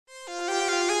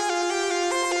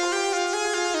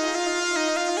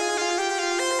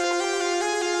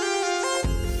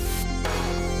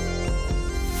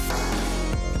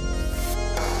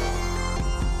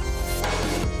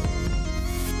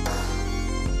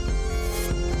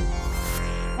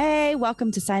Hi,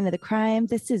 welcome to Sign of the Crime.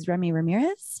 This is Remy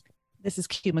Ramirez. This is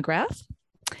Q McGrath.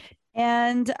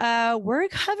 And we're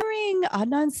covering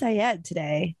Adnan Syed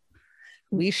today.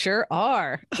 We sure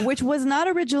are. Which was not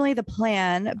originally the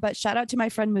plan, but shout out to my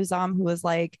friend Muzam, who was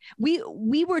like,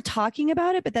 we were talking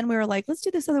about it, but then we were like, let's do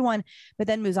this other one. But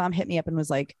then Muzam hit me up and was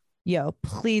like, yo,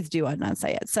 please do Adnan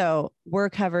Syed. So we're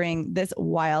covering this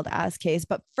wild ass case.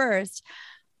 But first,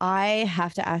 I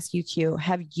have to ask you, Q,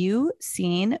 have you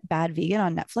seen Bad Vegan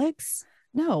on Netflix?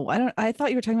 No, I don't. I thought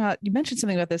you were talking about, you mentioned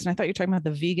something about this, and I thought you were talking about the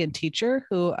vegan teacher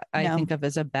who I think of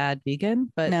as a bad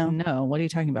vegan, but no, what are you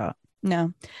talking about?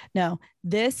 No.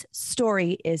 This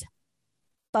story is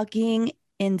fucking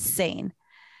insane.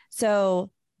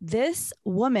 So this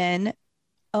woman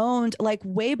owned, like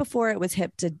way before it was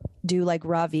hip to do like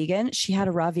raw vegan, she had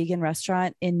a raw vegan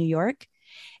restaurant in New York,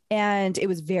 and it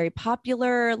was very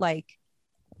popular. Like,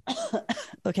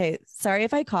 okay, sorry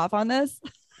if I cough on this.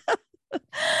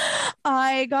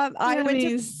 I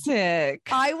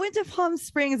went to Palm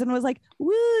Springs and was like,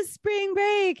 woo, spring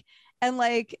break, and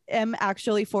like am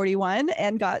actually 41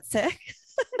 and got sick.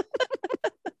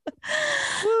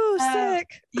 Woo,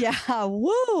 sick. Yeah,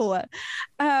 woo.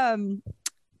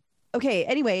 Okay,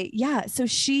 anyway, yeah, so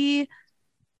she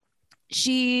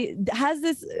has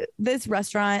this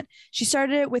restaurant. She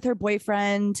started it with her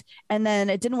boyfriend, and then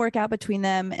it didn't work out between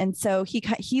them, and so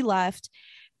he left,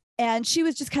 and she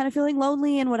was just kind of feeling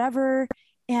lonely and whatever.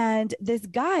 And this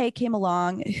guy came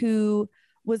along who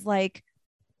was like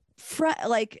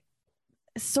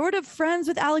sort of friends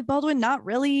with Alec Baldwin, not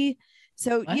really.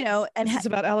 So, what? You know, and it's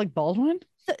about Alec Baldwin?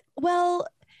 Well,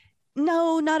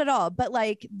 no, not at all. But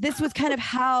like, this was kind of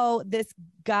how this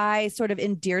guy sort of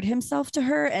endeared himself to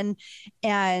her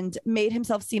and made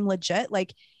himself seem legit.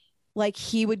 Like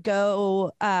he would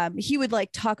go, he would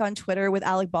like talk on Twitter with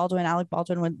Alec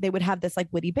Baldwin. They would have this like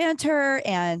witty banter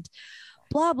and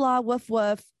blah, blah, woof,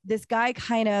 woof. This guy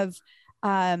kind of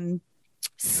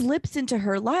slips into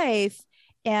her life,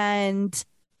 and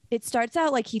it starts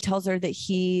out like he tells her that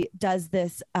he does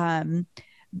this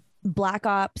black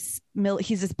ops.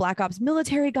 He's this black ops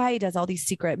military guy. He does all these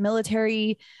secret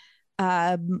military,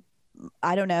 I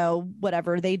don't know,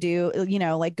 whatever they do, you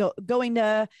know, like going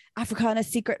to Africa on a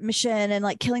secret mission and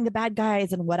like killing the bad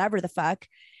guys and whatever the fuck.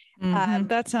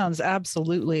 That sounds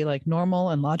absolutely like normal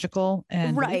and logical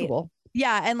and believable.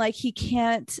 Yeah, and like he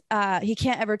can't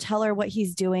ever tell her what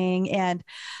he's doing, and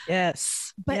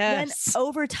then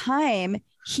over time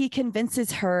he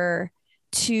convinces her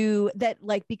that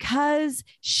like, because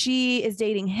she is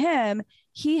dating him,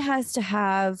 he has to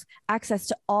have access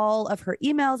to all of her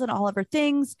emails and all of her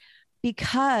things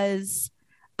because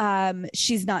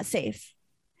she's not safe,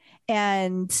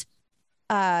 and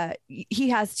he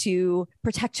has to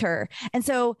protect her, and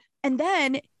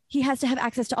then he has to have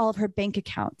access to all of her bank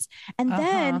accounts. And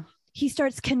then he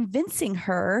starts convincing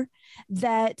her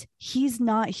that he's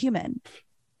not human.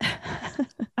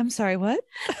 I'm sorry, what?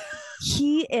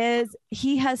 He has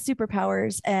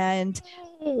superpowers, and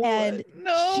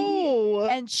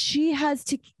she has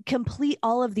to complete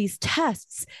all of these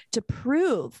tests to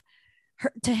prove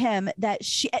to him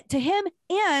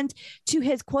and to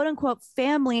his quote unquote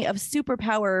family of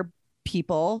superpower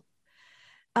people,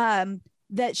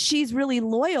 that she's really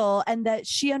loyal and that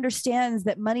she understands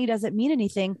that money doesn't mean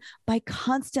anything by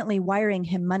constantly wiring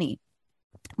him money.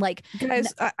 Like,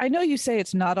 guys, I know you say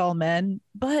it's not all men,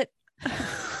 but I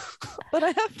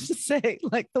have to say,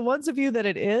 like, the ones of you that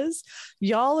it is,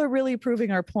 y'all are really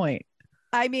proving our point.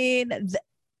 I mean,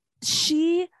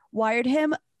 she wired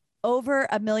him over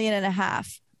 $1.5 million.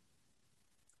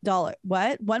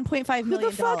 What? $1.5 million. Who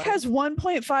the fuck has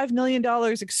 $1.5 million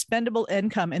expendable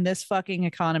income in this fucking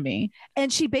economy?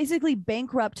 And she basically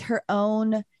bankrupted her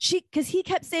own. Because he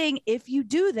kept saying, if you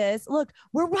do this, look,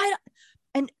 we're right.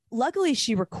 And luckily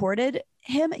she recorded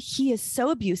him. He is so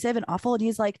abusive and awful. And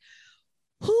he's like,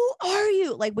 who are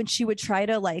you? Like, when she would try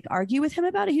to like argue with him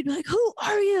about it, he'd be like, who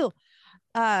are you?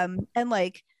 And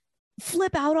like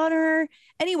flip out on her.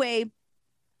 Anyway,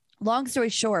 long story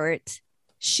short,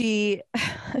 she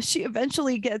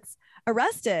eventually gets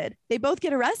arrested. They both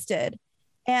get arrested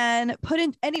and put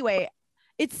in. Anyway,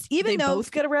 it's even though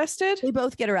both get arrested. They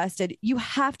both get arrested. You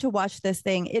have to watch this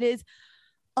thing. It is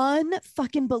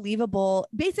unfucking believable.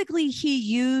 Basically, he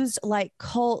used like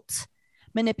cult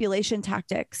manipulation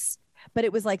tactics, but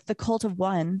it was like the cult of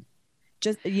one.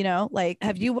 Just, you know, like,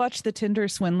 have you watched The Tinder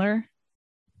Swindler?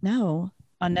 No.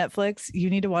 On Netflix.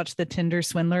 You need to watch The Tinder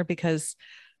Swindler because,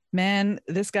 man,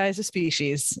 this guy's a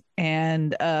species,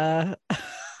 and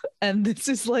this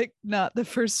is like not the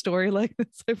first story like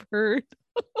this I've heard.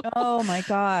 Oh my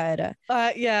god.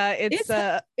 Yeah,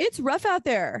 it's rough out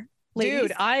there. ladies.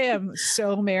 Dude, I am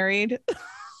so married.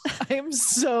 I am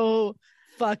so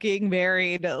fucking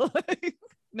married. Like,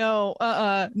 no,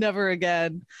 never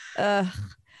again.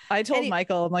 I told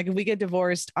Michael, I'm like, if we get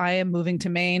divorced, I am moving to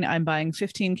Maine. I'm buying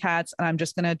 15 cats and I'm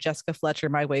just going to Jessica Fletcher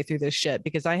my way through this shit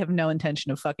because I have no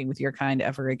intention of fucking with your kind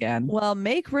ever again. Well,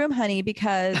 make room, honey,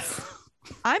 because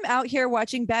I'm out here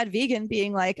watching Bad Vegan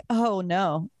being like, oh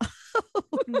no. Oh,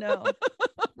 no.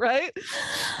 Right?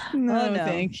 No, oh, no,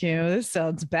 thank you. This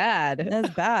sounds bad.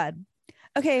 That's bad.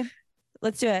 Okay,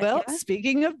 let's do it. Well,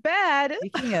 speaking of bad,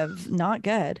 speaking of not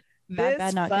good.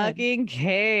 Bad, not fucking good.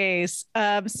 Case.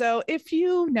 So if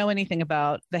you know anything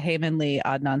about the Hae Min Lee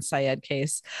Adnan Syed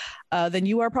case, then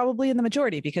you are probably in the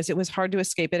majority because it was hard to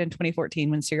escape it in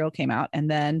 2014 when Serial came out, and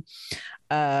then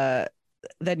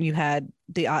you had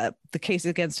the case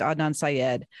against Adnan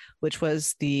Syed, which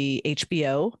was the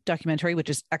HBO documentary, which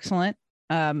is excellent.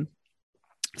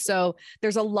 So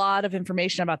there's a lot of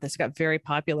information about this. It got very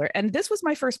popular, and this was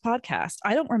my first podcast.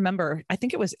 I don't remember. I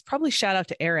think it was probably shout out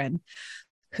to Erin,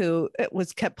 who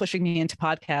kept pushing me into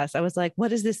podcasts. I was like,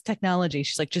 what is this technology?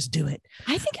 She's like, just do it.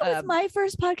 I think it was my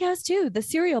first podcast too. The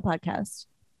Serial podcast.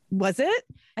 Was it?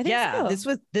 I think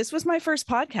so. This was my first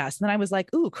podcast. And then I was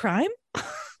like, ooh, crime.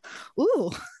 Ooh.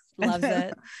 Loves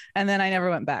it. And then I never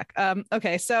went back.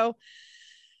 Okay. So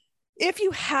if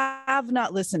you have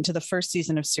not listened to the first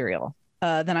season of Serial,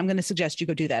 then I'm going to suggest you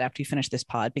go do that after you finish this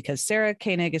pod, because Sarah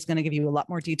Koenig is going to give you a lot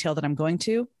more detail than I'm going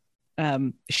to.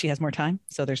 She has more time,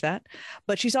 so there's that,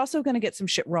 but she's also going to get some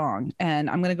shit wrong,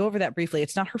 and I'm going to go over that briefly.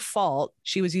 It's not her fault.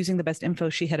 She was using the best info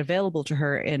she had available to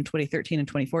her in 2013 and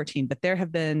 2014, but there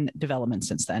have been developments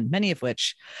since then, many of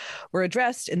which were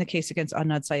addressed in the case against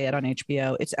Adnan Syed on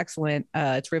HBO. It's excellent.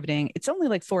 It's riveting. It's only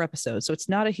like 4 episodes, so it's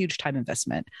not a huge time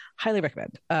investment. Highly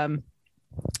recommend.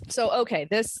 So okay,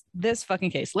 this fucking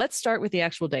case. Let's start with the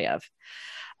actual day of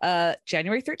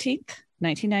January 13th.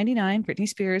 1999, Britney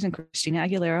Spears and Christina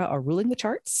Aguilera are ruling the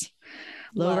charts.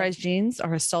 Low-rise jeans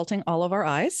are assaulting all of our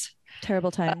eyes.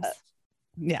 Terrible times.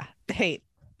 Yeah, hate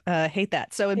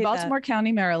that. So in Baltimore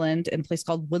County, Maryland, in a place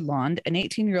called Woodlawn, an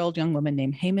 18-year-old young woman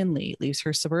named Hae Min Lee leaves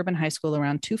her suburban high school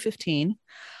around 2:15.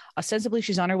 Ostensibly,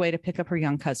 she's on her way to pick up her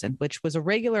young cousin, which was a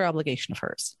regular obligation of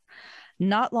hers.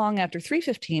 Not long after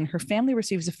 3:15, her family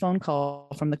receives a phone call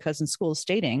from the cousin's school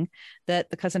stating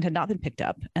that the cousin had not been picked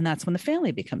up, and that's when the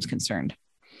family becomes concerned.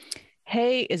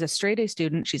 Hae is a straight-A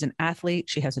student. She's an athlete.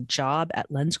 She has a job at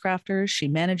LensCrafters. She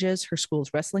manages her school's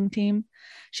wrestling team.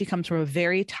 She comes from a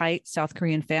very tight South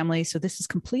Korean family, so this is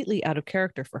completely out of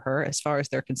character for her as far as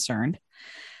they're concerned.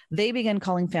 They begin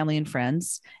calling family and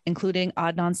friends, including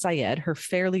Adnan Syed, her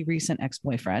fairly recent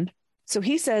ex-boyfriend. So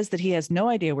he says that he has no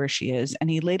idea where she is, and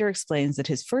he later explains that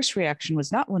his first reaction was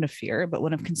not one of fear, but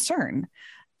one of concern.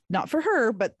 Not for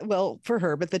her, but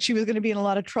that she was going to be in a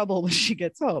lot of trouble when she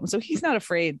gets home. So he's not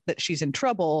afraid that she's in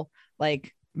trouble,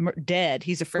 like dead.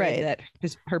 He's afraid that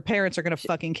her parents are going to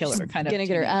fucking kill her. Kind of going to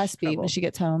get her ass beat when she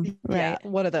gets home. Right. Yeah,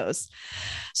 one of those.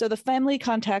 So the family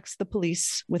contacts the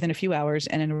police within a few hours,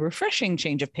 and in a refreshing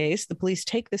change of pace, the police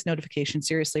take this notification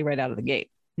seriously right out of the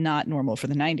gate. Not normal for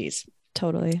the 90s.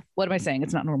 Totally. What am I saying?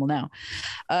 It's not normal now.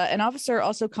 An officer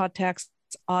also contacts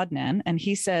Adnan, and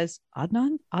he says,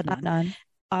 Adnan.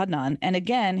 And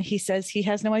again, he says he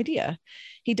has no idea.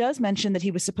 He does mention that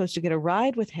he was supposed to get a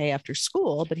ride with Hae after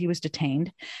school, but he was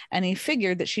detained, and he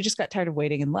figured that she just got tired of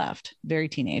waiting and left. Very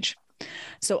teenage.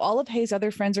 So all of Hae's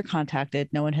other friends are contacted.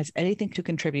 No one has anything to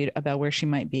contribute about where she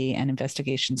might be, and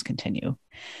investigations continue.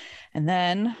 And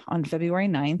then on February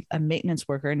 9th, a maintenance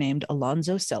worker named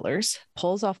Alonzo Sellers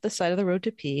pulls off the side of the road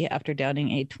to pee after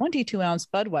downing a 22-ounce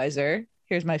Budweiser.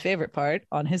 Here's my favorite part: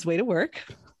 on his way to work.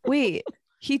 Wait,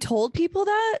 he told people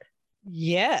that?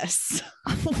 Yes.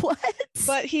 What?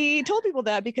 But he told people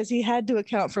that because he had to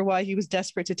account for why he was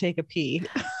desperate to take a pee.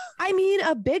 I mean,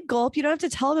 a big gulp. You don't have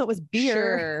to tell him it was beer.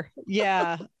 Sure.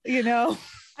 Yeah. You know,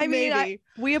 I mean,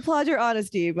 we applaud your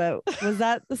honesty, but was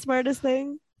that the smartest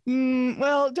thing?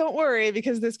 Well, don't worry,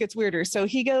 because this gets weirder. So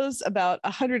he goes about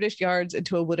 100-ish yards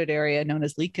into a wooded area known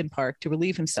as Leakin Park to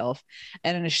relieve himself.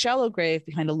 And in a shallow grave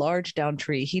behind a large downed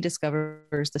tree, he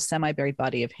discovers the semi-buried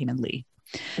body of Hae Min Lee.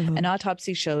 Mm-hmm. An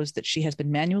autopsy shows that she has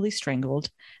been manually strangled,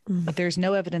 but there's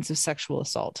no evidence of sexual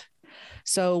assault.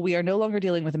 So we are no longer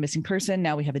dealing with a missing person.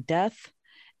 Now we have a death.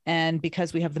 And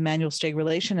because we have the manual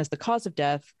strangulation as the cause of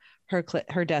death,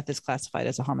 her death is classified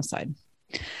as a homicide.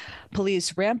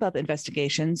 Police ramp up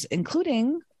investigations,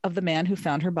 including of the man who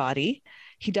found her body.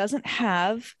 He doesn't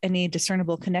have any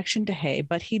discernible connection to Hae,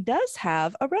 but he does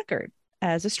have a record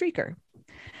as a streaker.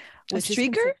 A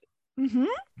streaker? Mm-hmm.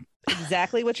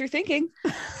 Exactly what you're thinking.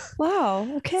 Wow.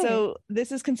 Okay. So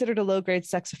this is considered a low-grade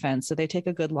sex offense. So they take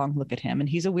a good long look at him, and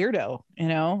he's a weirdo,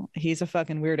 he's a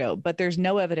fucking weirdo, but there's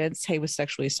no evidence Hae was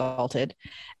sexually assaulted,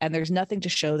 and there's nothing to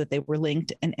show that they were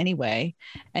linked in any way.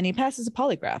 And he passes a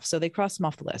polygraph. So they cross him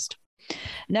off the list.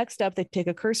 Next up, they take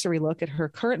a cursory look at her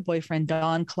current boyfriend,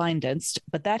 Don Kleindienst,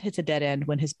 but that hits a dead end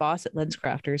when his boss at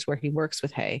LensCrafters, where he works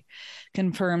with Hae,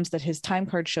 confirms that his time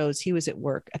card shows he was at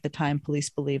work at the time police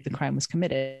believe the crime was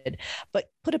committed. But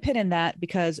put a pin in that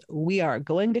because we are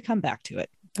going to come back to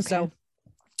it. Okay. So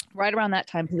right around that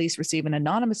time, police receive an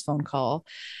anonymous phone call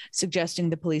suggesting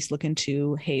the police look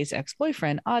into Hae's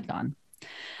ex-boyfriend, Adnan.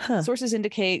 Sources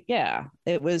indicate,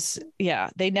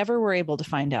 they never were able to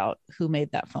find out who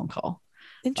made that phone call.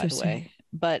 Interesting.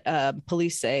 By the way. But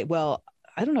police say, well,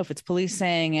 I don't know if it's police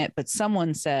saying it, but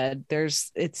someone said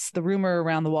it's the rumor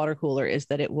around the water cooler is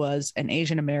that it was an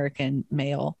Asian American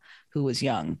male who was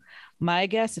young. My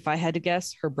guess, if I had to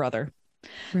guess, her brother.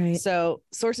 Right. So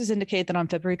sources indicate that on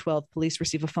February 12th, police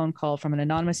receive a phone call from an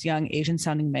anonymous young Asian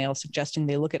sounding male suggesting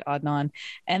they look at Adnan,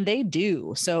 and they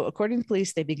do. So according to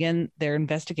police, they begin their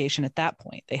investigation at that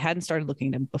point. They hadn't started looking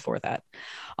at him before that.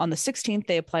 On the 16th,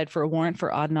 they applied for a warrant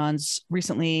for Adnan's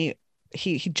recently.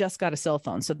 He just got a cell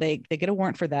phone. So they get a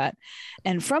warrant for that.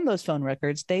 And from those phone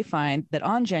records, they find that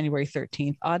on January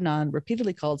 13th, Adnan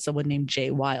repeatedly called someone named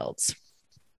Jay Wilds.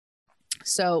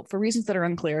 So for reasons that are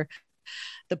unclear,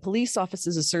 the police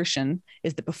office's assertion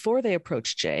is that before they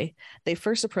approach Jay, they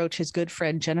first approach his good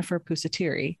friend Jennifer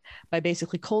Pusatiri by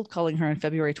basically cold calling her on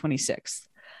February 26th.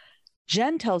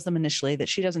 Jen tells them initially that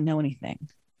she doesn't know anything.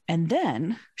 And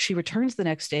then she returns the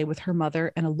next day with her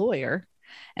mother and a lawyer,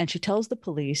 and she tells the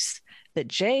police that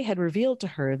Jay had revealed to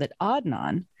her that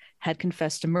Adnan had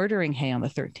confessed to murdering Hae on the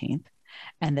 13th,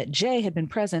 and that Jay had been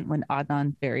present when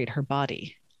Adnan buried her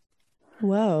body.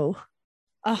 Whoa.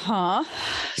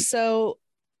 So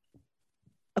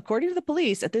according to the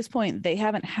police, at this point, they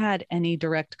haven't had any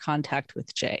direct contact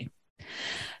with Jay.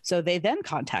 So they then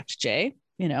contact Jay,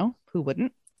 who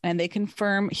wouldn't? And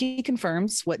he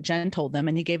confirms what Jen told them,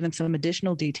 and he gave them some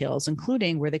additional details,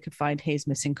 including where they could find Hae's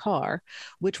missing car,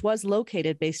 which was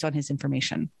located based on his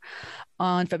information.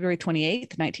 On February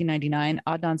 28th, 1999,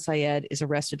 Adnan Syed is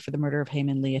arrested for the murder of Hae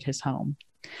Min Lee at his home.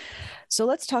 So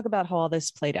let's talk about how all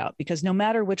this played out, because no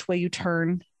matter which way you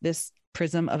turn this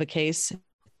prism of a case,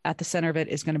 at the center of it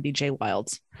is going to be Jay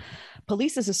Wilds.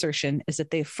 Police's assertion is that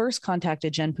they first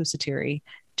contacted Jen Pusatiri,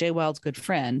 Jay Wilds' good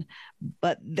friend,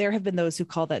 but there have been those who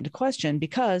call that into question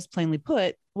because, plainly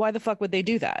put, why the fuck would they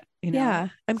do that? Yeah,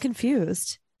 I'm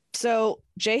confused. So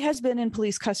Jay has been in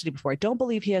police custody before. I don't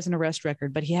believe he has an arrest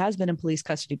record, but he has been in police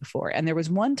custody before. And there was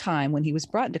one time when he was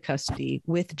brought into custody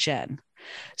with Jen.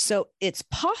 So it's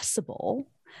possible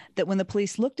that when the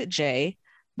police looked at Jay,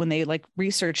 when they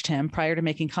researched him prior to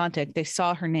making contact, they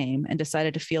saw her name and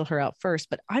decided to feel her out first.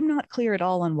 But I'm not clear at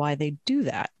all on why they do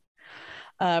that.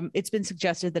 It's been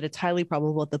suggested that it's highly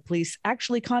probable that the police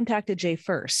actually contacted Jay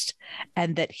first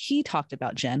and that he talked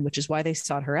about Jen, which is why they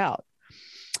sought her out.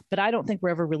 But I don't think we're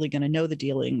ever really going to know the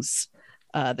dealings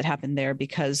that happened there,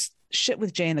 because shit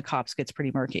with Jay and the cops gets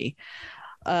pretty murky.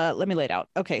 Let me lay it out.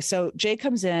 Okay, so Jay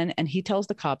comes in and he tells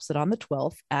the cops that on the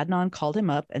 12th, Adnan called him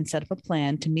up and set up a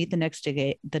plan to meet the next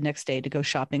day to go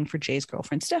shopping for Jay's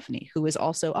girlfriend, Stephanie, who is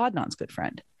also Adnan's good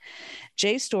friend.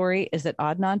 Jay's story is that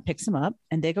Adnan picks him up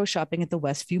and they go shopping at the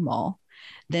Westview Mall.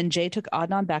 Then Jay took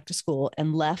Adnan back to school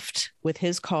and left with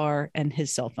his car and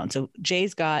his cell phone. So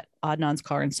Jay's got Adnan's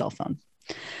car and cell phone.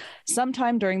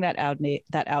 Sometime during that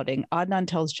outing, Adnan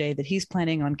tells Jay that he's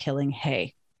planning on killing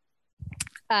Hae.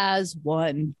 As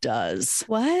one does.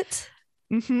 What?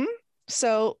 Mm-hmm.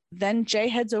 So then Jay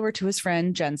heads over to his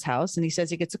friend Jen's house, and he says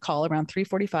he gets a call around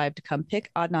 3:45 to come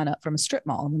pick Adnan up from a strip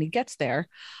mall. And when he gets there,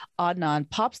 Adnan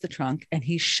pops the trunk and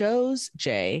he shows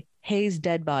Jay Hae's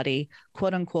dead body,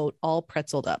 quote unquote, all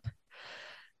pretzeled up.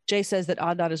 Jay says that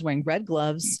Adnan is wearing red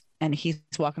gloves and he's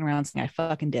walking around saying, "I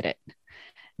fucking did it."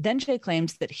 Then Jay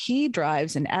claims that he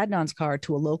drives in Adnan's car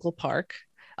to a local park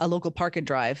and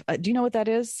drive. Do you know what that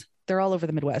is? They're all over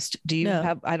the Midwest. Do you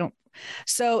have? I don't.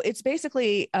 So it's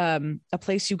basically a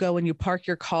place you go when you park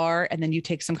your car and then you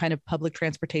take some kind of public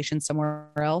transportation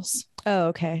somewhere else. Oh,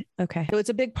 okay. Okay. So it's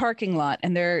a big parking lot,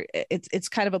 and it's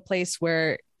kind of a place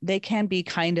where they can be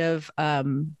kind of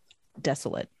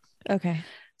desolate. Okay.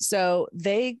 So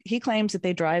he claims that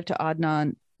they drive to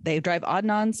Adnan. They drive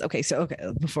Adnan's. Okay.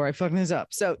 Before I fuck this up.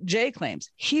 So Jay claims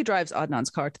he drives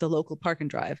Adnan's car to the local park and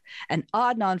drive, and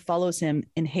Adnan follows him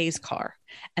in Hae's car.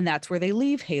 And that's where they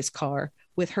leave Hae's car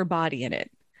with her body in it.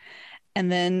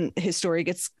 And then his story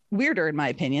gets weirder, in my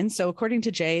opinion. So according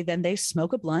to Jay, then they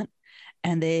smoke a blunt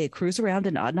and they cruise around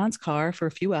in Adnan's car for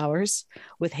a few hours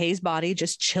with Hae's body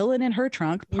just chilling in her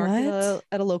trunk, parked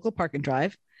at a local park and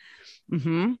drive.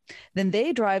 Mm-hmm. Then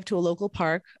they drive to a local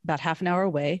park about half an hour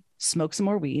away, smoke some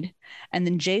more weed, and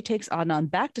then Jay takes Adnan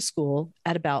back to school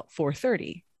at about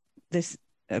 4:30.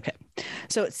 Okay.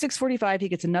 So at 6:45, he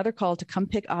gets another call to come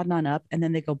pick Adnan up, and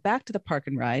then they go back to the park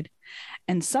and ride.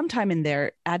 And sometime in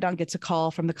there, Adnan gets a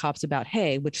call from the cops about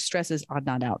Hae, which stresses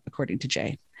Adnan out, according to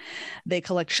Jay. They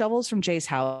collect shovels from Jay's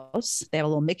house. They have a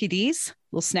little Mickey D's,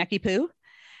 little snacky poo.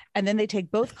 And then they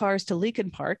take both cars to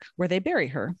Leakin Park, where they bury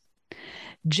her.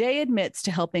 Jay admits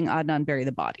to helping Adnan bury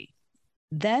the body.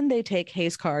 Then they take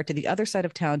Hae's car to the other side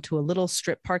of town to a little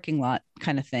strip parking lot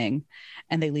kind of thing,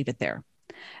 and they leave it there.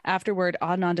 Afterward,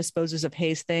 Adnan disposes of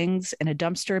Hae's things in a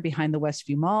dumpster behind the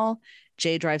Westview Mall.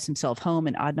 Jay drives himself home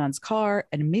in Adnan's car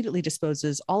and immediately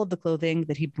disposes all of the clothing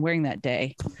that he'd been wearing that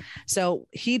day. So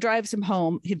he drives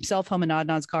himself home in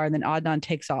Adnan's car, and then Adnan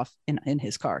takes off in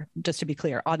his car. Just to be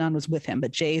clear, Adnan was with him,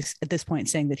 but Jay's at this point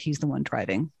saying that he's the one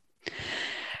driving.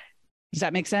 Does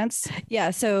that make sense?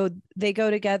 Yeah. So they go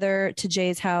together to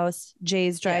Jay's house.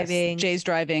 Jay's driving. Yes, Jay's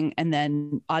driving, and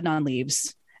then Adnan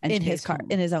leaves. And in his car,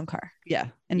 in his own car. Yeah,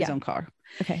 his own car.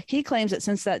 Okay. He claims that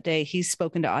since that day, he's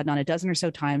spoken to Adnan a dozen or so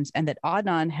times, and that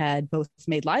Adnan had both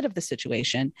made light of the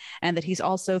situation and that he's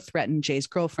also threatened Jay's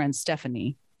girlfriend,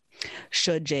 Stephanie,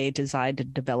 should Jay decide to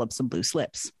develop some loose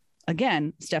lips.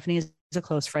 Again, Stephanie is a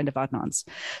close friend of Adnan's.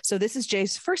 So this is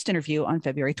Jay's first interview on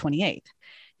February 28th.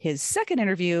 His second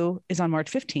interview is on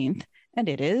March 15th, and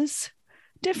it is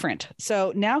different.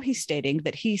 So now he's stating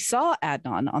that he saw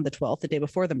Adnan on the 12th, the day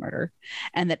before the murder,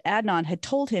 and that Adnan had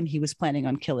told him he was planning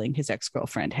on killing his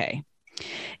ex-girlfriend, Hae.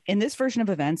 In this version of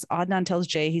events, Adnan tells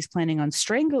Jay he's planning on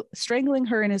strangling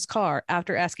her in his car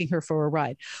after asking her for a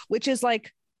ride, which is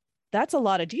like, that's a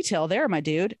lot of detail there, my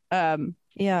dude. But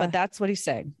that's what he's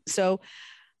saying. So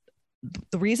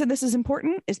the reason this is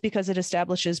important is because it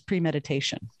establishes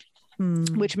premeditation,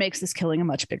 which makes this killing a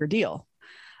much bigger deal.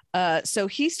 So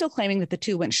he's still claiming that the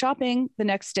two went shopping the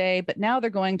next day, but now they're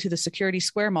going to the Security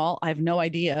Square Mall. I have no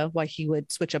idea why he would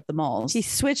switch up the malls. He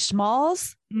switched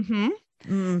malls?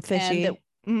 Fishy.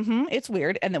 It's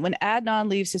weird. And that when Adnan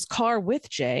leaves his car with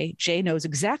Jay, Jay knows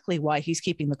exactly why he's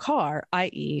keeping the car,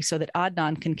 i.e. so that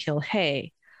Adnan can kill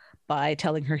Hae by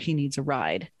telling her he needs a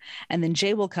ride. And then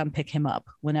Jay will come pick him up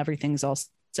when everything's all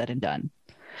said and done.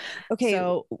 Okay,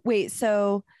 so wait,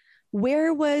 so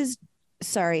where was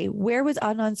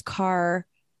Adnan's car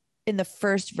in the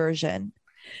first version?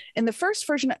 In the first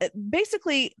version,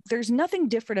 basically, there's nothing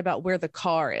different about where the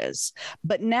car is.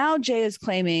 But now Jay is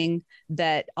claiming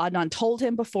that Adnan told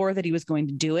him before that he was going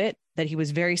to do it, that he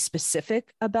was very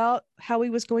specific about how he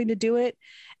was going to do it,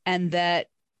 and that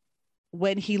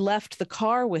when he left the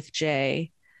car with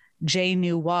Jay, Jay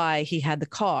knew why he had the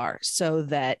car so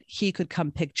that he could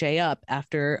come pick Jay up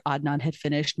after Adnan had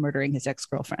finished murdering his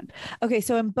ex-girlfriend. Okay,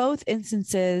 so in both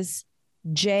instances,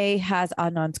 Jay has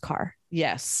Adnan's car.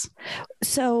 Yes.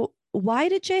 So why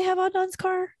did Jay have Adnan's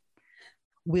car?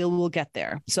 We'll get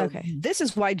there. So This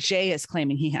is why Jay is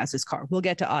claiming he has his car. We'll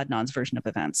get to Adnan's version of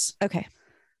events. Okay.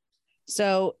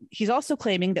 So he's also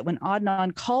claiming that when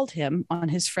Adnan called him on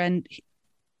his friend...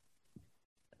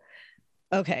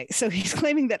 Okay, so he's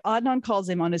claiming that Adnan calls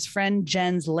him on his friend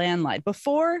Jen's landline.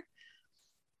 Before,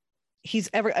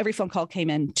 every phone call came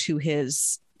in to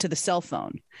the cell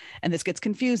phone. And this gets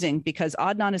confusing because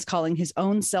Adnan is calling his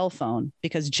own cell phone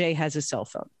because Jay has his cell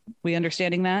phone. We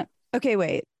understanding that? Okay,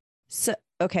 wait. So,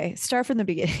 start from the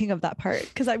beginning of that part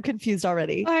because I'm confused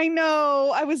already. I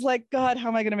know. I was like, God, how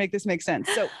am I going to make this make sense?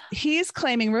 So he's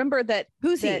claiming, remember that...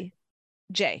 Who's he?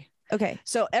 Jay. Okay.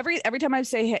 So every time I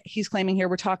say he's claiming here,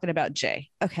 we're talking about Jay.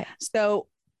 Okay. So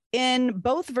in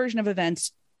both version of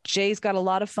events, Jay's got a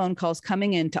lot of phone calls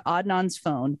coming in to Adnan's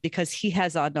phone because he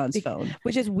has Adnan's phone.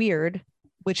 Which is weird,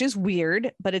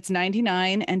 but it's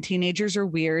 99 and teenagers are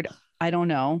weird. I don't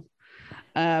know.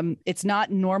 It's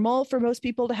not normal for most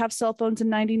people to have cell phones in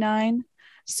 99.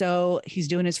 So he's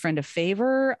doing his friend a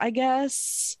favor, I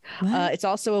guess. It's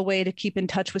also a way to keep in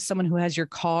touch with someone who has your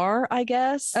car, I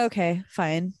guess. Okay,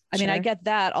 fine. I mean, I get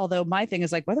that. Although my thing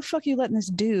is like, why the fuck are you letting this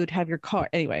dude have your car?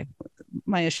 Anyway,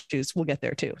 my issues, we'll get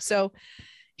there too. So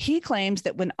he claims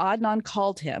that when Adnan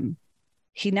called him,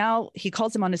 he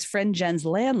calls him on his friend Jen's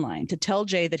landline to tell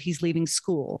Jay that he's leaving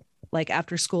school, like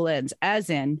after school ends, as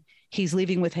in he's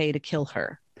leaving with Hae to kill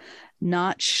her.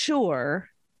 Not sure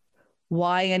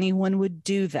why anyone would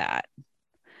do that.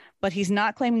 But he's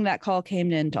not claiming that call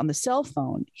came in on the cell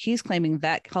phone. He's claiming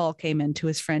that call came into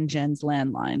his friend Jen's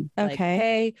landline. Okay. Like,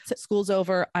 hey, school's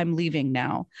over. I'm leaving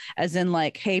now. As in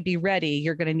like, hey, be ready.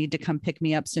 You're going to need to come pick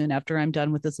me up soon after I'm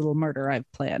done with this little murder I've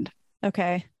planned.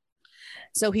 Okay.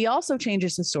 So he also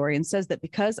changes the story and says that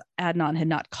because Adnan had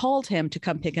not called him to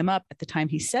come pick him up at the time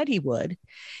he said he would,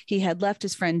 he had left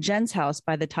his friend Jen's house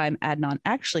by the time Adnan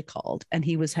actually called, and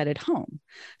he was headed home.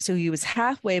 So he was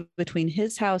halfway between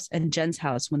his house and Jen's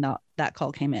house when that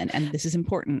call came in. And this is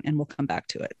important, and we'll come back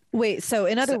to it. Wait, so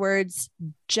in other words,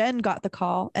 Jen got the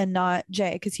call and not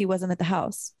Jay because he wasn't at the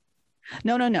house.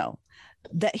 No.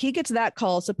 That he gets that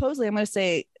call. Supposedly, I'm going to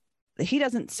say, he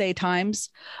doesn't say times,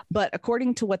 but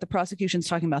according to what the prosecution's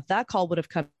talking about, that call would have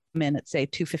come in at, say,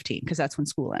 2:15, because that's when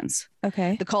school ends.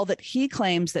 Okay. The call that he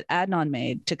claims that Adnan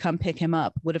made to come pick him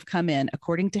up would have come in,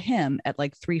 according to him, at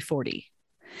like 3:40.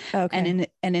 Okay.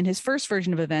 And in his first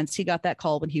version of events, he got that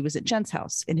call when he was at Jen's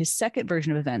house. In his second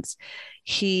version of events,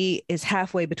 he is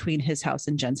halfway between his house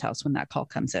and Jen's house when that call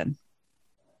comes in.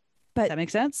 But does that make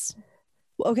sense?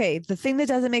 Okay. The thing that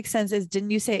doesn't make sense is,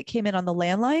 didn't you say it came in on the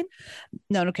landline?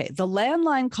 No. Okay. The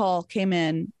landline call came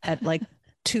in at like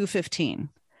 2:15.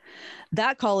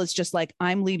 That call is just like,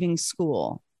 I'm leaving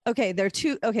school. Okay. There are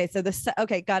two. Okay. So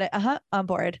okay. Got it. On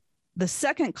board. The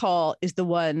second call is the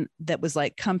one that was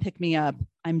like, come pick me up.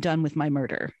 I'm done with my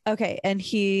murder. Okay. And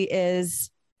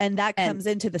that comes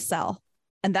into the cell.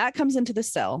 And that comes into the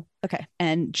cell. Okay.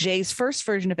 And Jay's first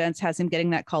version of events has him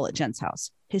getting that call at Jen's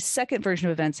house. His second version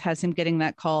of events has him getting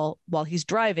that call while he's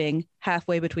driving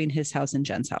halfway between his house and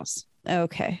Jen's house.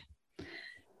 Okay.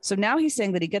 So now he's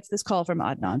saying that he gets this call from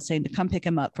Adnan saying to come pick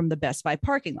him up from the Best Buy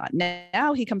parking lot.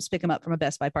 Now he comes pick him up from a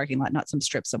Best Buy parking lot, not some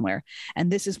strip somewhere.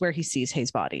 And this is where he sees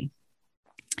Hae's body.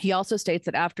 He also states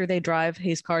that after they drive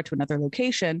Hae's car to another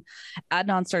location,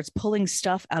 Adnan starts pulling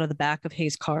stuff out of the back of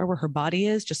Hae's car where her body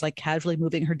is, just like casually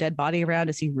moving her dead body around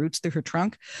as he roots through her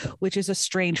trunk, which is a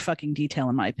strange fucking detail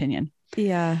in my opinion.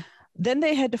 Yeah. Then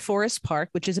they head to Forest Park,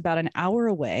 which is about an hour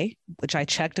away, which I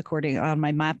checked according on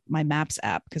my Maps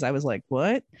app, because I was like,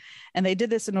 what? And they did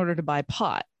this in order to buy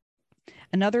pot.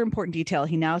 Another important detail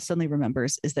he now suddenly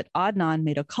remembers is that Adnan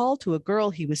made a call to a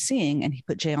girl he was seeing, and he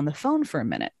put Jay on the phone for a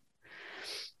minute.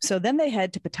 So then they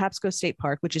head to Patapsco State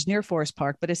Park, which is near Forest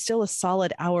Park, but is still a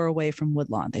solid hour away from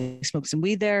Woodlawn. They smoke some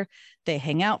weed there. They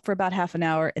hang out for about half an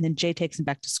hour, and then Jay takes him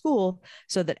back to school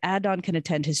so that Adnan can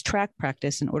attend his track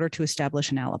practice in order to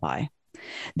establish an alibi.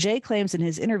 Jay claims in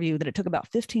his interview that it took about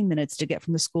 15 minutes to get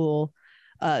from the school,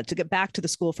 to get back to the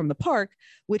school from the park,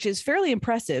 which is fairly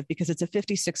impressive because it's a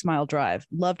 56-mile drive.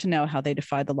 Love to know how they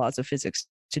defied the laws of physics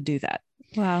to do that.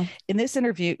 Wow. In this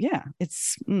interview, yeah,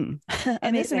 it's in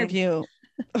this interview.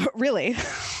 Really?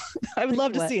 I would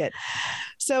love to see it.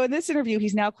 So in this interview,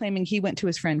 he's now claiming he went to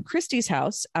his friend Christy's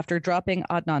house after dropping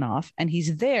Adnan off, and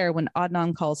he's there when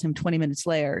Adnan calls him 20 minutes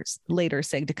later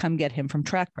saying to come get him from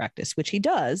track practice, which he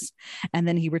does. And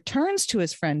then he returns to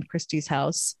his friend Christy's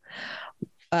house.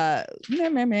 And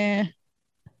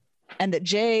that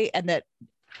Jay and that,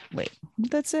 wait, what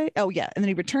did that say? Oh, yeah. And then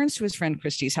he returns to his friend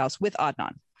Christy's house with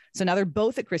Adnan. So now they're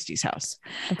both at Christy's house.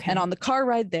 Okay. And on the car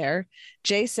ride there,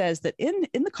 Jay says that in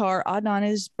the car, Adnan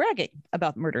is bragging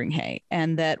about murdering Hae,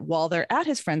 and that while they're at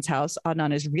his friend's house,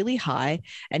 Adnan is really high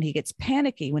and he gets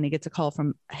panicky when he gets a call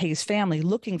from Hae's family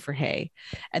looking for Hae.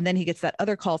 And then he gets that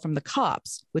other call from the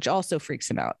cops, which also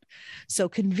freaks him out. So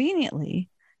conveniently,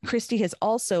 Christy has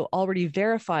also already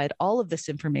verified all of this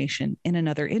information in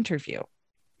another interview.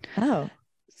 Oh.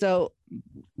 So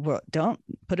don't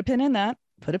put a pin in that.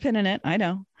 Put a pin in it. I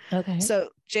know. Okay. So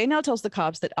Jay now tells the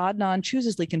cops that Adnan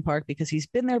chooses Leakin Park because he's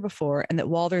been there before, and that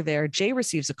while they're there, Jay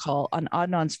receives a call on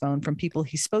Adnan's phone from people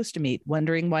he's supposed to meet,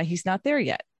 wondering why he's not there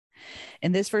yet.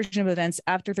 In this version of events,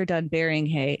 after they're done burying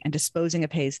Hae and disposing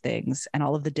of Hae's things and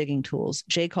all of the digging tools,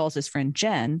 Jay calls his friend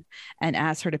Jen and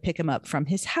asks her to pick him up from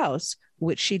his house,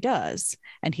 which she does.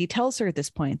 And he tells her at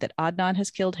this point that Adnan has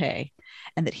killed Hae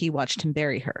and that he watched him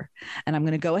bury her. And I'm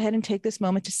going to go ahead and take this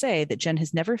moment to say that Jen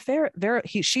has never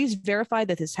she's verified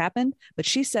that this happened, but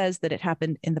she says that it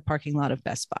happened in the parking lot of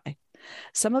Best Buy.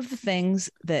 Some of the things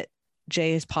that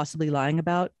Jay is possibly lying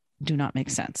about do not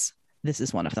make sense. This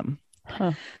is one of them.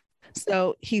 Huh.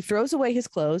 So he throws away his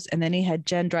clothes, and then he had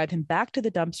Jen drive him back to the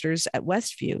dumpsters at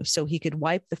Westview so he could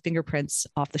wipe the fingerprints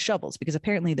off the shovels, because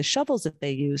apparently the shovels that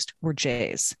they used were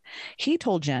Jay's. He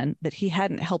told Jen that he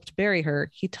hadn't helped bury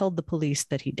her. He told the police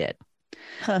that he did.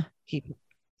 Huh.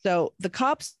 So the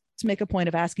cops make a point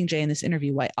of asking Jay in this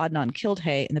interview why Adnan killed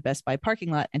Hae in the Best Buy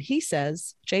parking lot. And Jay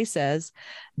says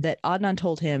that Adnan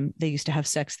told him they used to have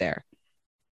sex there.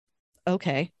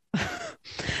 Okay.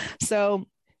 So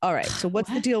All right. So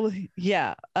what's the deal with,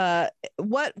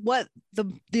 what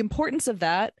the importance of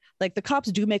that? Like the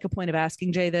cops do make a point of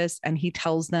asking Jay this, and he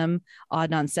tells them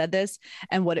Adnan said this.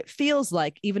 And what it feels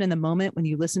like, even in the moment when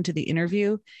you listen to the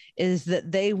interview, is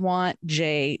that they want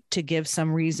Jay to give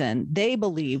some reason. They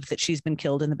believe that she's been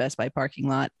killed in the Best Buy parking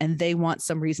lot, and they want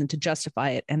some reason to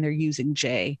justify it. And they're using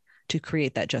Jay to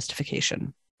create that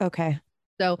justification. Okay.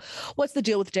 So what's the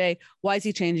deal with Jay? Why is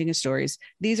he changing his stories?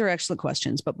 These are excellent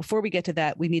questions. But before we get to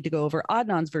that, we need to go over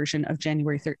Adnan's version of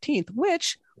January 13th,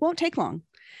 which won't take long.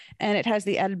 And it has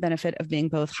the added benefit of being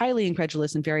both highly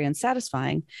incredulous and very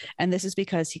unsatisfying. And this is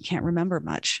because he can't remember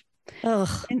much.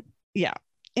 Ugh.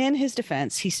 In his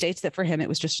defense, he states that for him, it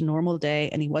was just a normal day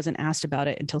and he wasn't asked about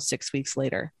it until 6 weeks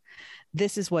later.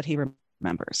 This is what he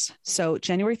remembers. So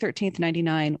January 13th,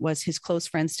 99 was his close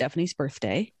friend Stephanie's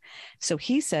birthday. So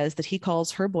he says that he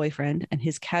calls her boyfriend and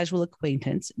his casual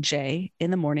acquaintance, Jay,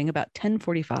 in the morning about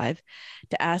 10:45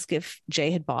 to ask if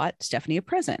Jay had bought Stephanie a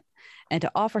present and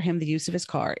to offer him the use of his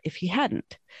car if he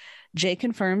hadn't. Jay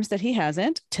confirms that he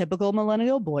hasn't, typical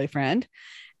millennial boyfriend.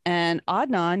 And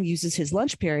Adnan uses his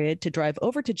lunch period to drive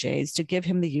over to Jay's to give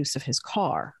him the use of his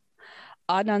car.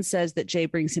 Adnan says that Jay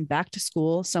brings him back to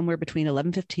school somewhere between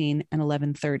 11:15 and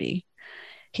 11:30.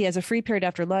 He has a free period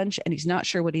after lunch and he's not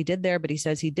sure what he did there, but he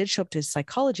says he did show up to his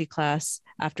psychology class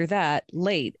after that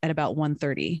late at about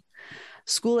 1:30.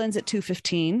 School ends at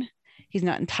 2:15. He's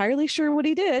not entirely sure what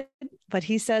he did, but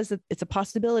he says that it's a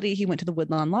possibility he went to the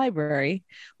Woodlawn Library,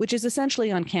 which is essentially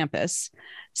on campus,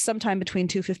 sometime between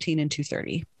 2:15 and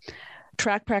 2:30.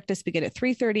 Track practice began at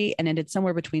 3:30 and ended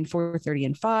somewhere between 4:30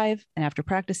 and 5. And after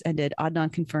practice ended,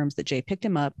 Adnan confirms that Jay picked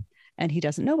him up and he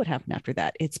doesn't know what happened after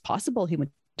that. It's possible he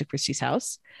went to Christie's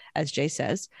house, as Jay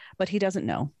says, but he doesn't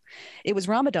know. It was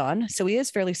Ramadan, so he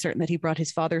is fairly certain that he brought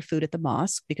his father food at the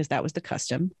mosque because that was the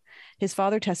custom. His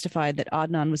father testified that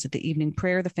Adnan was at the evening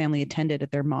prayer the family attended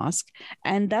at their mosque.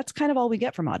 And that's kind of all we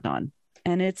get from Adnan.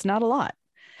 And it's not a lot,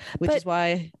 which is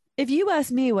why... If you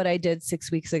asked me what I did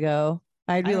 6 weeks ago,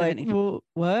 I'd be like, well,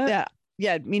 what?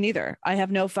 Yeah, me neither. I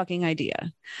have no fucking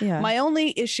idea. Yeah. My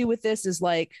only issue with this is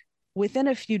like within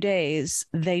a few days,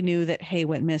 they knew that Hae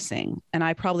went missing. And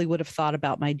I probably would have thought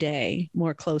about my day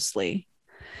more closely.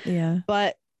 Yeah.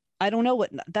 But I don't know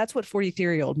that's what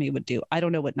 43-year-old me would do. I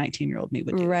don't know what 19-year-old me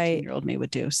would do. Right. 18-year-old me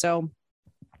would do. So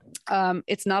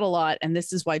it's not a lot. And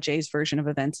this is why Jay's version of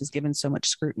events is given so much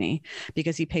scrutiny,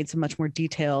 because he paints a much more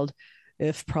detailed,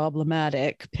 if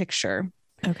problematic, picture.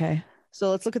 Okay. So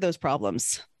let's look at those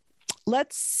problems.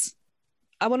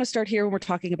 I want to start here when we're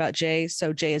talking about Jay.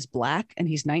 So Jay is Black and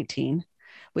he's 19,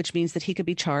 which means that he could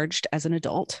be charged as an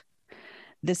adult.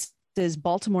 This is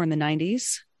Baltimore in the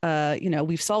 90s.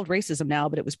 We've solved racism now,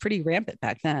 but it was pretty rampant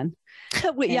back then.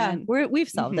 We've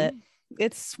solved it.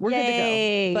 We're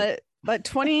Yay. Good to go. But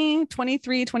 20,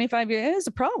 23, 25 years is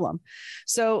a problem.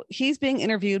 So he's being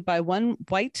interviewed by one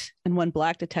white and one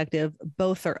Black detective.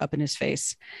 Both are up in his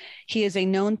face. He is a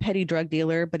known petty drug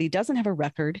dealer, but he doesn't have a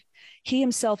record. He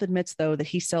himself admits, though, that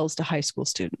he sells to high school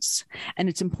students. And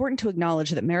it's important to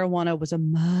acknowledge that marijuana was a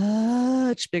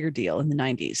much bigger deal in the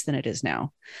 90s than it is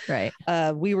now. Right.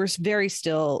 We were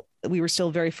still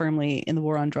very firmly in the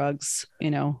war on drugs,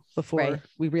 before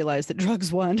we realized that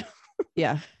drugs won.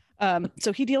 Yeah.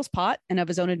 So he deals pot, and of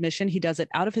his own admission, he does it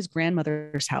out of his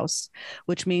grandmother's house,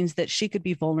 which means that she could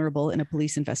be vulnerable in a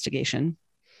police investigation.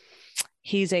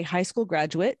 He's a high school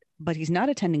graduate, but he's not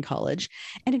attending college.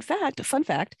 And in fact, fun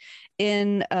fact,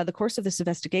 in the course of this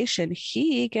investigation,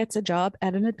 he gets a job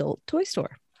at an adult toy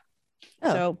store.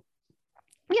 Oh. So,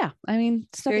 yeah, I mean,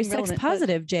 it's very sex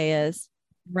positive, Jay is.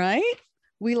 Right?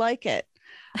 We like it.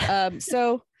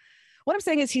 So what I'm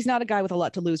saying is he's not a guy with a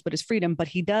lot to lose but his freedom, but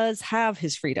he does have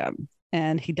his freedom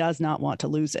and he does not want to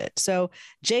lose it. So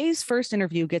Jay's first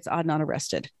interview gets Adnan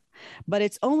arrested, but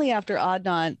it's only after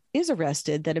Adnan is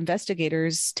arrested that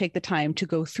investigators take the time to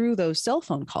go through those cell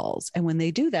phone calls. And when they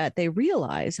do that, they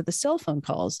realize that the cell phone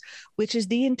calls, which is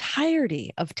the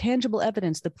entirety of tangible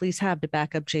evidence the police have to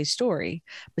back up Jay's story,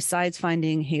 besides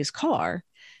finding Hae's car,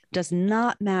 does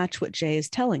not match what Jay is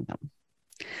telling them.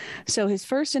 So his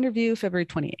first interview, February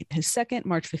 28th, his second,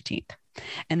 March 15th,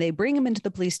 and they bring him into the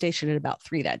police station at about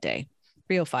 3 that day,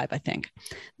 3:05, I think.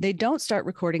 They don't start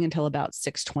recording until about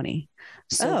 6:20.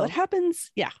 So what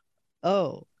happens? Yeah.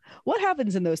 What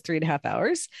happens in those 3.5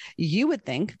 hours? You would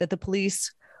think that the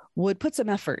police would put some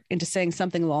effort into saying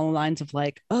something along the lines of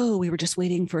like, we were just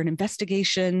waiting for an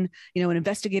investigation, an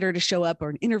investigator to show up or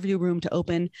an interview room to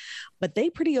open. But they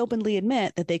pretty openly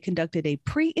admit that they conducted a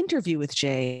pre-interview with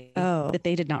Jay that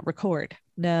they did not record.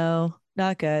 No,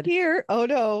 not good. Here,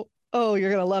 no. You're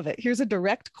going to love it. Here's a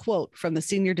direct quote from the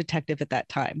senior detective at that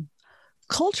time.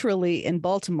 Culturally in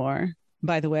Baltimore,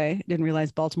 by the way, didn't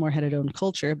realize Baltimore had its own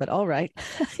culture, but all right.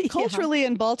 Yeah. Culturally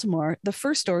in Baltimore, the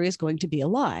first story is going to be a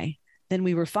lie. Then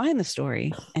we refine the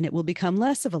story and it will become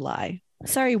less of a lie.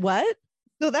 Sorry, what?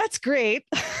 So that's great.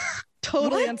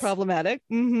 Totally unproblematic.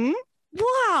 Mm-hmm.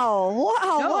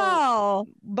 Wow.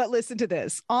 But listen to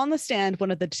this. On the stand,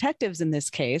 one of the detectives in this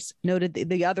case noted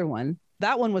the other one.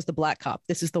 That one was the black cop.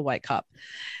 This is the white cop.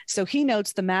 So he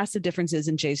notes the massive differences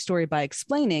in Jay's story by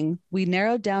explaining we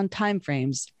narrowed down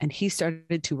timeframes and he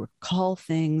started to recall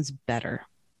things better.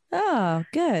 Oh,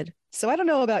 good. So I don't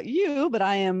know about you, but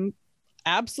I am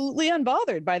absolutely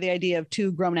unbothered by the idea of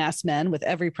two grown-ass men with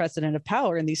every precedent of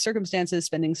power in these circumstances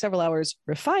spending several hours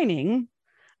refining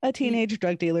a teenage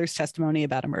drug dealer's testimony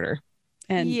about a murder.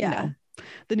 And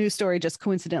the news story just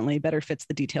coincidentally better fits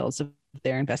the details of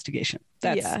their investigation.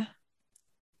 That's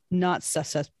not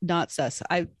sus.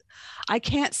 I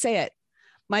can't say it.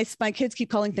 My kids keep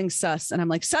calling things sus, and I'm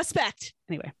like, suspect.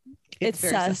 Anyway, it's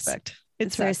very sus. Suspect.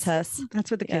 It's very sus.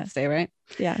 That's what the kids say, right?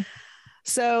 Yeah.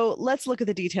 So let's look at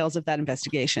the details of that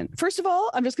investigation. First of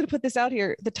all, I'm just going to put this out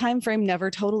here. The time frame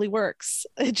never totally works.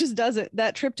 It just doesn't.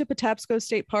 That trip to Patapsco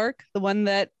State Park, the one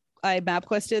that I map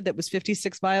quested that was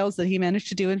 56 miles that he managed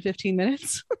to do in 15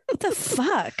 minutes. What the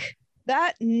fuck?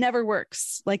 That never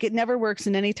works. Like it never works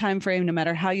in any time frame, no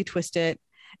matter how you twist it.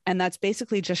 And that's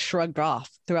basically just shrugged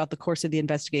off throughout the course of the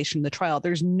investigation, the trial.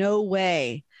 There's no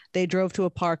way they drove to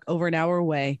a park over an hour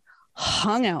away,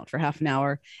 hung out for half an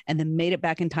hour, and then made it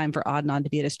back in time for Adnan to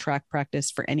be at his track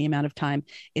practice for any amount of time.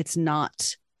 It's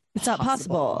not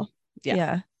possible.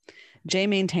 Yeah. Jay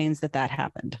maintains that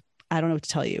happened. I don't know what to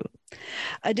tell you.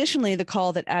 Additionally, the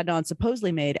call that Adnan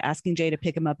supposedly made asking Jay to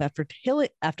pick him up after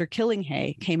killing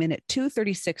Hae came in at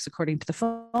 2:36 according to the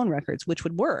phone records, which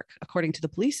would work according to the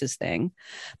police's thing.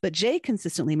 But Jay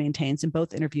consistently maintains in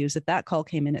both interviews that call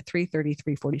came in at 3:30,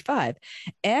 3:45,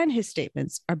 and his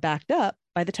statements are backed up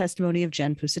by the testimony of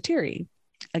Jen Pusatiri.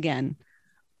 Again,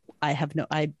 I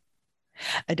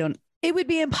don't. It would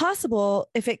be impossible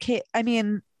if it came. I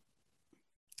mean,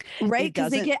 right?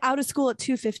 Because they get out of school at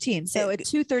 2:15. So at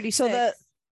 2:36.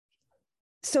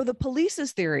 So the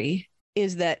police's theory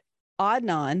is that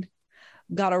Adnan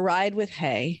got a ride with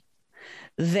Hae.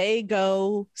 They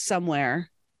go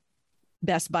somewhere,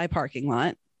 Best Buy parking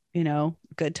lot,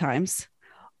 good times,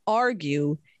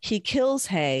 argue, he kills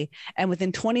Hae, and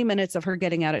within 20 minutes of her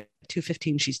getting out at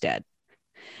 2:15, she's dead.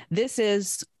 This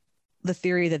is the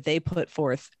theory that they put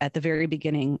forth at the very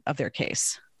beginning of their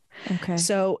case. Okay.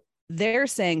 So they're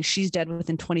saying she's dead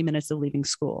within 20 minutes of leaving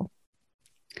school.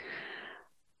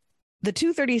 The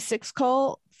 2:36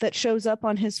 call that shows up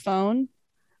on his phone,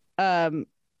 that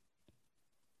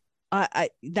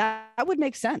would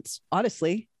make sense,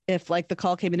 honestly, if the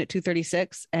call came in at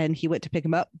 2:36 and he went to pick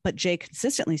him up. But Jay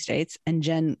consistently states, and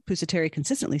Jen Pusatiri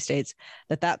consistently states,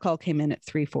 that call came in at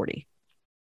 3:40.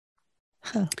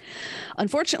 Huh.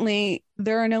 Unfortunately,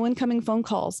 there are no incoming phone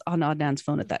calls on Adnan's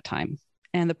phone at that time,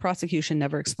 and the prosecution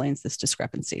never explains this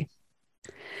discrepancy.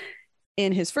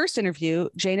 In his first interview,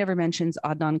 Jay never mentions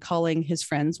Adnan calling his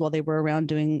friends while they were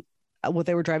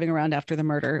driving around after the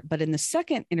murder. But in the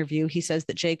second interview, he says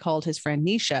that Jay called his friend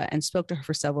Nisha and spoke to her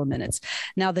for several minutes.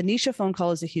 Now, the Nisha phone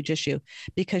call is a huge issue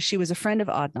because she was a friend of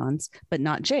Adnan's, but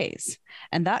not Jay's.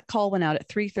 And that call went out at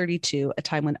 3:32, a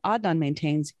time when Adnan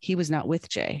maintains he was not with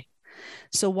Jay.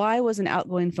 So why was an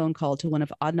outgoing phone call to one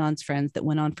of Adnan's friends that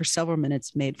went on for several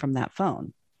minutes made from that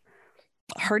phone?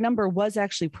 Her number was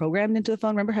actually programmed into the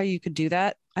phone. Remember how you could do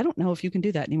that? I don't know if you can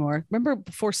do that anymore. Remember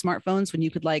before smartphones when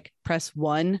you could press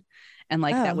 1 and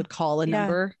that would call a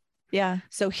number? Yeah.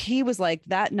 So he was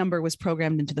that number was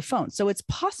programmed into the phone. So it's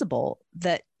possible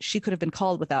that she could have been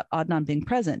called without Adnan being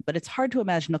present, but it's hard to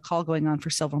imagine a call going on for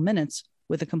several minutes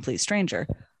with a complete stranger.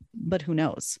 But who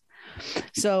knows?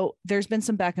 So there's been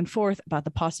some back and forth about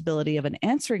the possibility of an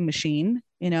answering machine,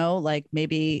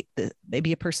 maybe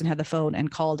a person had the phone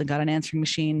and called and got an answering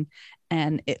machine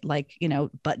and it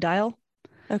butt dial.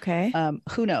 Okay.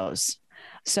 Who knows?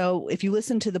 So if you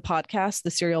listen to the podcast,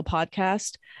 the serial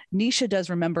podcast, Nisha does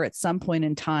remember at some point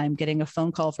in time getting a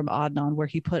phone call from Adnan where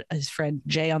he put his friend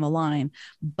Jay on the line,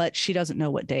 but she doesn't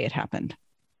know what day it happened.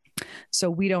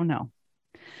 So we don't know.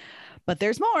 But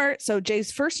there's more. So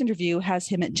Jay's first interview has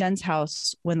him at Jen's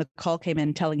house when the call came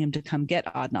in telling him to come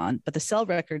get Adnan. But the cell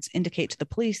records indicate to the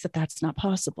police that that's not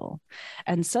possible.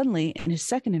 And suddenly in his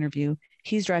second interview,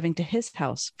 he's driving to his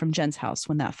house from Jen's house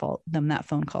when that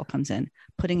phone call comes in,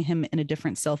 putting him in a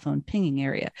different cell phone pinging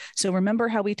area. So remember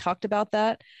how we talked about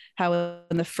that? How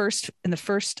in the first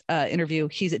interview,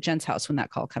 he's at Jen's house when that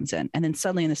call comes in. And then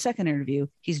suddenly in the second interview,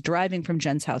 he's driving from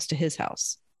Jen's house to his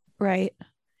house. Right.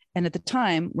 And at the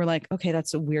time, we're like, okay,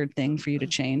 that's a weird thing for you to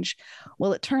change.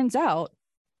 Well, it turns out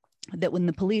that when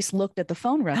the police looked at the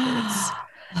phone records,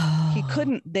 he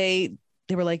couldn't, they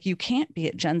were like, you can't be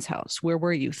at Jen's house. Where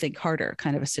were you? Think harder,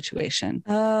 kind of a situation.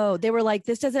 Oh, they were like,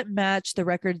 this doesn't match the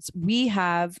records we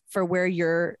have for where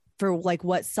you're, for like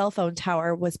what cell phone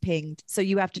tower was pinged. So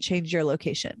you have to change your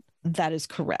location. That is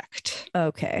correct.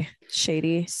 Okay.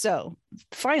 Shady. So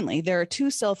finally, there are 2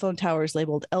 cell phone towers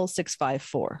labeled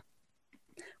L654.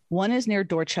 One is near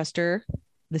Dorchester.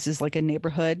 This is like a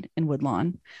neighborhood in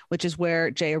Woodlawn, which is where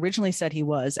Jay originally said he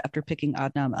was after picking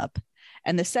Adnan up.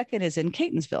 And the second is in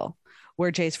Catonsville,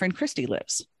 where Jay's friend Christy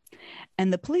lives.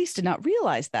 And the police did not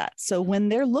realize that. So when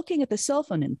they're looking at the cell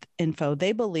phone info,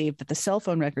 they believe that the cell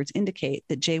phone records indicate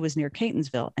that Jay was near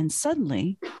Catonsville. And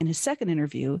suddenly, in his second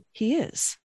interview, he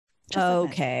is.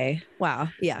 Okay. Wow.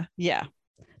 Yeah. Yeah.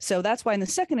 So that's why in the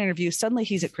second interview, suddenly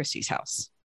he's at Christy's house.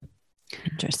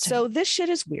 Interesting. So this shit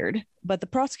is weird, but the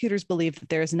prosecutors believe that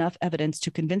there is enough evidence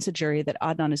to convince a jury that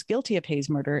Adnan is guilty of Hae's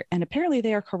murder. And apparently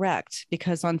they are correct,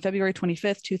 because on February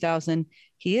 25th, 2000,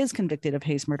 he is convicted of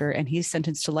Hae's murder and he's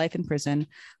sentenced to life in prison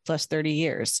plus 30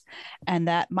 years. And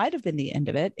that might have been the end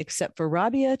of it, except for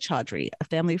Rabia Chaudhry, a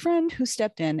family friend who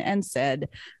stepped in and said,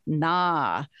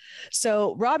 nah.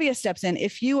 So Rabia steps in.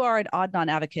 If you are an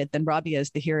Adnan advocate, then Rabia is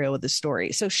the hero of the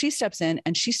story. So she steps in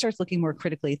and she starts looking more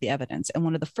critically at the evidence. And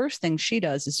one of the first things she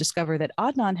does is discover that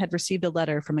Adnan had received a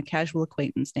letter from a casual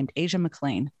acquaintance named Asia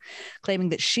McLean, claiming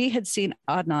that she had seen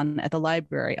Adnan at the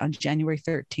library on January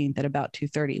 13th at about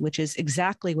 2:30, which is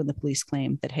exactly when the police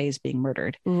claim that Hae is being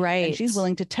murdered. Right. And she's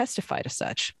willing to testify to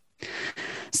such.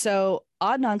 So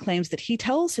Adnan claims that he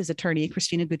tells his attorney,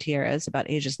 Cristina Gutierrez, about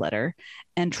Asia's letter,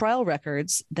 and trial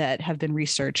records that have been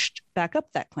researched back up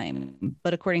that claim.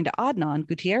 But according to Adnan,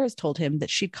 Gutierrez told him that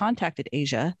she'd contacted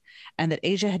Asia and that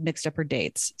Asia had mixed up her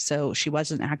dates. So she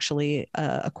wasn't actually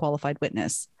a qualified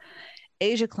witness.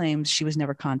 Asia claims she was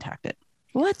never contacted.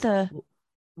 What the?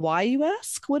 Why, you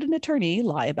ask? Would an attorney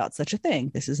lie about such a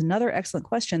thing? This is another excellent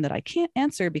question that I can't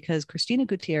answer because Cristina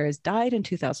Gutierrez died in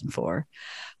 2004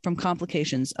 from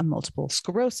complications of multiple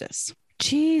sclerosis.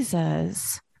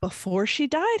 Jesus. Before she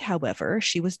died, however,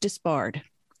 she was disbarred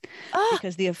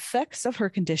because the effects of her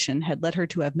condition had led her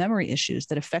to have memory issues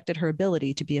that affected her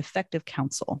ability to be effective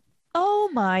counsel. Oh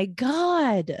my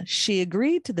God. She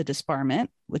agreed to the disbarment,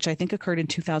 which I think occurred in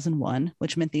 2001,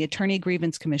 which meant the Attorney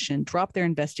Grievance Commission dropped their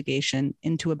investigation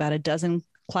into about a dozen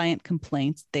client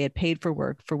complaints. They had paid for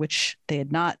work for which they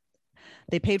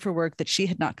paid for work that she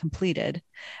had not completed.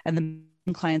 And the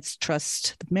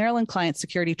Maryland Client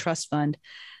Security Trust Fund,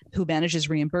 who manages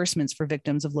reimbursements for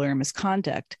victims of lawyer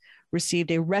misconduct,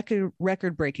 received a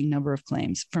record-breaking number of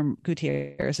claims from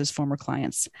Gutierrez's former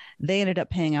clients. They ended up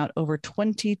paying out over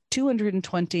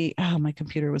 $220,000. Oh, my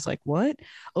computer was like, what?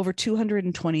 Over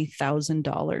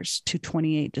 $220,000 to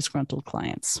 28 disgruntled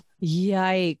clients.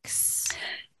 Yikes.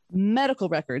 Medical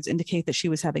records indicate that she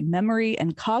was having memory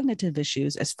and cognitive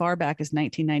issues as far back as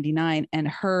 1999, and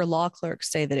her law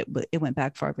clerks say that it went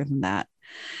back farther than that.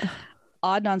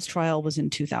 Adnan's trial was in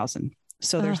 2000.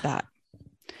 So there's that.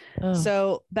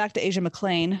 So back to Asia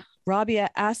McLean, Rabia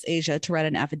asked Asia to write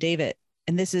an affidavit.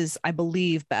 And this is, I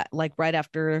believe, right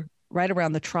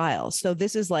around the trial. So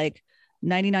this is like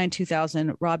 99,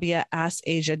 2000, Rabia asked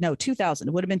Asia, no, 2000,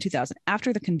 it would have been 2000.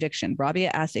 After the conviction, Rabia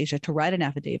asked Asia to write an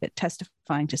affidavit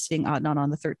testifying to seeing Adnan on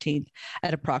the 13th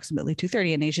at approximately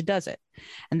 2:30, and Asia does it.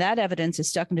 And that evidence is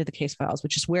stuck into the case files,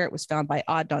 which is where it was found by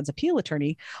Adnan's appeal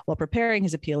attorney while preparing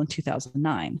his appeal in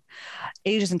 2009.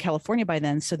 Asia's in California by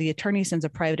then, so the attorney sends a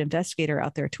private investigator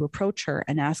out there to approach her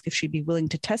and ask if she'd be willing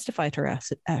to testify to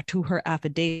her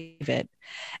affidavit.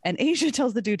 And Asia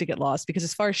tells the dude to get lost because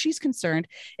as far as she's concerned,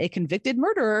 a convicted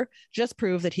murderer just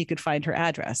proved that he could find her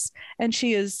address. And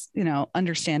she is,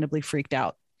 understandably freaked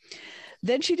out.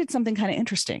 Then she did something kind of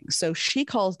interesting. So she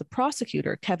calls the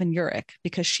prosecutor, Kevin Urich,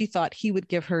 because she thought he would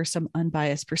give her some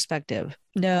unbiased perspective.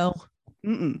 No.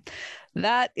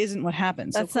 That isn't what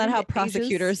happens. That's not how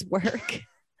prosecutors work.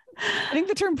 I think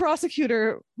the term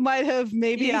prosecutor might have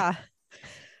maybe... Yeah.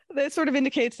 That sort of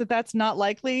indicates that that's not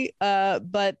likely.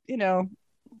 But,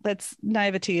 that's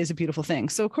naivety is a beautiful thing.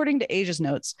 So according to Asia's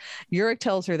notes, Urich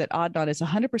tells her that Adnan is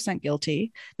 100%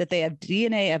 guilty, that they have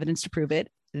DNA evidence to prove it.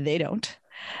 They don't.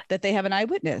 That they have an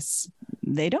eyewitness.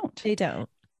 They don't. They don't.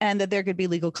 And that there could be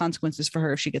legal consequences for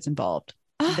her if she gets involved.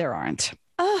 There aren't.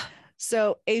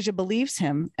 So Asia believes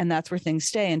him, and that's where things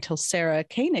stay until Sarah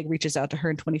Koenig reaches out to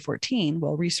her in 2014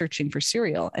 while researching for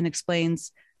Serial and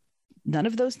explains none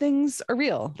of those things are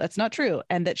real. That's not true.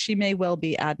 And that she may well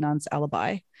be Adnan's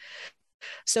alibi.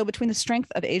 So between the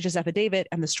strength of Asia's affidavit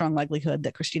and the strong likelihood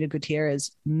that Cristina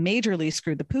Gutierrez majorly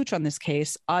screwed the pooch on this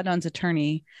case, Adnan's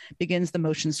attorney begins the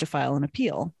motions to file an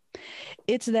appeal.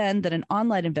 It's then that an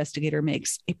online investigator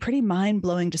makes a pretty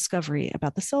mind-blowing discovery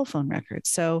about the cell phone records.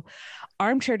 So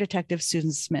armchair detective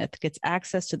Susan Smith gets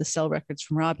access to the cell records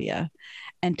from Rabia,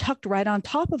 and tucked right on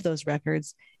top of those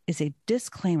records is a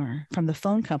disclaimer from the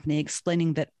phone company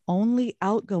explaining that only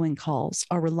outgoing calls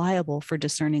are reliable for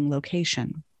discerning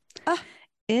location.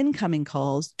 Incoming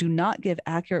calls do not give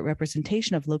accurate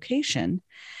representation of location.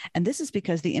 And this is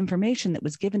because the information that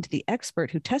was given to the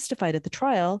expert who testified at the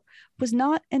trial was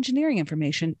not engineering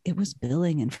information, it was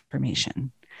billing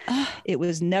information. It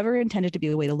was never intended to be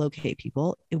a way to locate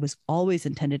people. It was always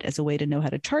intended as a way to know how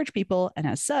to charge people. And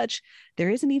as such, there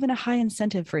isn't even a high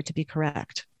incentive for it to be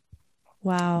correct.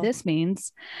 Wow. This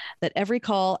means that every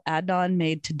call Adnan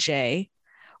made to Jay,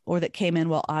 or that came in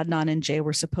while Adnan and Jay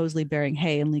were supposedly burying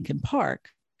Hae in Lincoln Park,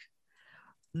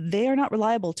 they are not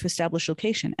reliable to establish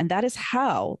location. And that is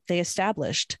how they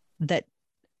established that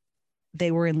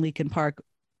they were in Lincoln Park.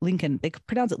 Lincoln, they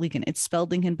pronounce it Lincoln. It's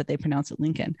spelled Lincoln, but they pronounce it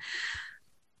Lincoln.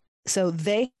 So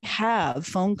they have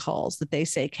phone calls that they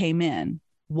say came in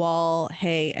while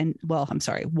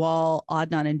while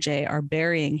Adnan and Jay are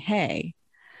burying Hae.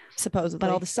 Supposedly. But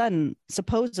all of a sudden,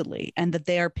 supposedly, and that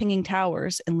they are pinging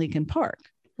towers in Lincoln Park.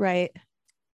 Right.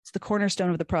 It's the cornerstone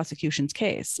of the prosecution's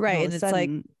case. Right. And it's like,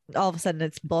 all of a sudden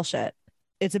it's bullshit.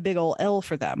 It's a big old L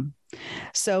for them.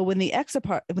 So when the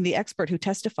expert who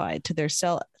testified to their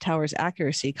cell tower's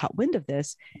accuracy caught wind of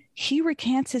this, he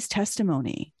recants his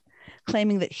testimony,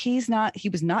 claiming that he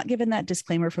was not given that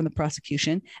disclaimer from the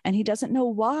prosecution, and he doesn't know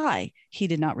why he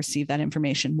did not receive that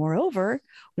information. Moreover,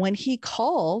 when he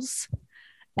calls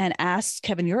and asks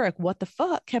Kevin Urich what the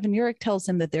fuck, Kevin Urich tells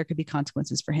him that there could be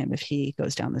consequences for him if he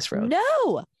goes down this road.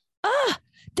 No.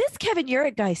 This Kevin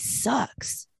Urich guy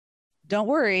sucks. Don't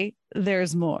worry,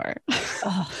 there's more.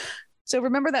 So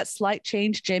remember that slight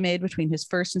change Jay made between his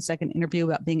first and second interview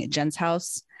about being at Jen's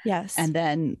house? Yes. And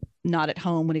then not at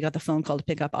home when he got the phone call to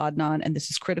pick up Adnan. And this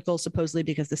is critical, supposedly,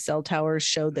 because the cell towers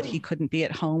showed that he couldn't be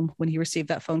at home when he received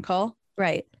that phone call.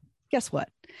 Right. Guess what?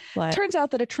 Turns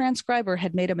out that a transcriber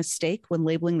had made a mistake when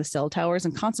labeling the cell towers.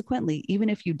 And consequently, even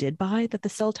if you did buy that the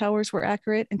cell towers were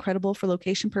accurate and credible for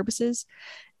location purposes,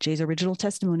 Jay's original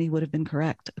testimony would have been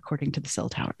correct, according to the cell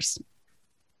towers.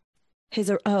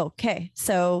 Okay.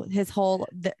 So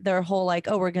their whole like,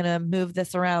 oh, we're going to move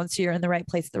this around so you're in the right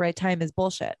place at the right time is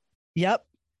bullshit. Yep.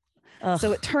 Ugh.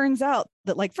 So it turns out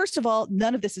that, like, first of all,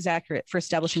 none of this is accurate for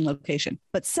establishing location.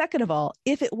 But second of all,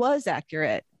 if it was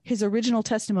accurate, his original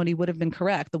testimony would have been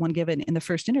correct, the one given in the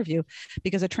first interview,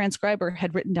 because a transcriber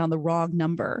had written down the wrong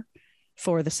number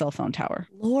for the cell phone tower.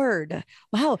 Lord.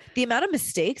 Wow. The amount of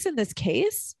mistakes in this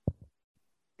case.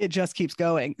 It just keeps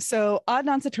going. So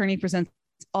Adnan's attorney presents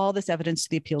all this evidence to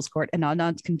the appeals court, and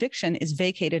Adnan's conviction is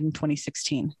vacated in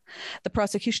 2016. The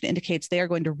prosecution indicates they are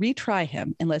going to retry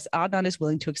him unless Adnan is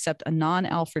willing to accept a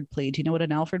non-Alfred plea. Do you know what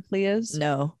an Alfred plea is?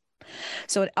 No.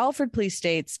 So an Alfred plea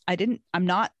states, I'm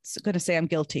not going to say I'm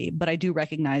guilty, but I do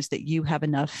recognize that you have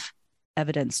enough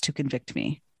evidence to convict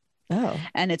me. Oh.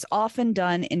 And it's often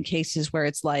done in cases where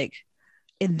it's like,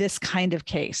 in this kind of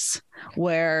case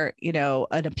where,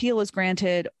 an appeal is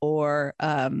granted or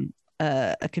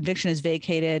a conviction is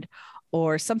vacated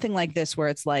or something like this, where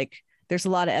it's like, there's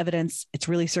a lot of evidence. It's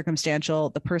really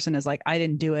circumstantial. The person is like, I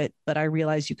didn't do it, but I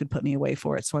realize you could put me away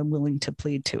for it. So I'm willing to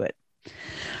plead to it.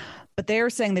 But they are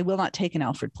saying they will not take an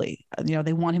Alfred plea.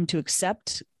 They want him to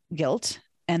accept guilt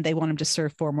and they want him to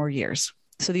serve 4 more years.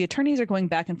 So the attorneys are going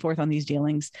back and forth on these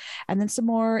dealings, and then some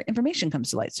more information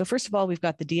comes to light. So first of all, we've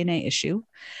got the DNA issue.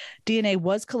 DNA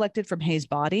was collected from Hae's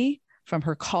body, from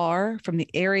her car, from the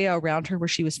area around her where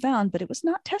she was found, but it was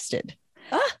not tested.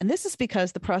 And this is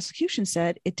because the prosecution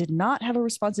said it did not have a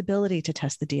responsibility to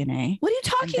test the DNA. What are you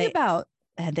talking about?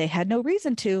 And they had no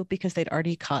reason to, because they'd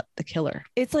already caught the killer.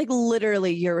 It's like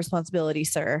literally your responsibility,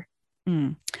 sir.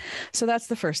 So that's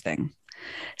the first thing.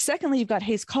 Secondly, you've got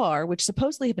Hae's car, which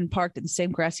supposedly had been parked in the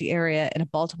same grassy area in a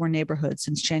Baltimore neighborhood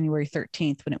since January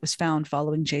 13th, when it was found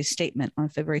following Jay's statement on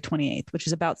February 28th, which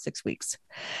is about 6 weeks.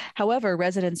 However,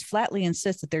 residents flatly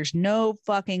insist that there's no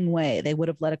fucking way they would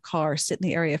have let a car sit in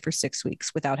the area for 6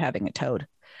 weeks without having it towed.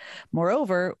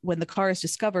 Moreover, when the car is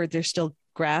discovered, there's still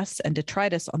grass and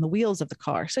detritus on the wheels of the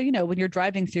car. So, when you're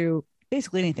driving through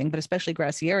basically anything, but especially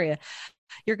grassy area,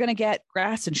 you're going to get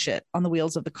grass and shit on the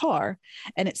wheels of the car.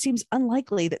 And it seems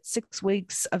unlikely that 6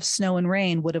 weeks of snow and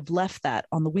rain would have left that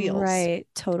on the wheels. Right.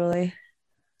 Totally.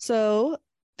 So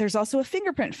there's also a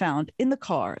fingerprint found in the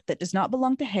car that does not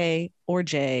belong to Hae or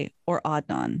Jay or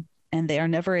Adnan, and they are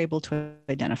never able to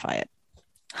identify it.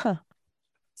 Huh.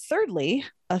 Thirdly,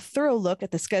 a thorough look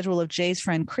at the schedule of Jay's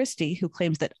friend Christy, who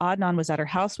claims that Adnan was at her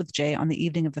house with Jay on the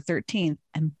evening of the 13th.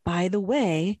 And by the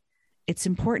way, it's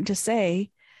important to say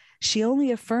she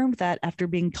only affirmed that after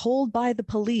being told by the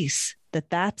police that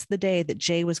that's the day that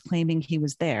Jay was claiming he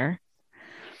was there.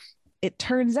 It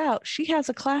turns out she has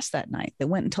a class that night that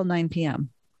went until 9 p.m.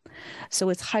 So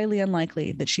it's highly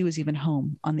unlikely that she was even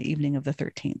home on the evening of the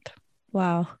 13th.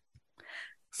 Wow.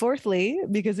 Fourthly,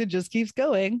 because it just keeps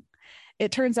going,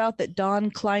 it turns out that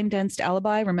Don Kleindenst's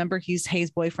alibi, remember he's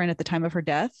Hae's boyfriend at the time of her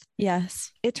death?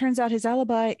 Yes. It turns out his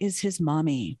alibi is his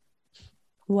mommy.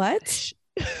 What?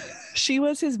 She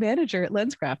was his manager at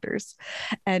LensCrafters,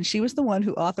 and she was the one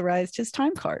who authorized his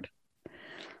time card.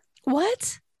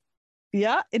 What?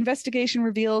 Yeah. Investigation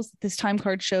reveals that this time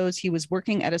card shows he was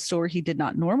working at a store he did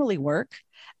not normally work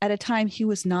at a time he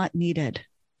was not needed.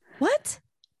 What?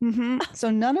 Mm-hmm. So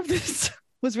none of this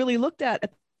was really looked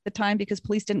at the time because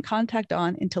police didn't contact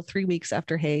Don until 3 weeks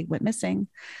after Hae went missing.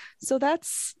 So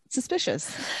that's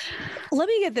suspicious. Let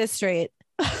me get this straight.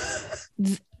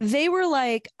 They were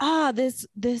like,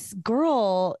 this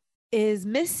girl is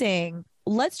missing.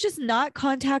 Let's just not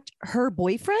contact her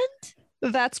boyfriend.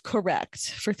 That's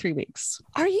correct, for 3 weeks.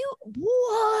 Are you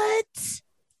what?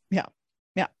 Yeah.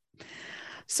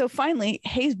 So finally,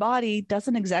 Hae's body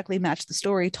doesn't exactly match the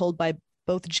story told by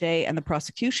both Jay and the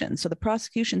prosecution. So the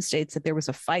prosecution states that there was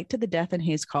a fight to the death in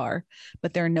Hae's car,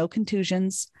 but there are no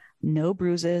contusions, no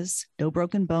bruises, no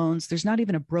broken bones. There's not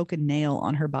even a broken nail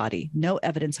on her body. No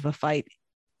evidence of a fight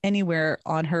anywhere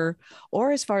on her,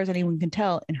 or as far as anyone can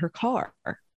tell, in her car.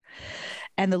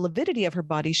 And the lividity of her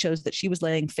body shows that she was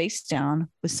laying face down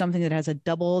with something that has a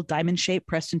double diamond shape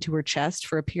pressed into her chest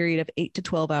for a period of 8 to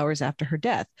 12 hours after her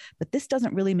death. But this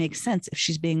doesn't really make sense if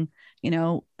she's being,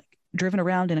 driven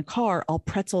around in a car all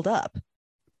pretzeled up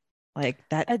like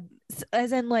that.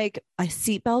 As in like a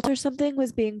seatbelt or something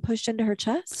was being pushed into her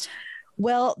chest?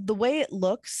 Well, the way it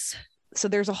looks, so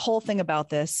there's a whole thing about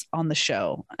this on the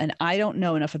show, and I don't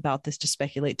know enough about this to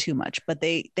speculate too much, but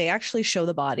they actually show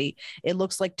the body. It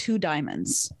looks like 2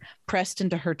 diamonds pressed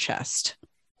into her chest.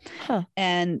 Huh.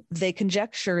 And they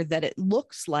conjecture that it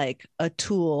looks like a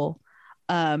tool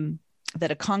that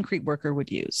a concrete worker would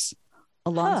use.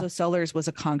 Alonzo Sellers was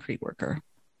a concrete worker.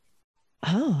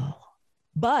 Oh.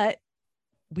 But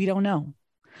we don't know.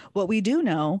 What we do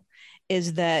know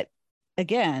is that,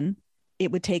 again,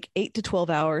 it would take 8 to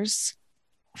 12 hours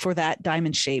for that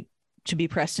diamond shape to be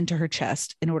pressed into her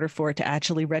chest in order for it to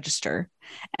actually register,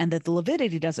 and that the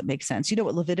lividity doesn't make sense. You know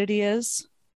what lividity is?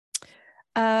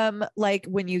 Like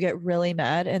when you get really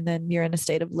mad and then you're in a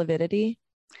state of lividity.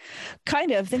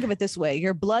 Kind of. Think of it this way.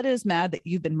 Your blood is mad that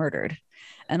you've been murdered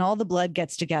and all the blood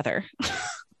gets together.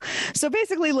 So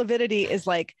basically lividity is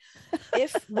like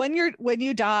if when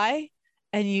you die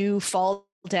and you fall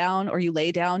down or you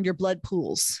lay down, your blood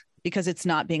pools because it's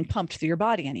not being pumped through your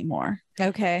body anymore.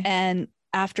 Okay. And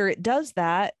after it does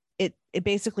that, it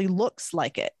basically looks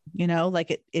like it,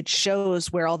 like it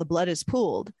shows where all the blood is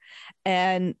pooled.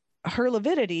 And her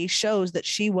lividity shows that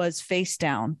she was face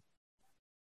down.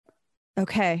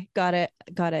 Okay. Got it.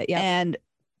 Yeah. And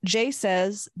Jay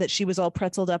says that she was all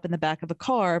pretzeled up in the back of a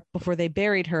car before they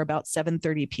buried her about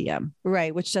 7:30 p.m.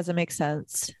 Right. Which doesn't make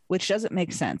sense.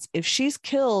 If she's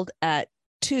killed at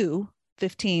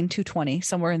 2:15, 2:20,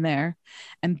 somewhere in there,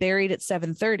 and buried at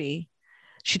 7:30,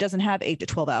 she doesn't have 8 to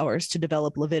 12 hours to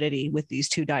develop lividity with these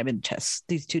 2 diamond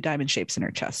shapes in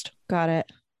her chest. Got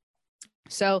it.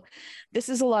 So this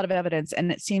is a lot of evidence,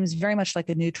 and it seems very much like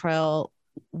a new trial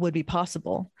would be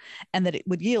possible and that it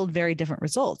would yield very different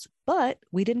results. But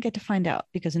we didn't get to find out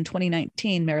because in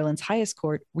 2019, Maryland's highest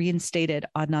court reinstated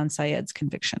Adnan Syed's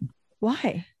conviction.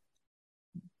 Why?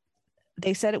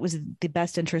 They said it was the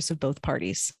best interest of both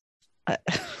parties.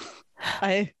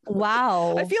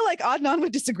 Wow. I feel like Adnan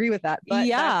would disagree with that. But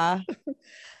yeah.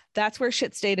 That's where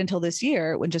shit stayed until this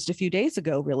year, when just a few days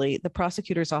ago, really, the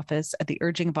prosecutor's office, at the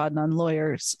urging of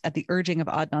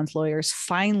Adnan's lawyers,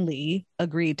 finally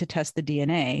agreed to test the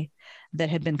DNA that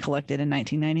had been collected in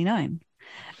 1999.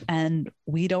 And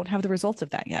we don't have the results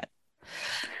of that yet.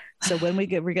 So when we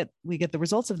get the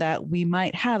results of that, we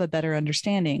might have a better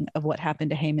understanding of what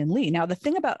happened to Hae Min Lee. Now, the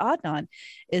thing about Adnan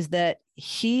is that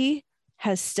he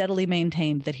has steadily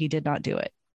maintained that he did not do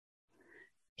it.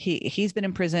 He's been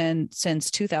in prison since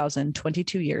 2000,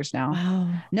 22 years now. Wow.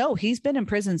 No, he's been in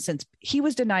prison since he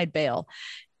was denied bail.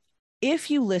 If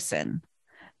you listen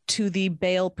to the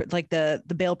bail, like the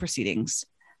bail proceedings,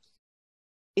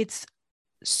 it's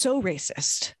so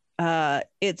racist.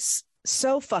 It's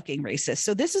so fucking racist.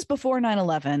 So this is before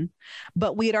 9/11,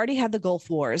 but we had already had the Gulf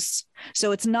Wars.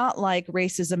 So it's not like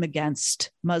racism against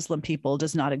Muslim people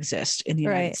does not exist in the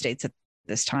United States at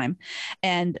this time.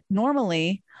 And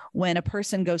normally when a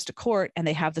person goes to court and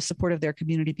they have the support of their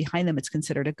community behind them, it's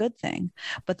considered a good thing.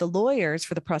 But the lawyers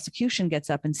for the prosecution gets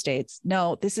up and states,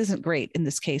 no, this isn't great in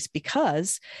this case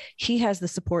because he has the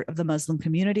support of the Muslim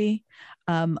community.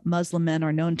 Muslim men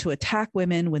are known to attack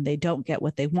women when they don't get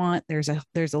what they want. There's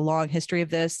a long history of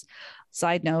this.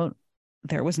 Side note,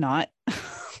 there was not.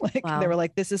 They were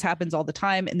like, this happens all the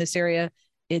time in this area.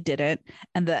 It didn't.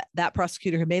 And that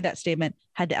prosecutor who made that statement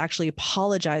had to actually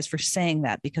apologize for saying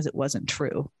that because it wasn't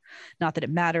true. Not that it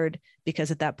mattered,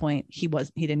 because at that point he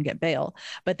didn't get bail,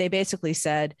 but they basically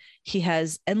said he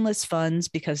has endless funds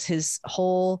because his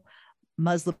whole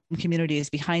Muslim community is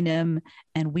behind him.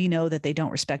 And we know that they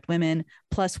don't respect women.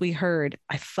 Plus we heard,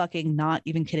 I fucking not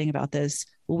even kidding about this.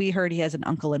 We heard he has an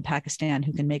uncle in Pakistan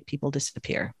who can make people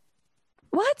disappear.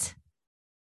 What?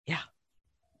 Yeah.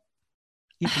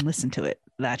 You can listen to it.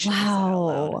 That shit.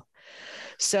 Wow.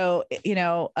 So,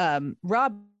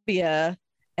 Rabia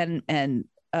and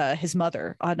his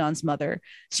mother, Adnan's mother,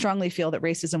 strongly feel that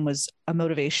racism was a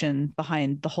motivation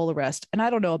behind the whole arrest. And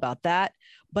I don't know about that,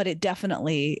 but it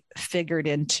definitely figured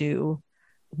into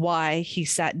why he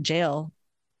sat in jail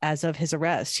as of his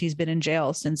arrest. He's been in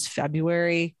jail since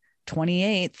February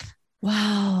 28th.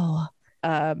 Wow.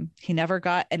 He never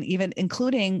got, and even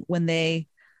including when they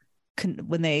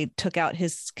took out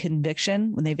his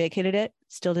conviction, when they vacated it,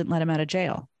 still didn't let him out of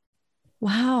jail.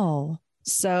 Wow.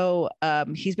 So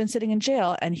he's been sitting in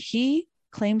jail and he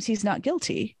claims he's not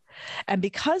guilty. And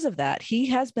because of that, he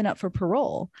has been up for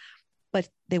parole, but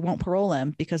they won't parole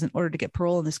him because in order to get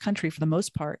parole in this country, for the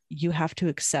most part, you have to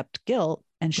accept guilt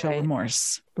and show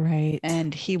remorse. Right.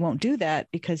 And he won't do that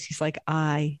because he's like,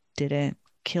 I didn't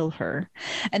kill her.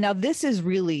 And now this is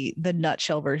really the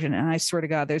nutshell version. And I swear to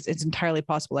God, it's entirely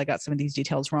possible I got some of these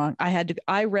details wrong.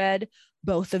 I read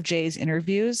both of Jay's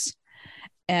interviews,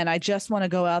 and I just want to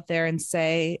go out there and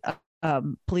say,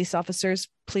 police officers,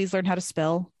 please learn how to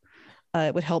spell.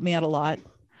 It would help me out a lot.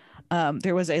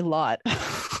 There was a lot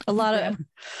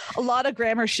of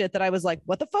grammar shit that I was like,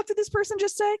 what the fuck did this person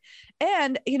just say?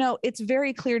 And, it's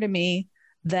very clear to me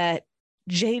that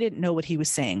Jay didn't know what he was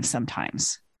saying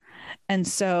sometimes. And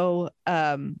so,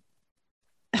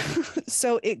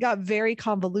 so it got very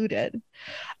convoluted.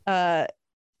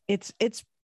 It's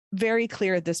very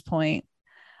clear at this point.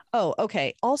 Oh,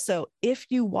 okay. Also, if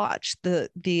you watch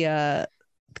the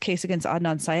case against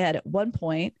Adnan Syed, at one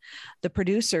point, the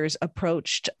producers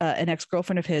approached an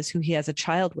ex-girlfriend of his who he has a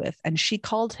child with, and she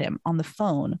called him on the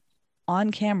phone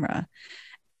on camera.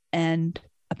 And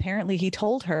apparently he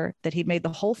told her that he'd made the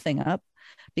whole thing up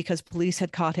because police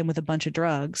had caught him with a bunch of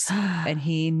drugs and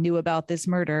he knew about this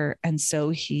murder. And so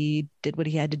he did what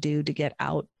he had to do to get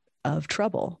out of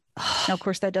trouble. Now, of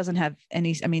course, that doesn't have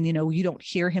any, you don't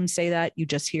hear him say that. You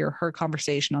just hear her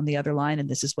conversation on the other line. And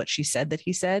this is what she said that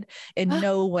he said. In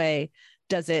no way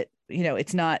does it,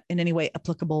 it's not in any way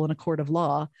applicable in a court of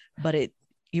law, but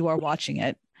you are watching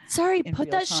it. Sorry,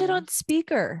 put that shit on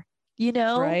speaker,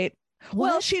 Right. What?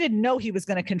 Well, she didn't know he was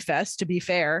going to confess, to be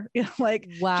fair. Wow. She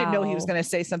didn't know he was going to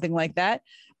say something like that.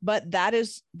 But that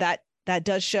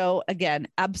does show, again,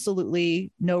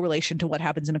 absolutely no relation to what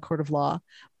happens in a court of law.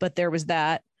 But there was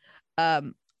that.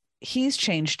 He's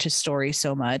changed his story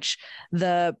so much.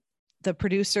 The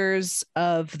producers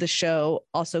of the show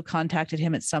also contacted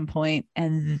him at some point,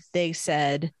 and they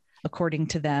said, according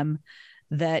to them,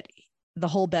 that the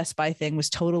whole Best Buy thing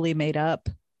was totally made up.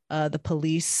 The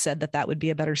police said that would be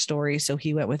a better story, so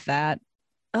he went with that.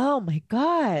 Oh my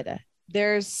God.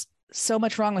 There's so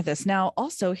much wrong with this. Now,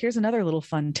 also, here's another little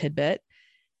fun tidbit.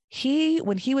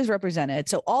 When he was represented,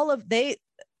 so I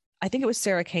think it was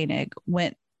Sarah Koenig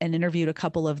went and interviewed a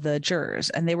couple of the jurors,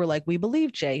 and they were like, we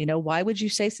believe Jay, why would you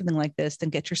say something like this, then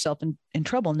get yourself in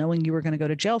trouble knowing you were going to go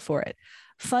to jail for it?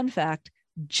 Fun fact,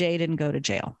 Jay didn't go to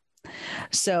jail.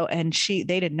 So, and they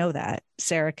didn't know that.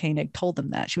 Sarah Koenig told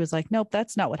them that. She was like, nope,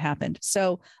 that's not what happened.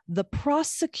 So the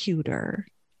prosecutor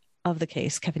of the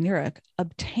case, Kevin Urich,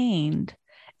 obtained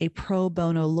a pro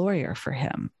bono lawyer for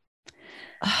him.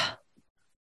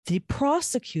 The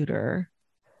prosecutor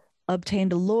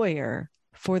obtained a lawyer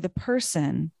for the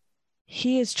person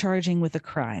he is charging with a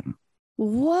crime.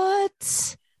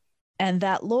 What? And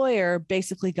that lawyer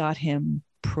basically got him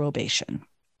probation.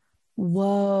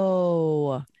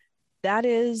 Whoa. That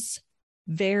is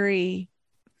very,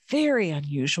 very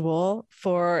unusual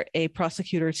for a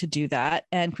prosecutor to do that.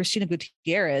 And Christina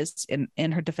Gutierrez,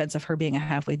 in her defense of her being a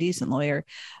halfway decent lawyer,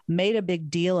 made a big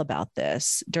deal about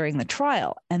this during the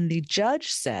trial. And the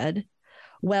judge said,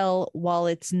 well, while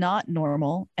it's not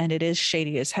normal and it is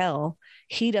shady as hell,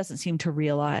 he doesn't seem to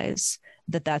realize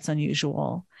that that's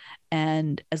unusual.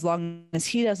 And as long as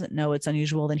he doesn't know it's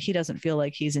unusual, then he doesn't feel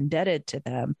like he's indebted to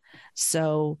them.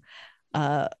 So,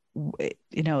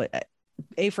 you know,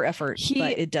 A for effort,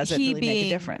 but it doesn't really make a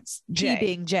difference. He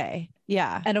being Jay.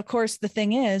 Yeah. And of course, the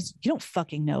thing is, you don't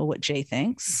fucking know what Jay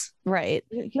thinks. Right.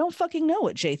 You don't fucking know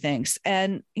what Jay thinks.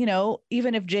 And, you know,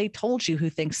 even if Jay told you who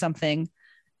thinks something,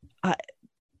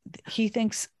 he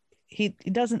thinks he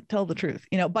doesn't tell the truth.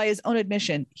 You know, by his own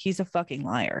admission, he's a fucking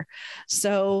liar.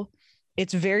 So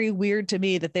it's very weird to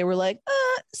me that they were like,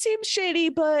 seems shady,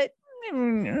 but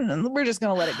we're just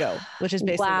going to let it go, which is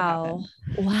basically what happened.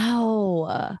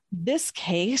 Wow. This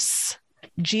case,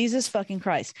 Jesus fucking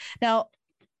Christ. Now,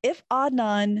 if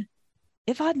Adnan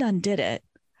did it,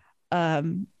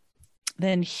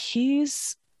 then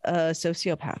he's a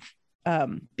sociopath,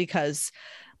 because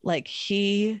like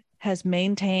he has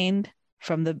maintained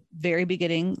from the very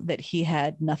beginning that he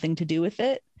had nothing to do with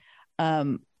it.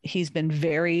 He's been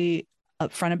very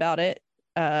upfront about it.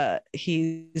 If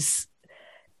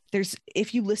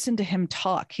you listen to him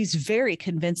talk, he's very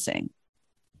convincing.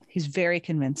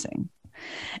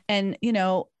 And, you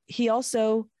know,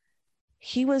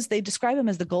 they describe him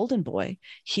as the golden boy.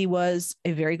 He was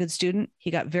a very good student. He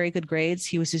got very good grades.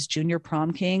 He was his junior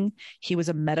prom king. He was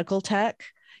a medical tech.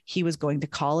 He was going to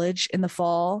college in the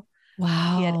fall.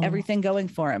 Wow. He had everything going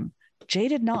for him. Jay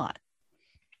did not.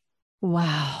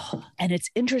 Wow. And it's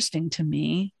interesting to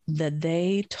me that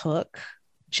they took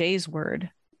Jay's word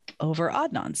over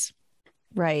Adnan's.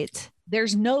 Right.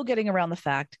 There's no getting around the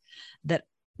fact that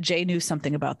Jay knew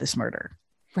something about this murder.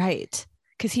 Right.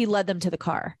 Because he led them to the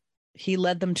car.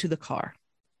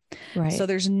 Right. So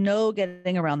there's no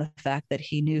getting around the fact that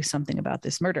he knew something about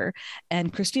this murder.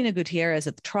 And Christina Gutierrez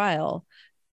at the trial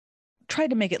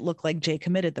tried to make it look like Jay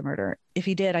committed the murder. If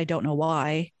he did, I don't know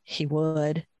why he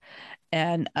would.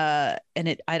 And I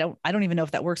don't even know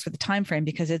if that works for the time frame,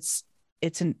 because it's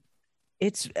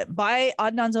by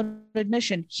Adnan's own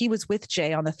admission, he was with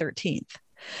Jay on the 13th.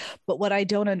 But what I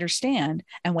don't understand,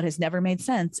 and what has never made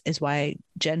sense, is why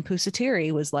Jen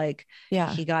Pusatiri was like,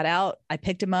 he got out, I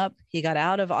picked him up, he got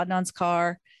out of Adnan's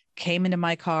car, came into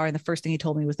my car, and the first thing he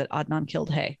told me was that Adnan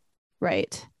killed Hae.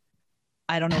 Right.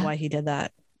 I don't know why he did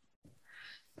that.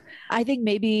 I think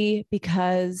maybe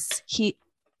because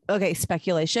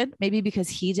speculation, maybe because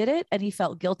he did it and he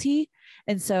felt guilty.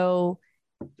 And so,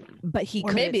 but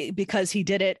maybe because he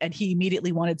did it and he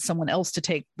immediately wanted someone else to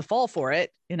take the fall for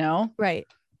it, you know? Right.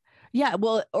 Yeah.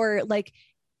 Well, or like,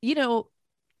 you know,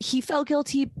 he felt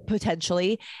guilty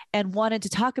potentially and wanted to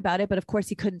talk about it, but of course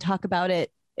he couldn't talk about it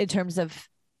in terms of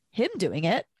him doing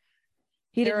it.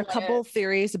 There are a couple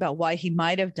theories about why he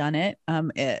might have done it.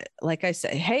 Like I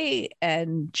said, Hae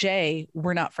and Jay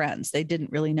were not friends. They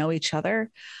didn't really know each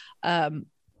other.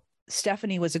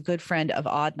 Stephanie was a good friend of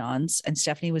Adnan's, and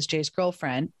Stephanie was Jay's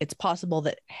girlfriend. It's possible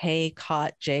that Hae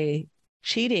caught Jay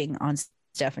cheating on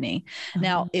Stephanie.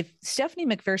 Now, if Stephanie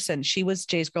McPherson, she was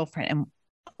Jay's girlfriend. And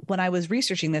when I was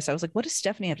researching this, I was like, what does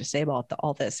Stephanie have to say about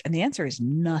all this? And the answer is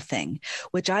nothing,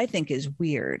 which I think is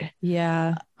weird.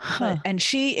 Yeah. And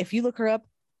she, if you look her up,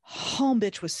 home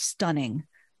bitch was stunning,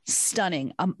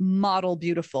 a model,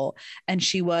 beautiful. And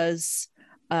she was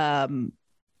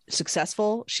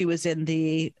successful. She was in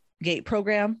the GATE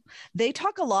program. They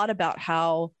talk a lot about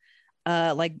how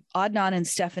like Adnan and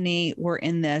Stephanie were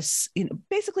in this, you know,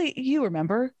 basically, you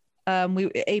remember,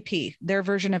 AP, their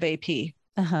version of AP.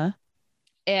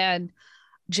 And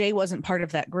Jay wasn't part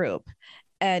of that group.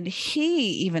 And he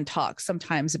even talks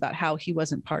sometimes about how he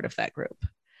wasn't part of that group,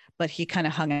 but he kind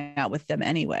of hung out with them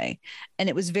anyway. And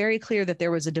it was very clear that there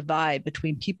was a divide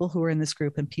between people who were in this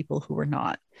group and people who were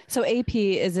not. So AP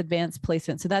is advanced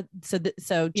placement. So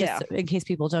just in case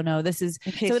people don't know, this is,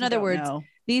 so in other words,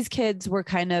 these kids were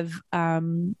kind of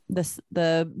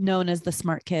the known as the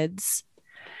smart kids.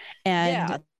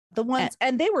 And the ones,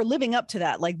 and they were living up to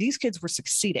that. Like these kids were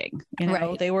succeeding, you know,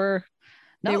 right. they were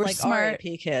not like smart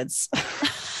RAP kids. Not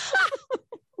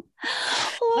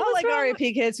like RAP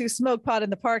kids who smoke pot in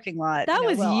the parking lot. That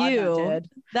was you.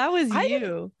 That was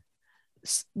you.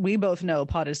 We both know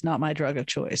pot is not my drug of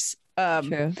choice.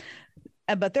 True.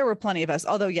 But there were plenty of us.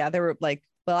 Although, there were like,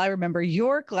 well, I remember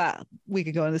your class. We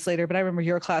could go into this later, but I remember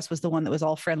your class was the one that was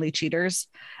all friendly cheaters,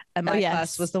 and my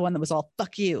class was the one that was all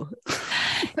fuck you.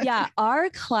 Yeah, our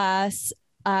class,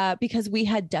 because we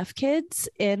had deaf kids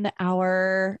in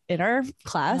our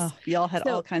class. Y'all had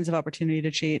all kinds of opportunity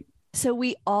to cheat. So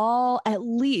we all at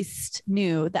least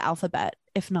knew the alphabet,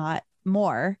 if not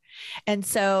more. And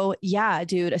so, yeah,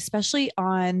 dude, especially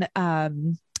on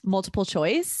multiple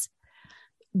choice,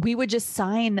 we would just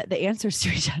sign the answers to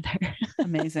each other.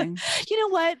 Amazing. You know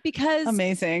what? Because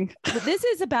amazing. This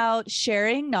is about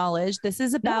sharing knowledge. This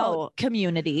is about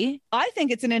community. I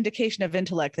think it's an indication of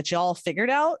intellect that y'all figured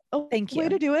out a way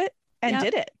to do it and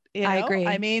did it. You know? I agree.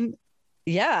 I mean,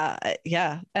 yeah.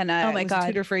 And I was a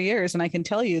tutor for years, and I can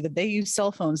tell you that they use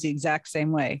cell phones the exact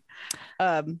same way.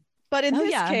 But in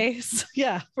this case,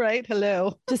 right.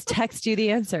 Hello. Just text you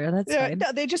the answer. That's fine.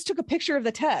 No, they just took a picture of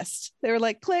the test. They were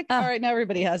like, click. All right, now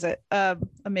everybody has it.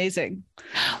 Amazing.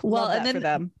 Well, Love that for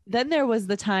them. Then there was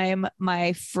the time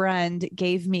my friend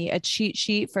gave me a cheat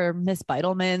sheet for Miss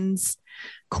Beitelman's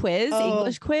quiz,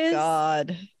 English quiz.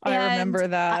 God, I remember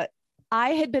that. I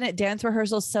had been at dance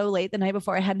rehearsal so late the night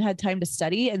before, I hadn't had time to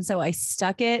study. And so I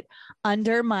stuck it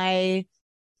under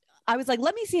I was like,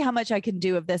 let me see how much I can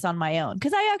do of this on my own.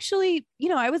 Cause I actually,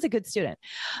 I was a good student,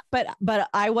 but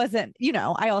I wasn't,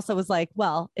 I also was like,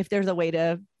 well, if there's a way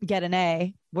to get an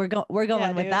A, we're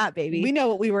going with that, baby. We know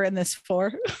what we were in this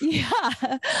for. Yeah.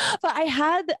 But I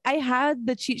had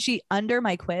the cheat sheet under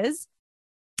my quiz,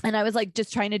 and I was like,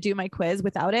 just trying to do my quiz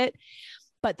without it.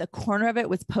 But the corner of it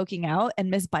was poking out, and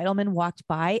Miss Beitelman walked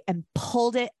by and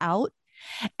pulled it out.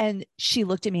 And she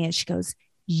looked at me and she goes,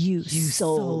 you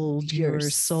sold your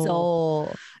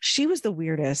soul. She was the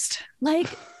weirdest. Like,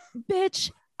 bitch,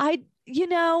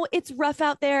 it's rough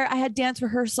out there. I had dance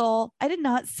rehearsal. I did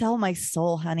not sell my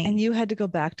soul, honey. And you had to go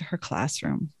back to her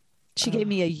classroom. She gave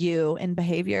me a U in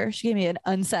behavior. She gave me an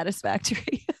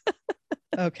unsatisfactory.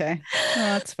 Okay.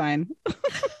 Well, that's fine.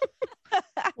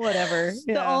 Whatever.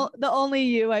 Yeah. The only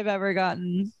U I've ever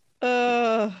gotten.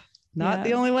 Not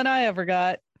the only one I ever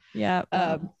got. Yeah.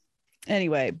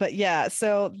 Anyway, but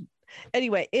so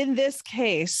anyway, in this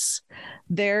case,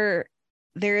 there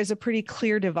is a pretty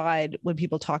clear divide when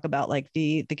people talk about like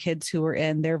the kids who were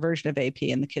in their version of AP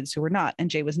and the kids who were not, and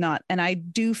Jay was not. And I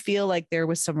do feel like there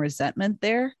was some resentment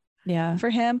there for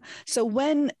him. So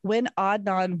when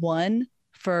Adnan won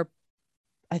for,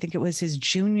 I think it was his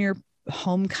junior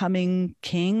homecoming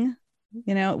king,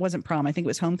 it wasn't prom, I think it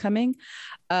was homecoming,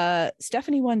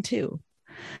 Stephanie won too.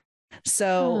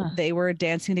 So they were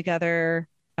dancing together.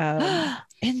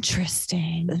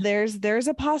 Interesting. There's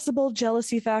a possible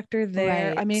jealousy factor there.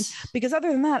 Right. I mean, because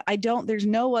other than that, there's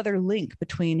no other link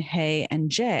between Hae and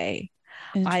Jay.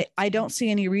 I don't see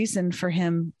any reason for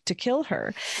him to kill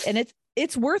her. And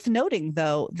it's worth noting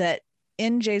though, that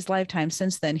in Jay's lifetime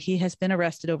since then, he has been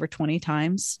arrested over 20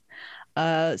 times,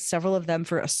 several of them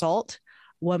for assault.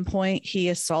 One point he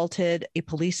assaulted a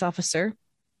police officer,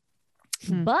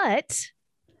 but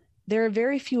there are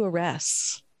very few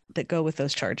arrests that go with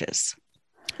those charges.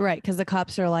 Right. Because the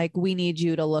cops are like, we need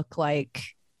you to look like,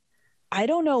 I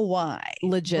don't know why,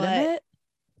 legitimate.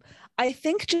 I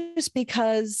think just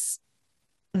because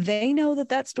they know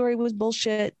that story was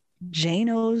bullshit. Jay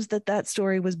knows that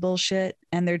story was bullshit.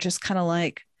 And they're just kind of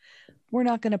like, we're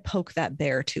not going to poke that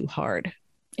bear too hard.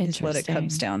 Is what it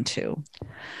comes down to.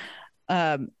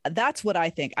 That's what I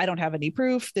think. I don't have any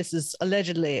proof. This is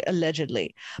allegedly,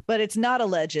 but it's not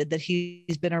alleged that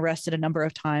he's been arrested a number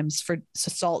of times for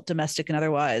assault, domestic and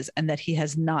otherwise, and that he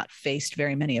has not faced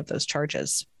very many of those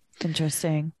charges.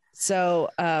 Interesting. So,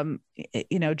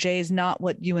 Jay is not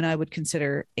what you and I would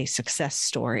consider a success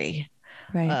story.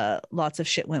 Right. Lots of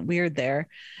shit went weird there.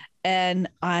 And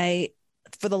I,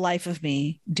 for the life of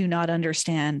me, do not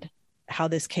understand how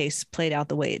this case played out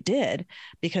the way it did,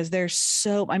 because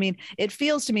it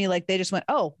feels to me like they just went,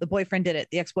 oh, the boyfriend did it.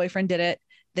 The ex-boyfriend did it.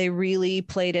 They really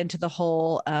played into the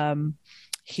whole,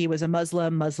 he was a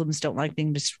Muslim. Muslims don't like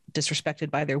being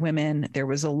disrespected by their women. There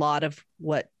was a lot of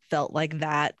what felt like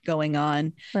that going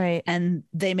on. Right. And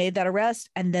they made that arrest.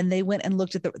 And then they went and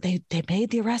looked at they made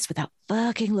the arrest without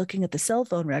fucking looking at the cell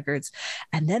phone records.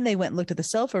 And then they went and looked at the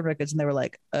cell phone records and they were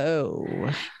like,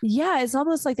 oh. Yeah. It's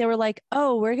almost like they were like,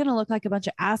 oh, we're going to look like a bunch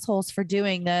of assholes for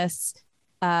doing this.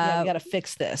 We got to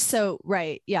fix this. So,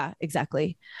 right. Yeah,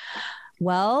 exactly.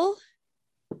 Well,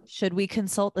 should we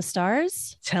consult the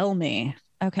stars? Tell me.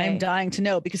 Okay. I'm dying to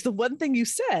know, because the one thing you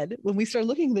said when we started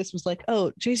looking at this was like,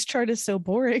 oh, Jay's chart is so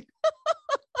boring.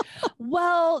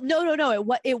 Well, no.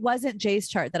 It wasn't Jay's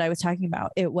chart that I was talking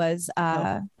about. It was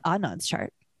Adnan's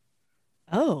chart.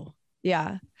 Oh,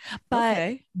 yeah.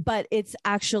 But it's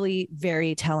actually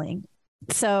very telling.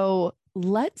 So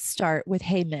let's start with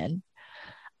Hae Min.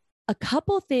 A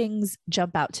couple things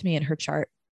jump out to me in her chart.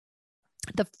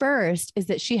 The first is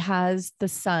that she has the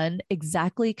sun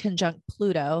exactly conjunct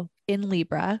Pluto in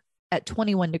Libra at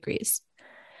 21 degrees.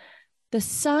 The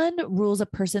sun rules a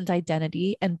person's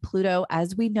identity, and Pluto,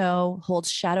 as we know, holds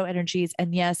shadow energies.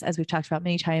 And yes, as we've talked about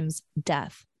many times,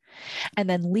 death. And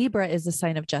then Libra is the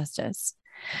sign of justice.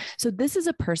 So this is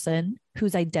a person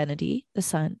whose identity, the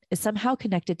sun, is somehow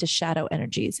connected to shadow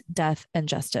energies, death and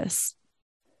justice.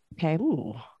 Okay.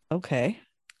 Ooh, okay.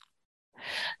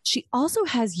 She also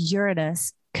has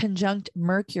Uranus conjunct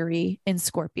Mercury in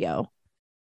Scorpio.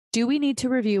 Do we need to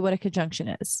review what a conjunction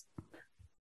is?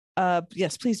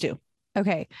 Yes, please do.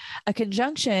 Okay. A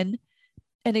conjunction,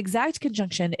 an exact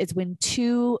conjunction is when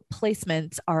two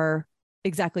placements are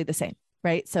exactly the same,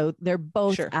 right? So they're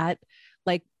both at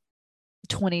like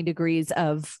 20 degrees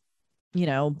of,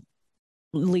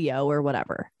 Leo or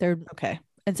whatever. They're okay.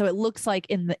 And so it looks like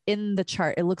in the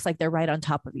chart, it looks like they're right on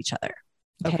top of each other.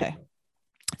 Okay.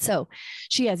 So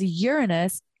she has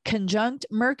Uranus conjunct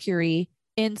Mercury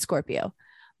in Scorpio.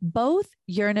 Both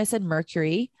Uranus and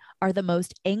Mercury are the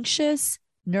most anxious,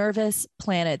 nervous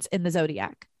planets in the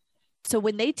zodiac. So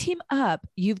when they team up,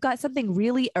 you've got something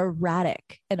really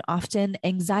erratic and often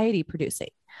anxiety producing.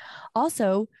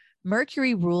 Also,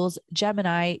 Mercury rules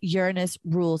Gemini, Uranus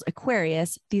rules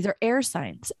Aquarius. These are air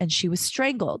signs, and she was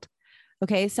strangled.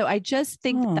 Okay, so I just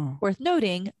think that's worth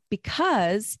noting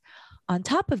because on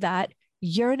top of that,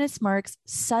 Uranus marks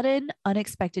sudden,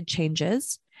 unexpected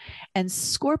changes, and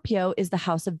Scorpio is the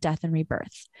house of death and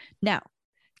rebirth. Now,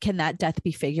 can that death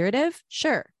be figurative?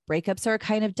 Sure. Breakups are a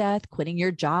kind of death. Quitting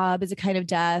your job is a kind of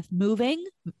death. Moving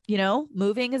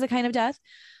is a kind of death.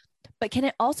 But can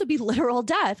it also be literal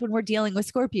death when we're dealing with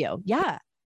Scorpio? Yeah.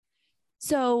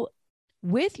 So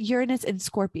with Uranus and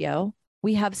Scorpio,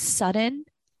 we have sudden,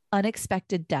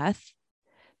 unexpected death,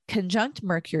 conjunct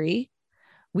Mercury.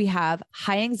 We have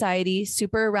high anxiety,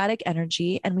 super erratic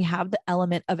energy, and we have the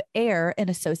element of air in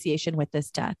association with this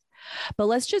death. But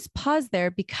let's just pause there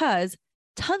because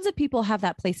tons of people have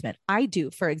that placement. I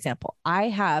do, for example. I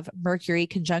have Mercury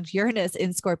conjunct Uranus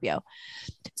in Scorpio.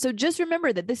 So just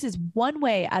remember that this is one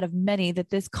way out of many that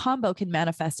this combo can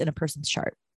manifest in a person's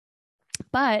chart.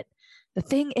 But the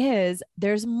thing is,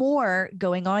 there's more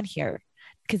going on here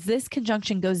because this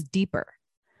conjunction goes deeper.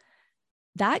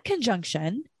 That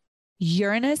conjunction,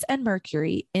 Uranus and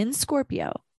Mercury in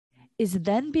Scorpio, is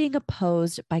then being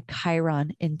opposed by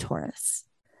Chiron in Taurus.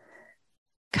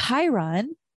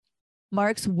 Chiron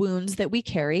marks wounds that we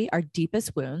carry, our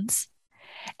deepest wounds,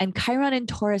 and Chiron in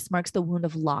Taurus marks the wound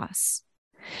of loss.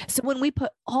 So when we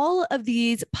put all of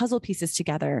these puzzle pieces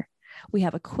together, we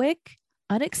have a quick,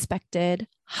 unexpected,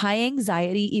 high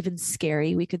anxiety, even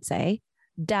scary, we could say,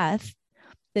 death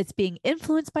that's being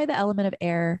influenced by the element of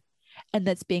air and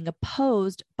that's being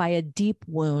opposed by a deep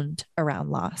wound around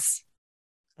loss.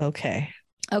 Okay.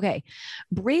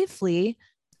 Briefly,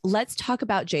 let's talk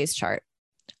about Jay's chart.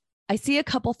 I see a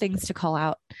couple things to call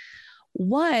out.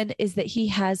 One is that he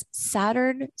has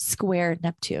Saturn square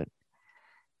Neptune.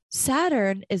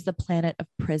 Saturn is the planet of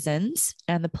prisons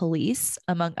and the police,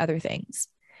 among other things.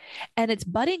 And it's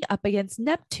butting up against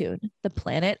Neptune, the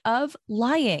planet of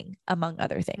lying, among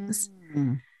other things.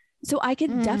 So I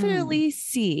can definitely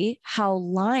see how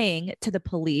lying to the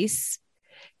police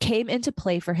came into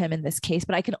play for him in this case.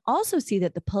 But I can also see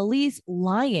that the police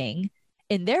lying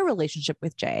in their relationship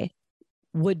with Jay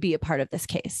would be a part of this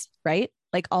case, right?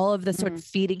 Like all of the sort of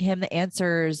feeding him the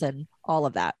answers and all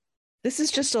of that. This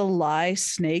is just a lie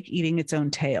snake eating its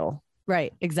own tail.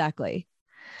 Right, exactly.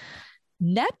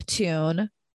 Neptune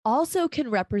also can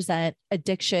represent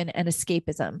addiction and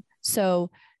escapism.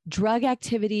 So drug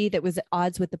activity that was at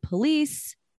odds with the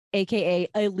police, AKA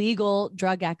illegal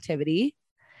drug activity,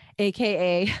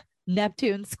 AKA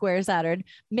Neptune square Saturn,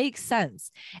 makes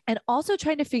sense. And also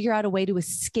trying to figure out a way to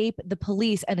escape the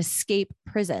police and escape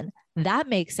prison. That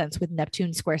makes sense with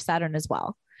Neptune square Saturn as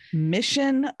well.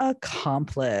 Mission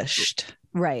accomplished.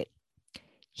 Right.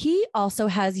 He also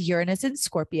has Uranus in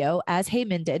Scorpio, as Hae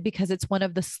Min did, because it's one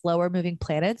of the slower moving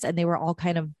planets and they were all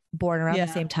kind of born around the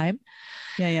same time.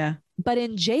 Yeah. But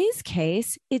in Jay's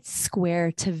case, it's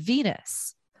square to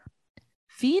Venus.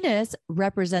 Venus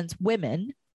represents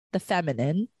women, the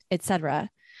feminine, etc.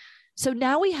 So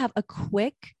now we have a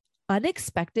quick,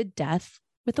 unexpected death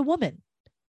with a woman.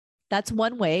 That's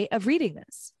one way of reading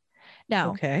this.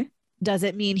 Now, does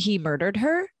it mean he murdered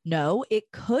her? No,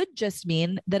 it could just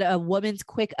mean that a woman's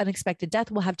quick, unexpected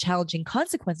death will have challenging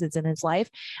consequences in his life.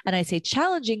 And I say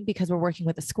challenging because we're working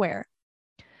with a square.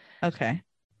 Okay.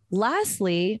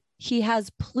 Lastly, he has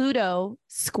Pluto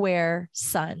square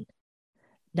Sun.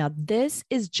 Now, this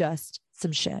is just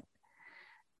some shit.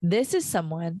 This is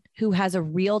someone who has a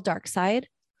real dark side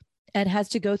and has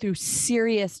to go through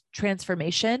serious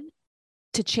transformation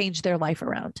to change their life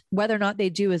around. Whether or not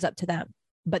they do is up to them,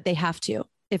 but they have to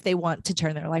if they want to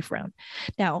turn their life around.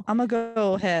 Now, I'm going to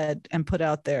go ahead and put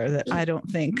out there that I don't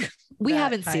think we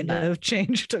haven't seen that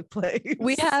change took place.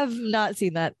 We have not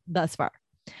seen that thus far.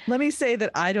 Let me say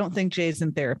that I don't think Jay's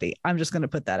in therapy. I'm just going to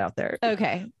put that out there.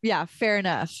 Okay. Yeah. Fair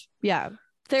enough. Yeah.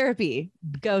 Therapy.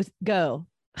 Go.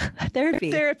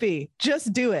 Therapy.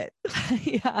 Just do it.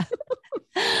 Yeah.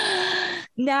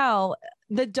 Now,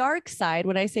 the dark side,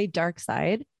 when I say dark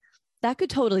side, that could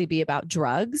totally be about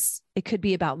drugs. It could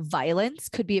be about violence,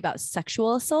 could be about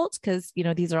sexual assault, because,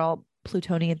 these are all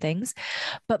Plutonian things.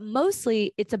 But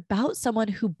mostly it's about someone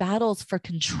who battles for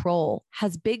control,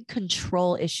 has big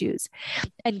control issues,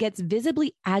 and gets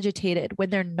visibly agitated when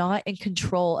they're not in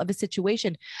control of a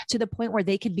situation to the point where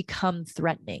they can become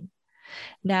threatening.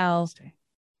 Now,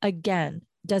 again,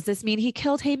 does this mean he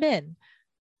killed Hae Min?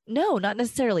 No, not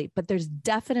necessarily, but there's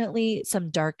definitely some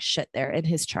dark shit there in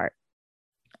his chart.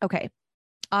 Okay,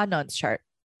 Adnan's chart.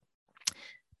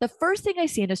 The first thing I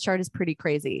see in his chart is pretty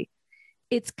crazy.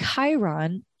 It's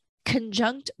Chiron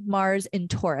conjunct Mars in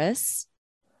Taurus,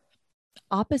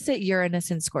 opposite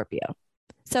Uranus in Scorpio.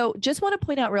 So just want to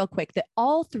point out real quick that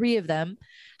all three of them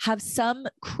have some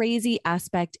crazy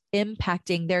aspect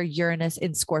impacting their Uranus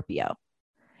in Scorpio.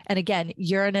 And again,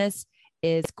 Uranus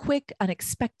is quick,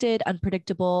 unexpected,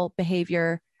 unpredictable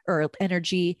behavior or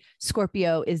energy.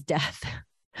 Scorpio is death,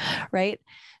 right?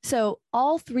 So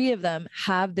all three of them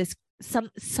have this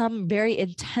some very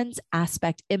intense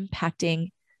aspect impacting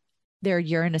their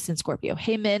Uranus in Scorpio.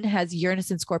 Hae Min has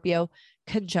Uranus in Scorpio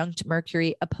conjunct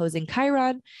Mercury opposing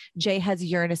Chiron. Jay has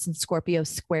Uranus in Scorpio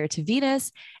square to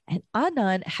Venus. And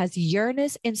Adnan has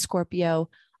Uranus in Scorpio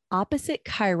opposite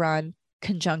Chiron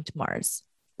conjunct Mars.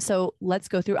 So let's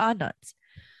go through Adnan's.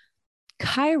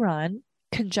 Chiron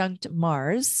conjunct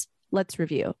Mars. Let's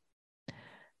review.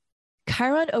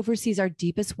 Chiron oversees our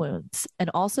deepest wounds and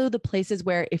also the places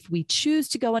where if we choose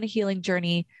to go on a healing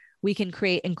journey, we can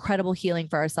create incredible healing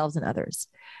for ourselves and others.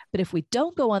 But if we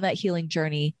don't go on that healing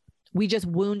journey, we just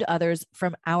wound others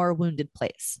from our wounded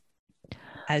place.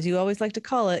 As you always like to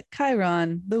call it,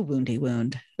 Chiron, the woundy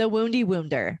wound. The woundy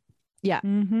wounder. Yeah.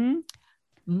 Mm-hmm.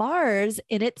 Mars,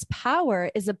 in its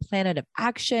power, is a planet of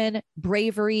action,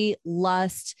 bravery,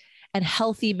 lust, and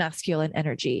healthy masculine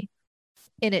energy.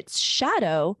 In its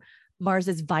shadow, Mars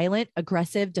is violent,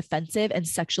 aggressive, defensive, and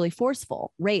sexually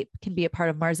forceful. Rape can be a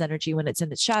part of Mars energy when it's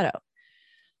in its shadow.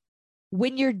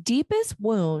 When your deepest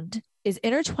wound is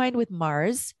intertwined with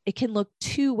Mars, it can look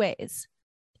two ways.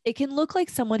 It can look like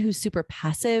someone who's super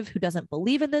passive, who doesn't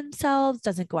believe in themselves,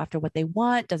 doesn't go after what they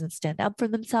want, doesn't stand up for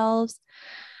themselves.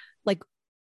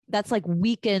 That's like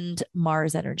weakened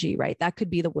Mars energy, right? That could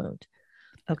be the wound.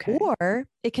 Okay. Or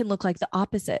it can look like the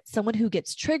opposite, someone who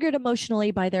gets triggered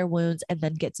emotionally by their wounds and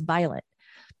then gets violent.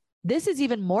 This is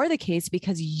even more the case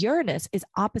because Uranus is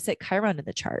opposite Chiron in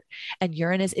the chart, and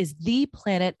Uranus is the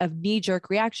planet of knee-jerk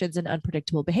reactions and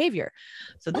unpredictable behavior.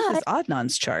 So this is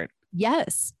Adnan's chart.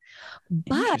 Yes.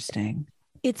 But interesting.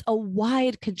 It's a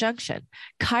wide conjunction.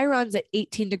 Chiron's at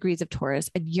 18 degrees of Taurus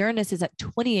and Uranus is at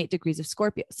 28 degrees of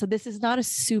Scorpio. So this is not a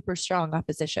super strong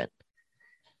opposition.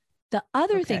 The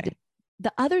other thing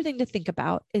to think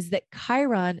about is that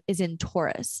Chiron is in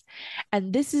Taurus,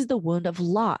 and this is the wound of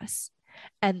loss.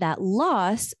 And that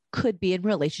loss could be in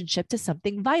relationship to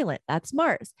something violent. That's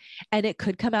Mars. And it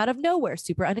could come out of nowhere,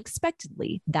 super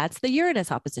unexpectedly. That's the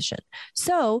Uranus opposition.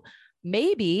 So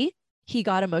maybe he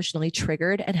got emotionally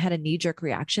triggered and had a knee-jerk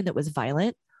reaction that was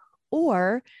violent.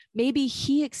 Or maybe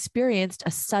he experienced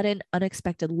a sudden,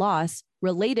 unexpected loss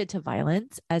related to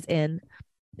violence, as in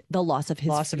the loss of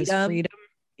his freedom.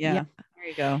 Yeah. There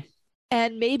you go.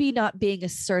 And maybe not being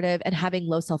assertive and having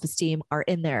low self-esteem are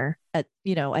in there at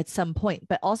some point.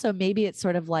 But also maybe it's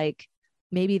sort of like,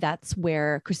 maybe that's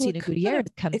where Christina Gutierrez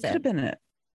comes in. It could have been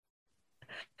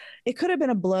it could have been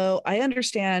a blow. I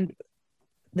understand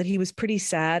that he was pretty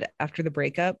sad after the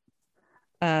breakup.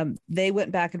 They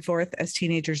went back and forth as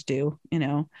teenagers do,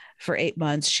 for 8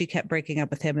 months. She kept breaking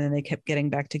up with him and then they kept getting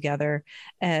back together.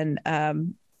 And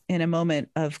in a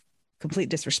moment of complete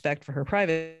disrespect for her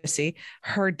privacy,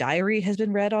 her diary has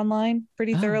been read online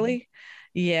pretty thoroughly.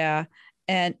 Yeah.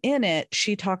 And in it,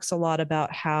 she talks a lot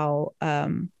about how,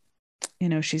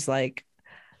 she's like,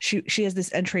 she has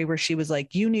this entry where she was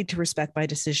like, you need to respect my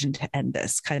decision to end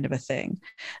this, kind of a thing.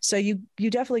 So you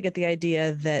definitely get the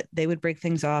idea that they would break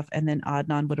things off and then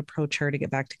Adnan would approach her to get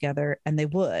back together, and they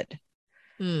would.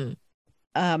 And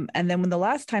then when the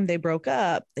last time they broke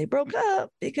up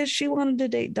because she wanted to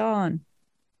date Dawn.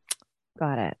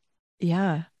 Got it.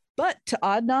 Yeah. But to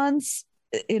Adnan's,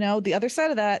 the other side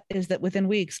of that is that within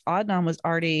weeks, Adnan was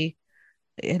already,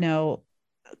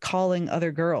 calling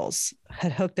other girls,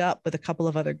 had hooked up with a couple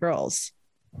of other girls.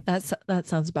 That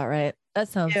sounds about right. That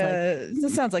sounds like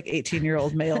it sounds like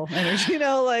 18-year-old male energy,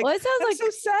 like, well, it sounds like so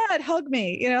sad. Hug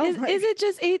me, Is it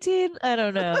just 18? I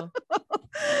don't know.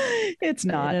 It's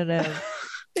not. I don't know.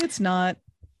 It's not.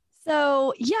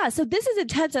 So this is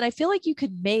intense. And I feel like you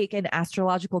could make an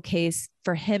astrological case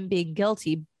for him being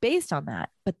guilty based on that.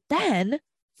 But then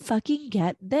fucking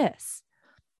get this.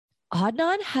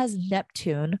 Adnan has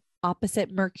Neptune opposite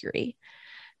Mercury.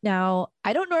 Now,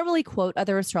 I don't normally quote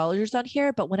other astrologers on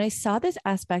here, but when I saw this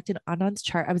aspect in Adnan's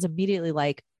chart, I was immediately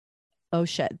like, oh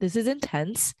shit, this is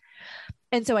intense.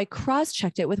 And so I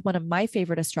cross-checked it with one of my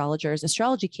favorite astrologers,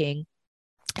 Astrology King,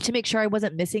 to make sure I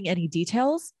wasn't missing any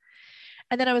details.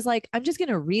 And then I was like, I'm just going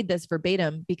to read this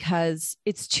verbatim because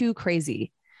it's too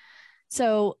crazy.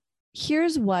 So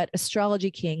here's what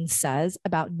Astrology King says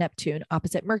about Neptune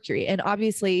opposite Mercury. And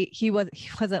obviously he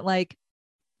wasn't like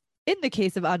in the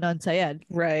case of Adnan Syed.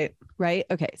 Right. Right.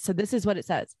 Okay. So this is what it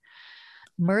says.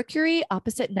 Mercury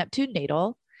opposite Neptune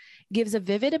natal gives a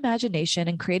vivid imagination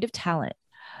and creative talent,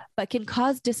 but can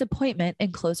cause disappointment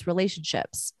in close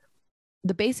relationships.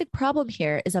 The basic problem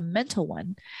here is a mental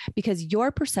one because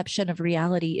your perception of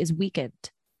reality is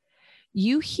weakened.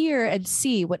 You hear and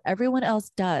see what everyone else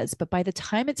does, but by the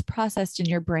time it's processed in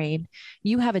your brain,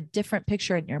 you have a different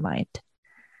picture in your mind.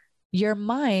 Your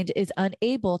mind is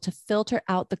unable to filter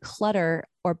out the clutter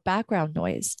or background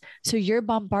noise, so you're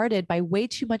bombarded by way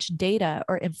too much data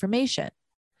or information.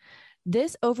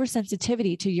 This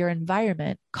oversensitivity to your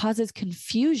environment causes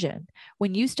confusion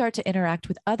when you start to interact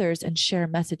with others and share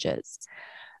messages.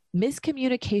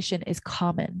 Miscommunication is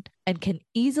common and can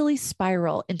easily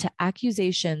spiral into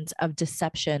accusations of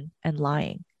deception and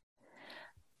lying.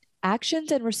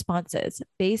 Actions and responses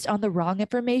based on the wrong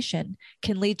information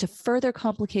can lead to further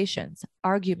complications,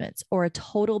 arguments, or a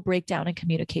total breakdown in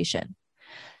communication.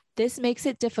 This makes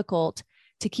it difficult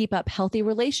to keep up healthy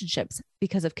relationships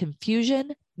because of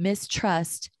confusion,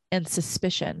 mistrust, and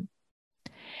suspicion.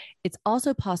 It's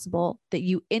also possible that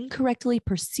you incorrectly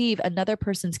perceive another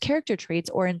person's character traits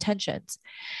or intentions.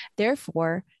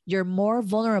 Therefore, you're more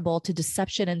vulnerable to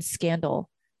deception and scandal,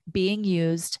 being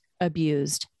used,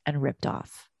 abused, and ripped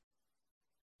off.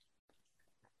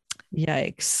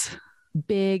 Yikes.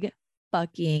 Big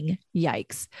fucking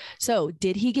yikes. So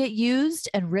did he get used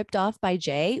and ripped off by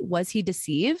Jay? Was he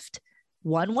deceived?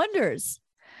 One wonders.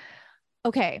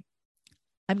 Okay,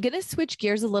 I'm going to switch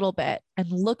gears a little bit and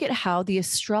look at how the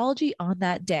astrology on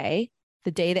that day,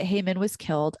 the day that Hae Min was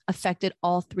killed, affected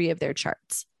all three of their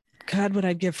charts. God, what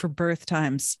I'd give for birth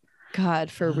times. God,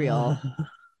 for real.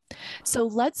 So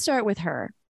let's start with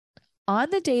her. On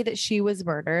the day that she was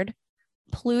murdered,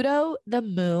 Pluto, the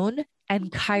moon,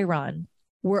 and Chiron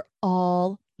were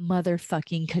all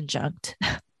motherfucking conjunct.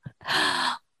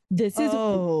 This is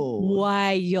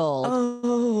wild.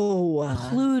 Oh,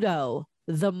 Pluto,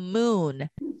 the moon,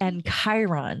 and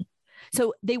Chiron.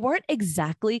 So they weren't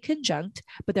exactly conjunct,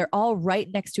 but they're all right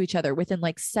next to each other within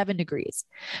like 7 degrees.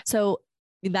 So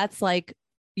that's like,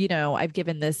 I've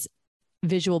given this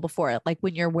visual before, like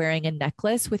when you're wearing a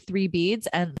necklace with 3 beads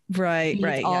and right.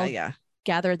 Yeah.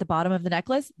 Gather at the bottom of the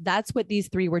necklace. That's what these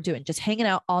 3 were doing, just hanging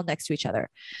out all next to each other.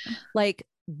 Like,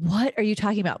 what are you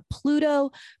talking about?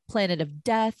 Pluto, planet of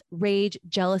death, rage,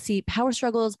 jealousy, power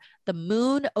struggles, the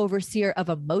moon, overseer of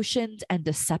emotions and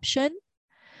deception,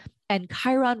 and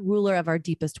Chiron, ruler of our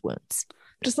deepest wounds.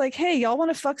 Just like, hey, y'all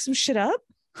want to fuck some shit up?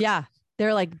 Yeah.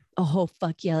 They're like, oh,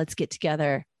 fuck yeah, let's get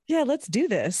together. Yeah, let's do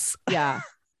this. Yeah.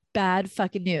 Bad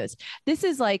fucking news. This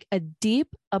is like a deep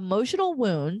emotional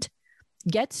wound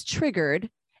gets triggered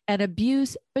and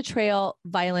abuse, betrayal,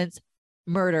 violence,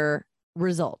 murder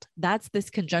result. That's this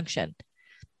conjunction.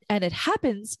 And it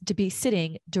happens to be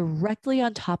sitting directly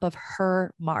on top of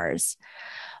her Mars.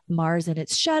 Mars in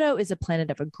its shadow is a planet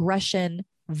of aggression,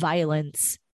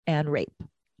 violence, and rape.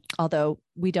 Although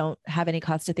we don't have any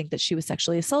cause to think that she was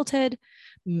sexually assaulted.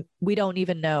 We don't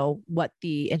even know what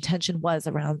the intention was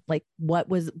around, like why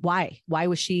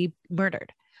was she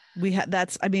murdered?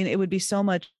 It would be so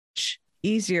much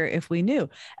easier if we knew,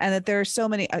 and that there are so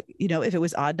many, if it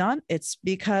was Adnan, it's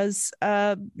because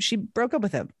she broke up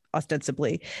with him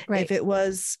ostensibly. Right. If it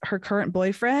was her current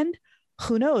boyfriend,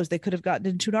 who knows? They could have gotten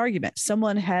into an argument.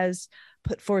 Someone has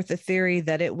put forth a theory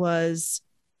that it was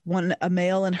a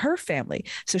male in her family.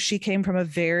 So she came from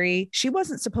she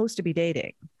wasn't supposed to be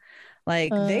dating.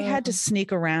 Like they had to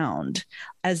sneak around,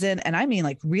 as in, and I mean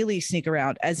like really sneak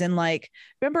around, as in like,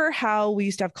 remember how we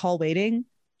used to have call waiting?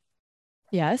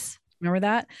 Yes. Remember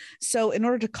that? So in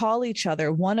order to call each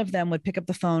other, one of them would pick up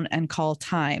the phone and call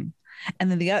time.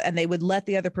 And then and they would let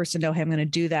the other person know, hey, I'm going to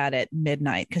do that at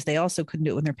midnight, because they also couldn't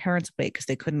do it when their parents wake, because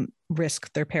they couldn't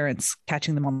risk their parents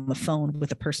catching them on the phone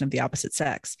with a person of the opposite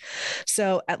sex.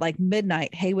 So at like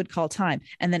midnight, Hae would call time,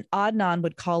 and then Adnan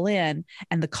would call in,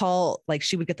 and the call, like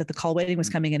she would get that the call waiting was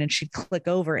coming in, and she'd click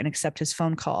over and accept his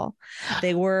phone call.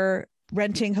 They were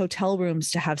renting hotel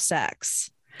rooms to have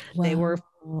sex. Wow. They were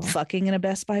fucking in a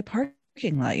Best Buy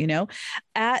parking lot, you know,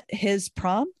 at his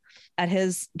prom. At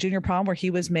his junior prom, where he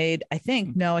was made, I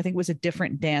think it was a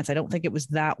different dance. I don't think it was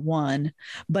that one,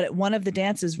 but at one of the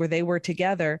dances where they were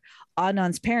together,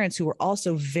 Adnan's parents, who were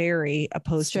also very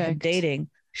opposed to him dating,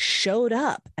 showed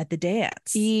up at the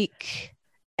dance. Eek.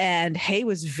 And Hae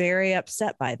was very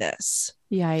upset by this.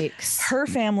 Yikes. Her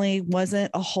family wasn't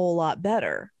a whole lot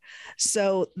better.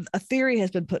 So a theory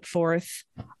has been put forth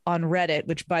on Reddit,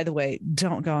 which, by the way,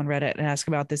 don't go on Reddit and ask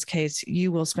about this case.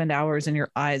 You will spend hours and your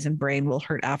eyes and brain will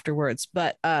hurt afterwards.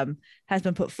 But has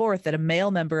been put forth that a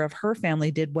male member of her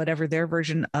family did whatever their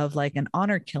version of like an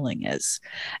honor killing is.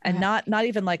 And not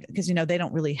even like, because, you know, they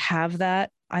don't really have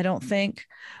that, I don't think.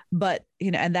 But,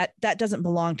 you know, and that doesn't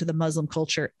belong to the Muslim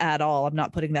culture at all. I'm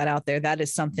not putting that out there. That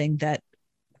is something that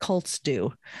cults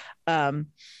do.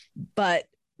 But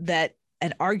that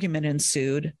an argument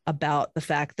ensued about the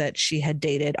fact that she had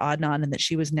dated Adnan and that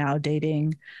she was now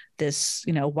dating this,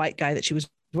 you know, white guy that she was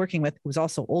working with, who was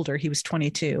also older. He was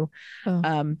 22.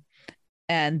 Oh.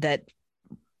 And that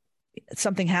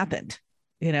something happened,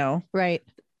 you know, right.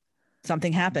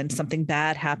 Something happened. Something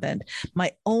bad happened.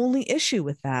 My only issue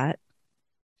with that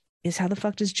is, how the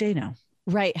fuck does Jay know?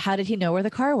 Right. How did he know where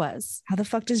the car was? How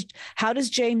does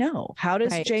Jay know? How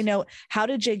does Jay know? How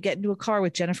did Jay get into a car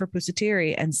with Jennifer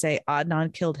Pusateri and say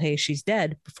Adnan killed Hae, she's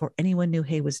dead, before anyone knew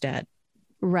Hae was dead?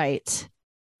 Right.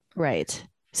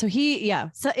 So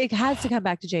so it has to come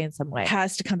back to Jay in some way.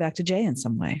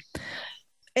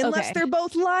 Unless they're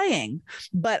both lying.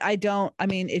 But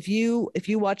if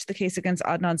you watch the case against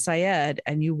Adnan Syed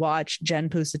and you watch Jen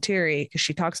Pusateri, because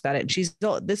she talks about it,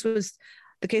 and this was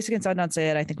the case against Adnan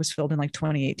Syed, I think, was filmed in like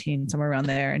 2018, somewhere around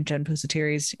there. And Jen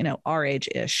Pusateri's, you know, our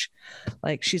age-ish.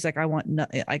 Like, she's like, I don't know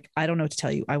what to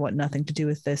tell you. I want nothing to do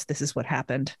with this. This is what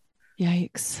happened.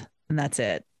 Yikes. And that's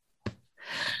it.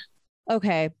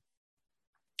 Okay.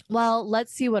 Well,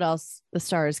 let's see what else the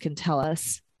stars can tell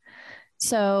us.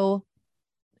 So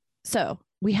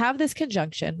we have this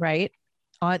conjunction, right?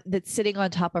 That's sitting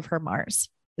on top of her Mars.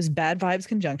 This bad vibes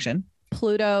conjunction.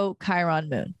 Pluto, Chiron,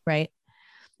 Moon, right?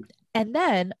 And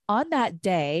then on that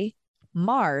day,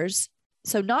 Mars,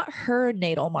 so not her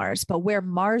natal Mars, but where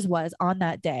Mars was on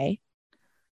that day,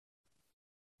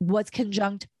 was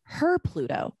conjunct her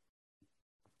Pluto.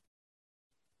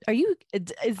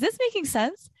 Is this making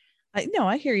sense? No,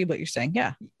 I hear you, what you're saying.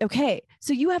 Yeah. Okay.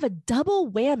 So you have a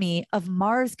double whammy of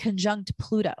Mars conjunct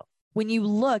Pluto when you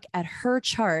look at her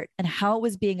chart and how it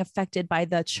was being affected by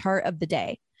the chart of the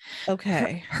day.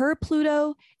 Okay. Her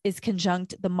Pluto is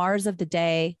conjunct the Mars of the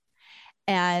day,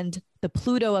 and the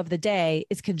Pluto of the day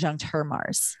is conjunct her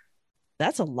Mars.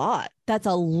 That's a lot.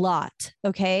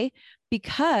 Okay.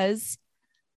 Because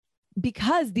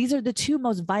these are the two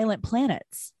most violent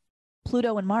planets,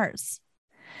 Pluto and Mars.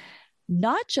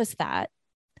 Not just that,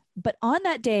 but on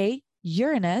that day,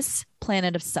 Uranus,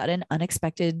 planet of sudden,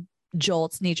 unexpected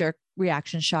jolts, knee-jerk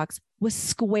reaction shocks, was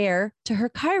square to her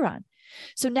Chiron.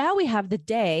 So now we have the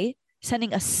day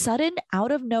sending a sudden,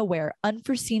 out of nowhere,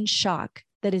 unforeseen shock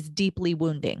that is deeply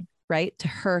wounding, right, to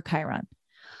her Chiron.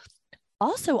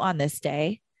 Also on this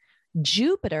day,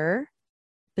 Jupiter,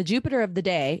 the Jupiter of the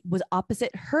day, was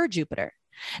opposite her Jupiter.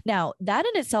 Now, that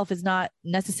in itself is not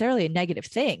necessarily a negative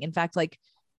thing. In fact, like,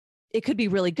 it could be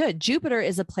really good. Jupiter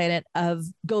is a planet of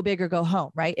go big or go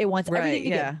home, right? It wants everything to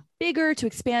get bigger, to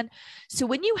expand. So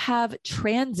when you have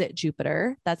transit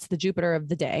Jupiter, that's the Jupiter of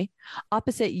the day,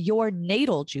 opposite your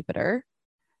natal Jupiter,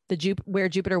 where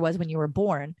Jupiter was when you were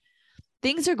born,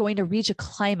 things are going to reach a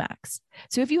climax.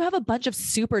 So if you have a bunch of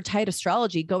super tight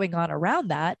astrology going on around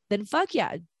that, then fuck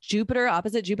yeah, Jupiter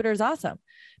opposite Jupiter is awesome.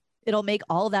 It'll make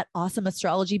all of that awesome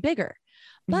astrology bigger.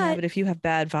 But if you have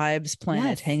bad vibes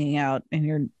planets hanging out in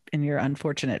your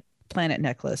unfortunate planet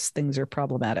necklace, things are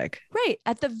problematic. Right.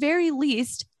 At the very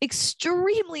least,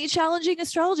 extremely challenging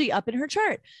astrology up in her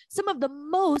chart. Some of the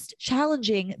most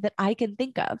challenging that I can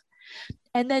think of.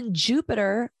 And then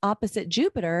Jupiter opposite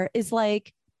Jupiter is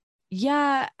like,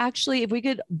 yeah, actually, if we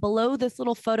could blow this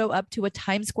little photo up to a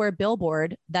Times Square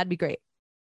billboard, that'd be great.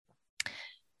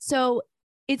 So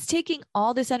it's taking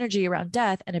all this energy around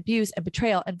death and abuse and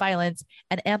betrayal and violence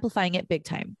and amplifying it big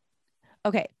time.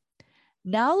 Okay,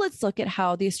 now let's look at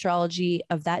how the astrology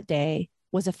of that day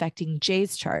was affecting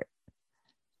Jay's chart.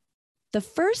 The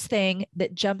first thing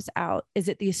that jumps out is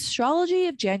that the astrology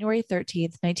of January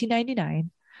 13th,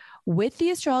 1999, with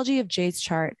the astrology of Jay's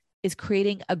chart, is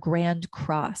creating a grand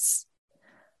cross.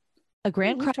 A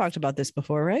grand cross. We've talked about this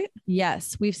before, right?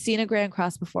 Yes, we've seen a grand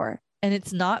cross before, and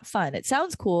it's not fun. It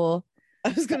sounds cool. I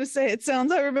was going to say,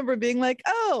 I remember being like,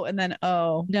 oh, and then,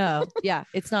 oh. No, yeah,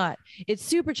 it's not. It's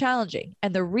super challenging.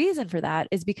 And the reason for that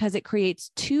is because it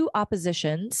creates 2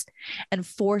 oppositions and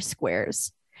 4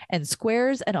 squares. And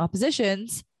squares and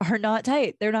oppositions are not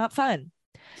tight. They're not fun.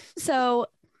 So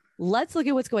let's look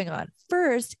at what's going on.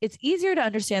 First, it's easier to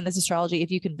understand this astrology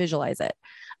if you can visualize it.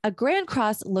 A grand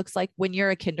cross looks like when you're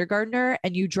a kindergartner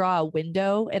and you draw a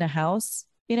window in a house,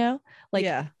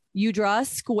 you draw a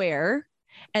square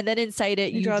and then inside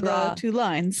it, you draw the 2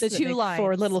 lines. The 2 lines.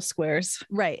 4 little squares.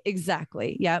 Right.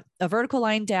 Exactly. Yeah. A vertical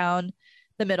line down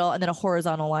the middle and then a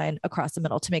horizontal line across the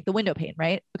middle to make the window pane.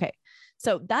 Right. Okay.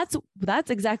 So that's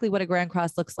exactly what a grand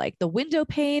cross looks like. The window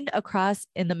pane across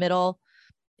in the middle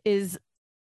is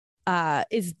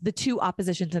the 2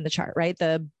 oppositions in the chart, right?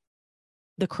 The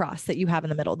cross that you have in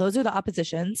the middle. Those are the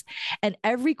oppositions. And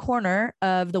every corner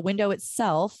of the window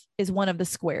itself is one of the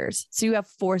squares. So you have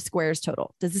 4 squares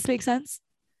total. Does this make sense?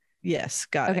 Yes.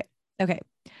 Got it. Okay.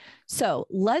 So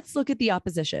let's look at the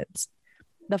oppositions.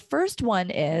 The first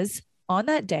one is on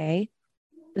that day,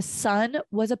 the sun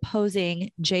was opposing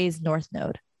Jay's north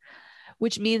node,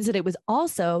 which means that it was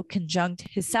also conjunct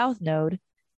his south node,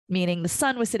 meaning the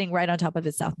sun was sitting right on top of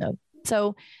his south node.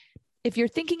 So if you're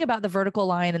thinking about the vertical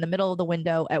line in the middle of the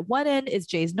window, at one end is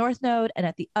Jay's north node, and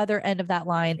at the other end of that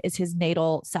line is his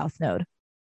natal south node.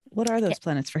 What are those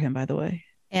planets for him, by the way?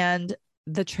 And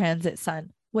the transit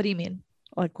sun. What do you mean?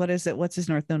 Like, what is it? What's his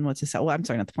north node and what's his south? Well, I'm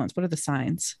sorry, not the planets. What are the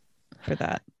signs for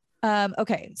that?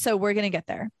 Okay, so we're going to get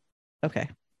there. Okay.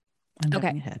 I'm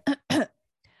jumping ahead.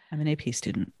 I'm an AP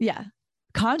student. Yeah.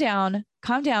 Calm down,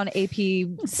 AP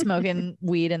smoking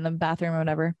weed in the bathroom or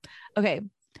whatever. Okay.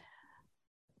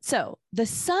 So the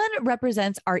sun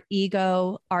represents our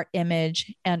ego, our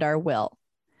image, and our will.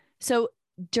 So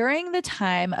during the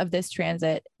time of this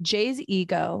transit, Jay's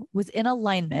ego was in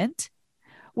alignment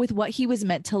with what he was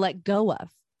meant to let go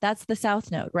of. That's the south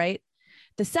node, right?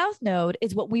 The south node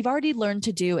is what we've already learned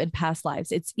to do in past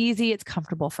lives. It's easy, it's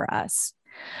comfortable for us,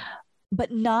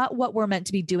 but not what we're meant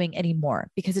to be doing anymore,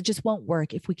 because it just won't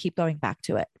work if we keep going back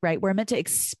to it, right? We're meant to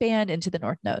expand into the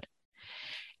north node.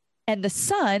 And the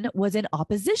sun was in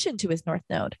opposition to his north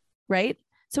node, right?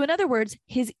 So in other words,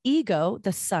 his ego,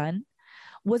 the sun,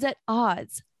 was at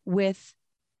odds with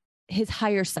his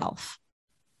higher self.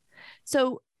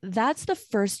 So that's the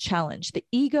first challenge, the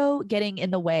ego getting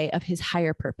in the way of his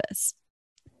higher purpose.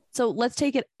 So let's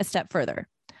take it a step further.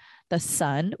 The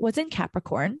sun was in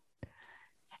Capricorn,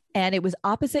 and it was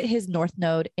opposite his north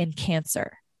node in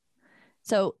Cancer.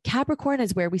 So Capricorn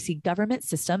is where we see government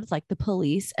systems like the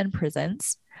police and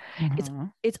prisons. Mm-hmm.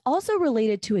 It's also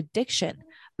related to addiction,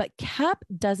 but Cap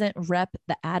doesn't rep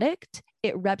the addict.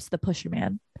 It reps the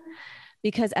pusherman,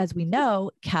 because as we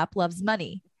know, Cap loves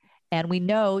money, and we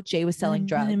know Jay was selling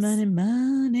drugs.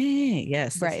 Money.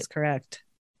 Yes, right. This is correct.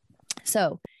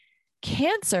 So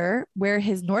Cancer, where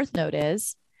his north node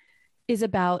is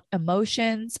about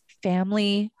emotions,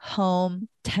 family, home,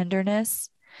 tenderness.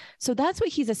 So that's what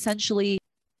he's essentially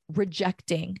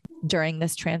rejecting during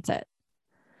this transit.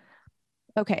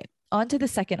 Okay, on to the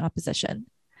second opposition.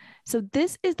 So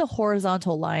this is the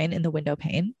horizontal line in the window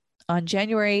pane. On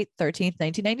January 13th,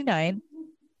 1999,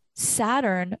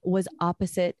 Saturn was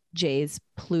opposite Jay's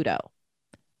Pluto.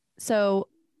 So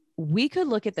we could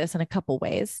look at this in a couple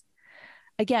ways.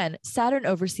 Again, Saturn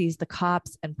oversees the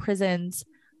cops and prisons.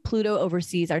 Pluto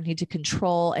oversees our need to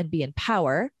control and be in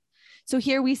power. So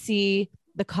here we see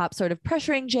the cop sort of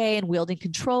pressuring Jay and wielding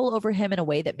control over him in a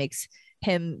way that makes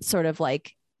him sort of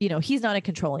like, he's not in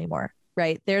control anymore,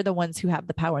 right? They're the ones who have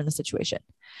the power in the situation.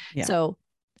 Yeah. So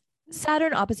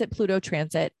Saturn opposite Pluto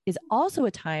transit is also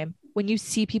a time when you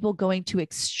see people going to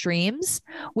extremes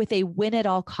with a win at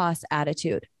all costs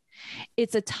attitude.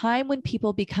 It's a time when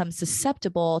people become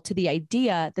susceptible to the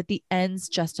idea that the ends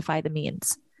justify the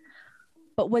means.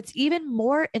 But what's even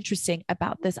more interesting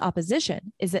about this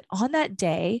opposition is that on that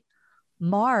day,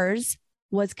 Mars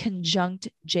was conjunct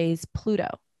Jay's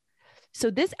Pluto. So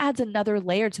this adds another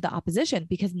layer to the opposition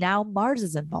because now Mars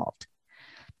is involved.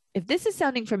 If this is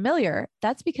sounding familiar,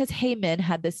 that's because Hae Min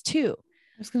had this too.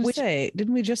 I was going to say,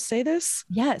 didn't we just say this?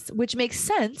 Yes, which makes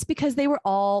sense because they were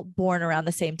all born around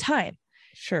the same time.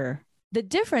 Sure. The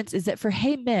difference is that for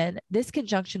Hae Min, this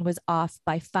conjunction was off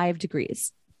by 5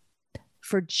 degrees.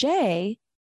 For Jay,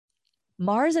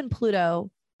 Mars and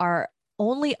Pluto are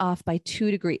only off by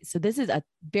 2 degrees. So this is a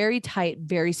very tight,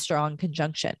 very strong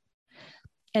conjunction.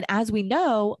 And as we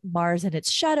know, Mars in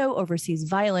its shadow oversees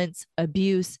violence,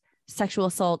 abuse, sexual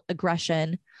assault,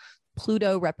 aggression.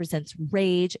 Pluto represents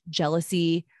rage,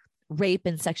 jealousy, rape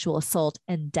and sexual assault,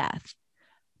 and death.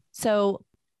 So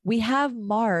we have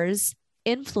Mars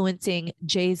influencing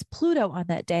Jay's Pluto on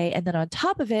that day. And then on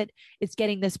top of it, it's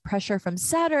getting this pressure from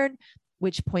Saturn,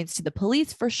 which points to the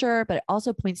police for sure, but it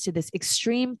also points to this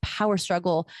extreme power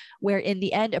struggle where in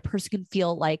the end, a person can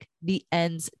feel like the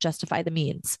ends justify the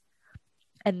means.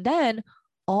 And then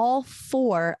all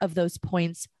 4 of those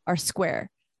points are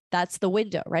square. That's the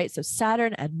window, right? So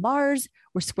Saturn and Mars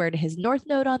were square to his north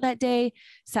node on that day.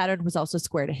 Saturn was also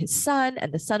square to his sun,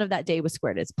 and the sun of that day was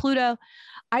square to his Pluto.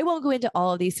 I won't go into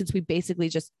all of these since we basically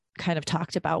just kind of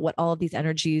talked about what all of these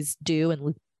energies do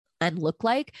and look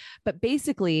like. But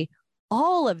basically,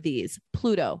 all of these,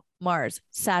 Pluto, Mars,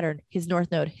 Saturn, his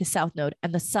north node, his south node,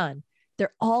 and the sun,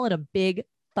 they're all in a big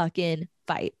fucking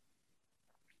fight.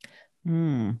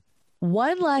 One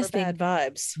last thing. Bad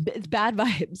vibes. It's bad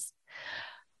vibes.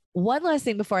 One last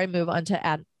thing before I move on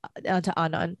to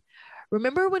Adnan.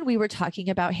 Remember when we were talking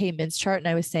about Hae Min's chart and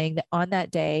I was saying that on that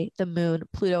day, the moon,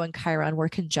 Pluto, and Chiron were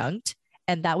conjunct,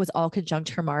 and that was all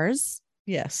conjunct her Mars?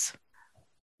 Yes.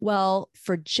 Well,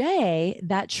 for Jay,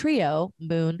 that trio,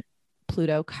 moon,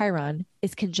 Pluto, Chiron,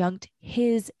 is conjunct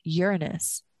his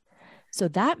Uranus. So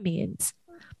that means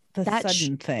that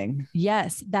sudden thing.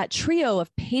 Yes, that trio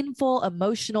of painful,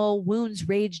 emotional wounds,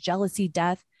 rage, jealousy,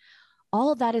 death, all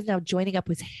of that is now joining up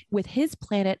with his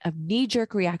planet of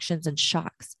knee-jerk reactions and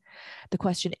shocks. The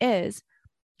question is,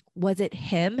 was it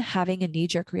him having a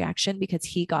knee-jerk reaction because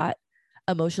he got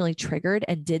emotionally triggered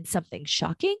and did something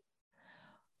shocking?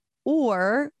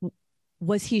 Or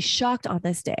was he shocked on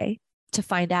this day to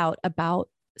find out about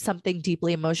something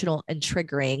deeply emotional and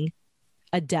triggering,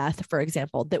 a death, for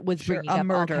example, that was bringing up a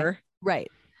murder? Right.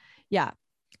 Yeah.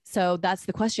 So that's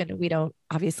the question. We don't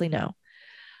obviously know.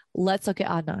 Let's look at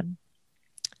Adnan.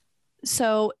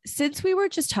 So since we were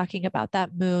just talking about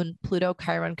that moon, Pluto,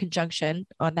 Chiron conjunction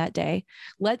on that day,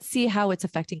 let's see how it's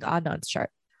affecting Adnan's chart.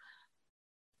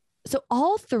 So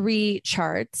all 3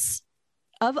 charts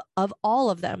of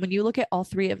all of them, when you look at all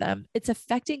 3 of them, it's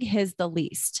affecting his the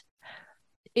least.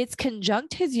 It's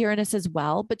conjunct his Uranus as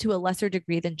well, but to a lesser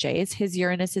degree than Jay's. His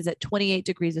Uranus is at 28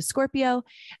 degrees of Scorpio.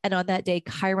 And on that day,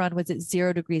 Chiron was at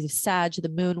 0 degrees of Sag. The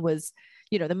moon was,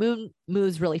 the moon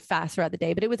moves really fast throughout the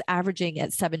day, but it was averaging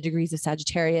at 7 degrees of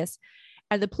Sagittarius.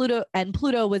 And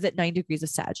Pluto was at 9 degrees of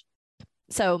Sag.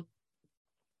 So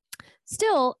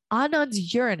still,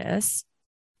 Adnan's Uranus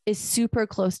is super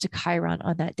close to Chiron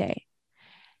on that day.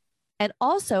 And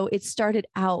also it started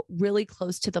out really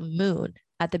close to the moon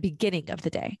at the beginning of the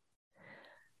day.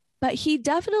 But he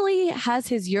definitely has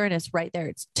his Uranus right there.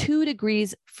 It's 2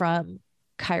 degrees from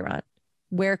Chiron,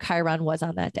 where Chiron was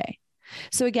on that day.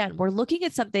 So again, we're looking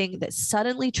at something that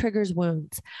suddenly triggers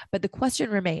wounds, but the question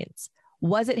remains,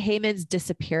 was it Hae Min's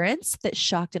disappearance that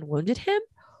shocked and wounded him?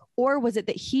 Or was it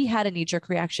that he had a knee-jerk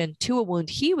reaction to a wound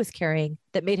he was carrying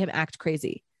that made him act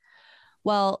crazy?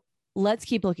 Well, let's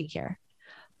keep looking here.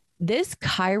 This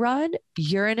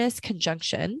Chiron-Uranus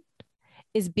conjunction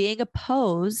is being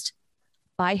opposed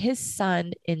by his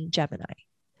sun in Gemini.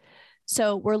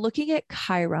 So we're looking at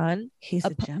Chiron. He's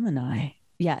a Gemini.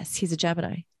 Yes, he's a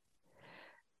Gemini.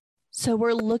 So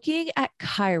we're looking at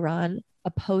Chiron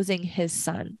opposing his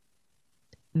sun.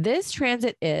 This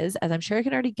transit is, as I'm sure you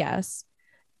can already guess,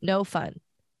 no fun.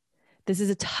 This is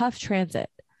a tough transit.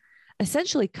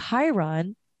 Essentially,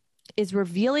 Chiron is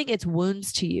revealing its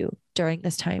wounds to you during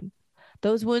this time.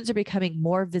 Those wounds are becoming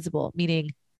more visible,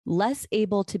 meaning less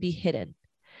able to be hidden,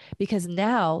 because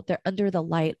now they're under the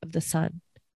light of the sun.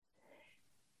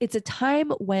 It's a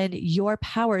time when your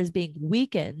power is being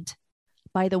weakened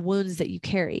by the wounds that you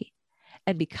carry.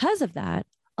 And because of that,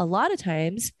 a lot of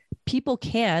times people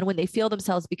can, when they feel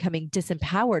themselves becoming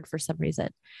disempowered for some reason,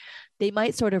 they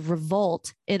might sort of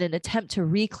revolt in an attempt to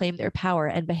reclaim their power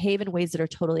and behave in ways that are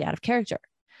totally out of character.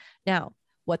 Now,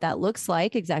 what that looks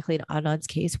like exactly in Adnan's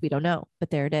case, we don't know, but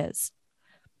there it is.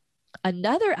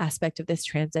 Another aspect of this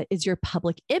transit is your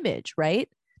public image, right?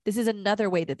 This is another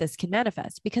way that this can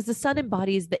manifest because the sun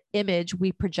embodies the image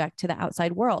we project to the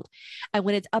outside world. And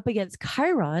when it's up against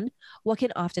Chiron, what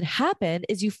can often happen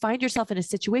is you find yourself in a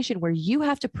situation where you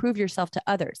have to prove yourself to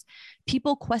others.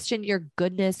 People question your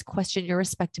goodness, question your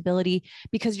respectability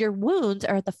because your wounds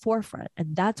are at the forefront.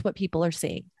 And that's what people are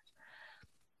seeing.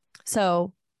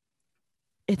 So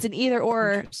it's an either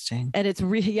or. And it's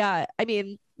really, yeah, I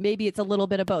mean, maybe it's a little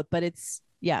bit of both, but it's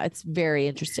very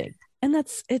interesting. And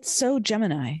it's so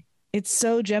Gemini. It's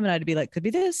so Gemini to be like, could be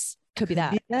this, could be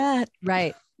that. Be that.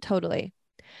 Right. Totally.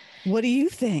 What do you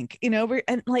think?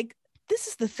 And like, this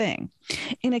is the thing.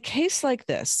 In a case like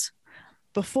this,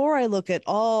 before I look at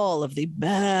all of the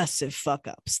massive fuck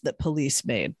ups that police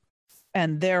made,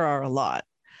 and there are a lot,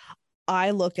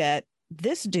 I look at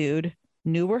this dude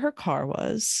knew where her car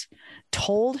was,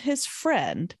 told his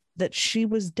friend that she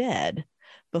was dead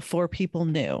before people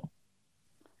knew.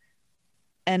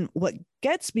 And what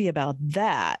gets me about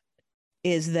that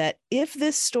is that if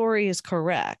this story is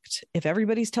correct, if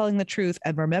everybody's telling the truth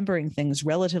and remembering things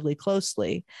relatively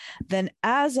closely, then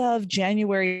as of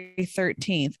January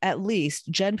 13th, at least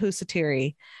Jen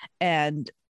Pusateri and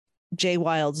Jay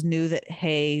Wilds knew that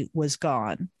Hae was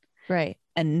gone. Right.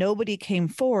 And nobody came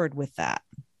forward with that.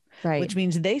 Right. Which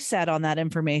means they sat on that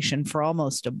information for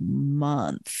almost a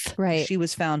month. Right. She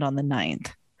was found on the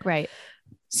 9th. Right.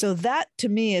 So that to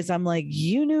me is, I'm like,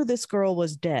 you knew this girl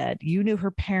was dead. You knew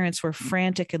her parents were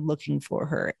frantic and looking for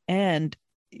her. And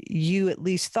you at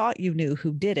least thought you knew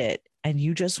who did it. And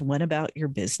you just went about your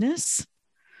business.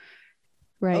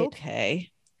 Right. Okay.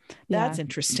 That's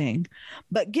interesting.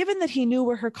 But given that he knew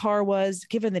where her car was,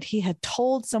 given that he had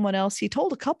told someone else, he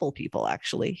told a couple people,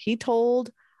 actually. He told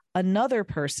another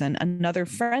person, another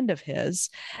friend of his,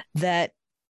 that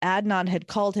Adnan had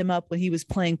called him up when he was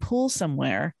playing pool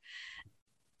somewhere.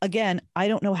 Again, I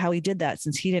don't know how he did that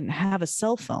since he didn't have a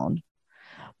cell phone,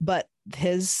 but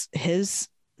his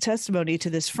testimony to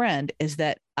this friend is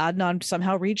that Adnan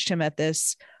somehow reached him at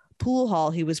this pool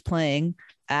hall he was playing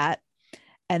at,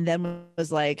 and then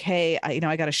was like, hey,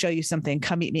 I got to show you something.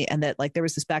 Come meet me. And that like there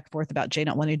was this back and forth about Jay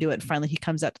not wanting to do it. And finally he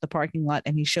comes out to the parking lot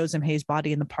and he shows him Hae's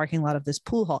body in the parking lot of this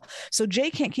pool hall. So Jay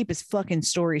can't keep his fucking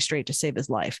story straight to save his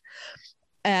life.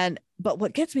 But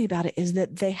what gets me about it is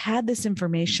that they had this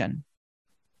information.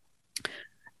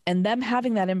 And them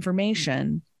having that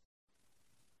information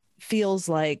feels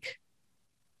like,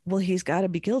 well, he's got to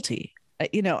be guilty.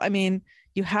 I mean,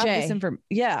 you have Jay. this information.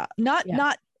 Yeah.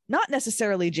 Not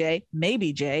necessarily Jay,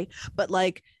 maybe Jay, but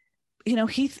like,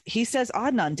 he says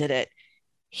Adnan did it.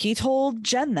 He told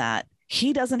Jen that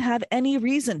he doesn't have any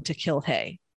reason to kill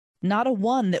Hae. Not a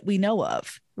one that we know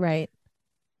of. Right.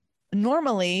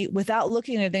 Normally, without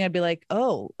looking at anything, I'd be like,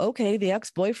 oh, okay, the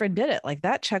ex-boyfriend did it. Like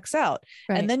that checks out.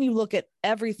 Right. And then you look at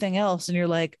everything else and you're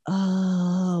like,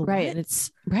 oh, right. what? And it's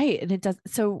right. And it does.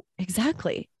 So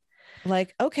exactly.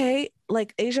 Like, okay,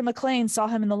 like Asia McClain saw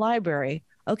him in the library.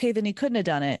 Okay, then he couldn't have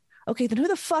done it. Okay, then who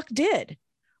the fuck did?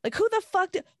 Like, who the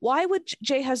fuck did? Why would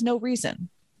Jay has no reason?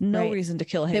 No reason to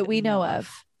kill him that we know of.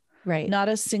 Right. Not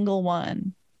a single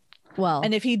one. Well,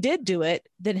 and if he did do it,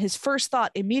 then his first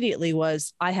thought immediately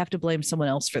was, I have to blame someone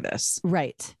else for this.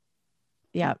 Right.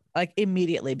 Yeah. Like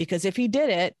immediately, because if he did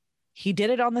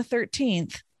it on the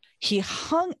 13th. He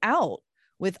hung out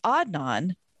with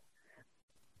Adnan.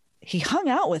 He hung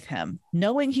out with him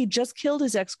knowing he just killed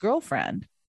his ex-girlfriend.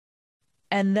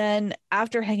 And then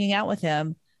after hanging out with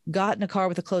him, got in a car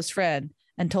with a close friend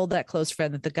and told that close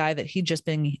friend that the guy that he'd just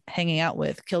been hanging out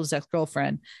with killed his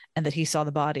ex-girlfriend and that he saw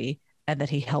the body and that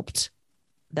he helped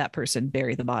that person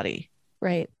bury the body.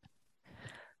 Right.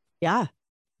 Yeah.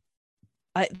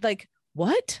 I like,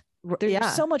 what?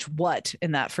 There's so much what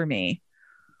in that for me.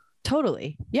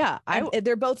 Totally. Yeah.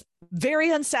 They're both very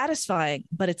unsatisfying,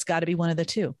 but it's got to be one of the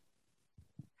two.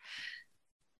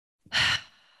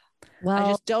 Well,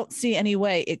 I just don't see any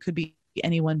way it could be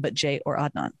anyone but Jay or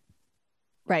Adnan.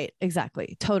 Right.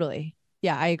 Exactly. Totally.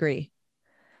 Yeah, I agree.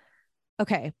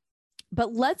 Okay.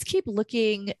 But let's keep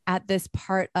looking at this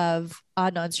part of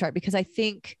Adnan's chart because I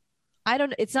think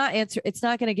it's not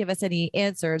going to give us any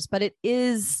answers, but it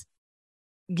is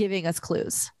giving us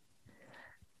clues.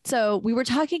 So we were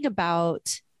talking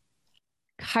about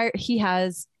he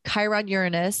has Chiron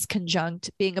Uranus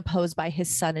conjunct being opposed by his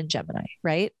sun in Gemini,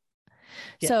 right?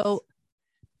 Yes. So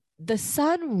the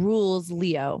sun rules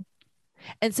Leo.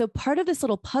 And so part of this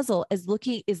little puzzle is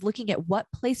looking at what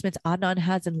placements Adnan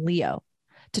has in Leo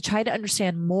to try to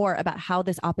understand more about how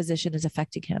this opposition is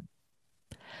affecting him.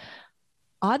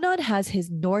 Adnan has his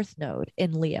north node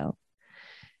in Leo.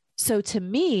 So to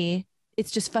me,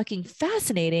 it's just fucking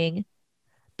fascinating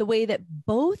the way that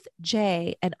both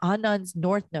Jay and Adnan's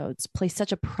north nodes play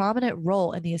such a prominent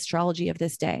role in the astrology of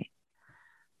this day.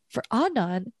 For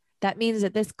Adnan, that means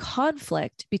that this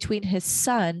conflict between his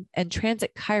sun and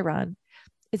transit Chiron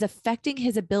is affecting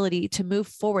his ability to move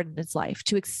forward in his life,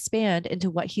 to expand into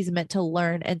what he's meant to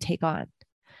learn and take on.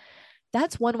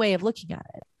 That's one way of looking at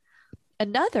it.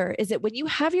 Another is that when you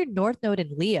have your north node in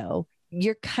Leo,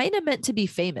 you're kind of meant to be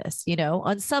famous, you know,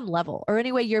 on some level, or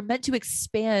anyway, you're meant to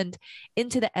expand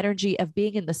into the energy of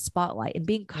being in the spotlight and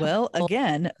being well,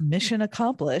 again, mission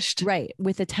accomplished, right?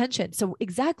 With attention. So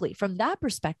exactly from that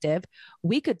perspective,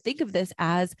 we could think of this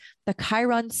as the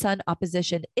Chiron Sun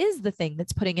opposition is the thing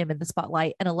that's putting him in the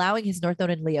spotlight and allowing his North Node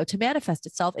in Leo to manifest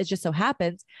itself. It just so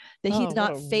happens that he's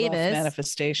not famous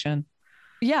manifestation.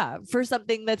 Yeah, for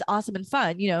something that's awesome and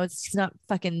fun. You know, he's not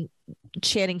fucking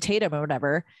Channing Tatum or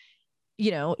whatever.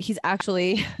 You know, he's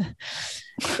actually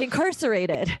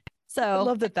incarcerated. So I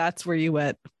love that that's where you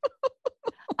went.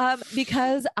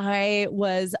 Because I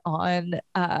was on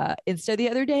Insta the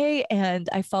other day and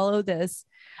I follow this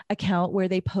account where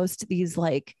they post these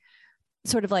like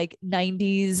sort of like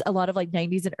 90s, a lot of like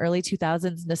 90s and early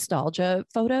 2000s nostalgia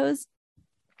photos.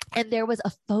 And there was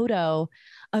a photo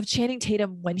of Channing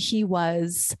Tatum when he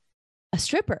was a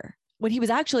stripper, when he was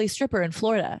actually a stripper in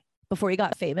Florida before he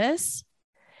got famous.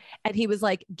 And he was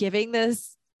like giving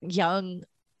this young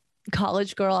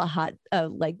college girl a hot,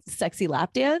 like sexy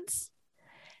lap dance.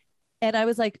 And I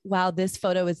was like, wow, this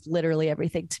photo is literally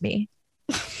everything to me.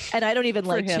 And I don't even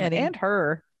like Channing and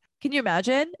her. Can you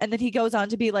imagine? And then he goes on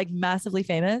to be like massively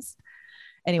famous.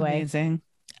 Anyway. Amazing.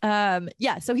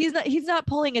 Yeah. So he's not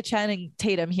pulling a Channing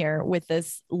Tatum here with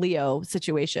this Leo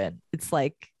situation. It's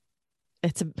like,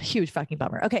 it's a huge fucking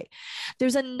bummer. Okay.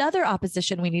 There's another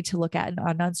opposition we need to look at in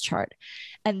Adnan's chart,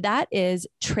 and that is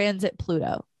transit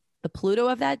Pluto. The Pluto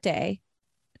of that day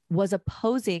was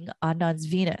opposing Adnan's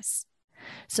Venus.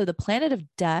 So the planet of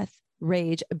death,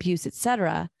 rage, abuse,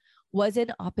 etc., was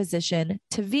in opposition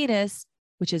to Venus,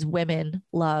 which is women,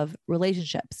 love,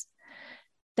 relationships.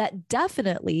 That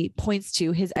definitely points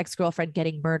to his ex-girlfriend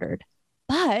getting murdered,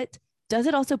 but does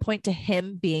it also point to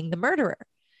him being the murderer?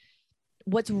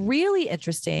 What's really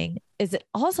interesting is that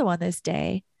also on this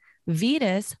day,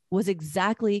 Venus was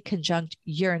exactly conjunct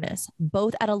Uranus,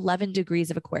 both at 11 degrees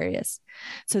of Aquarius.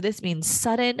 So this means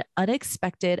sudden,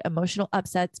 unexpected emotional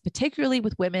upsets, particularly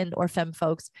with women or femme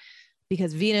folks,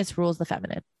 because Venus rules the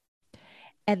feminine.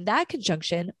 And that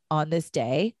conjunction on this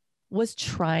day was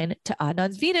trine to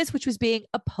Adnan's Venus, which was being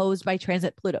opposed by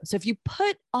transit Pluto. So if you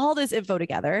put all this info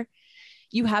together,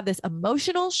 you have this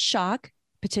emotional shock,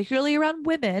 particularly around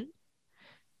women,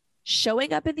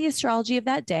 showing up in the astrology of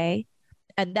that day.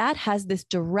 And that has this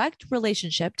direct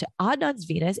relationship to Adnan's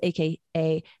Venus,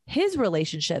 aka his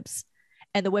relationships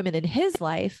and the women in his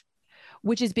life,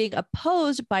 which is being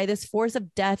opposed by this force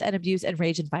of death and abuse and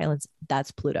rage and violence.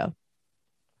 That's Pluto.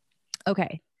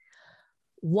 Okay.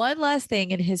 One last thing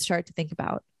in his chart to think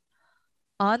about.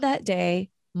 On that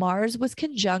day, Mars was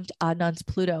conjunct Adnan's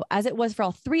Pluto, as it was for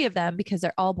all three of them because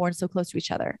they're all born so close to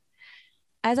each other.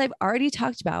 As I've already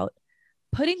talked about,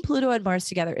 putting Pluto and Mars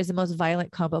together is the most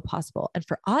violent combo possible. And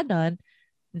for Adnan,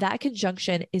 that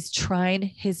conjunction is trine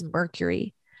his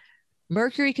Mercury.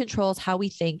 Mercury controls how we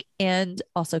think and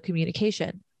also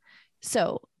communication.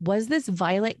 So was this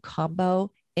violent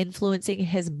combo influencing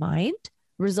his mind,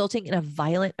 resulting in a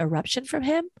violent eruption from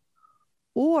him?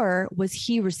 Or was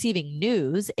he receiving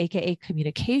news, aka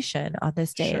communication, on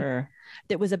this day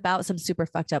that was about some super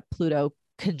fucked up Pluto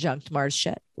conjunct Mars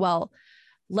shit? Well,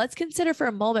 let's consider for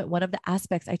a moment one of the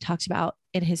aspects I talked about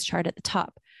in his chart at the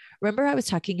top. Remember, I was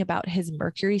talking about his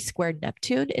Mercury square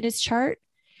Neptune in his chart?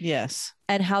 Yes.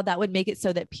 And how that would make it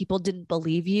so that people didn't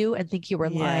believe you and think you were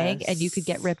lying and you could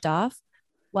get ripped off.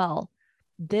 Well,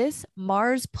 this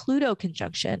Mars Pluto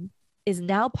conjunction is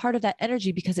now part of that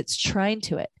energy because it's trine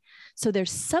to it. So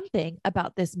there's something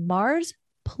about this Mars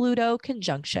Pluto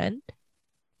conjunction,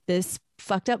 this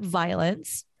fucked up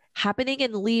violence happening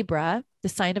in Libra, the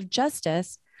sign of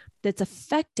justice, that's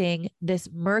affecting this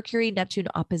Mercury Neptune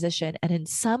opposition and in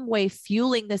some way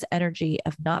fueling this energy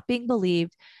of not being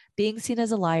believed, being seen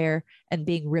as a liar, and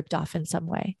being ripped off in some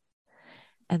way.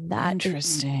 And that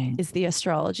is the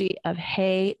astrology of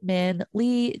Hae Min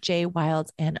Lee, Jay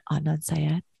Wilds, and Adnan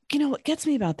Syed. You know, what gets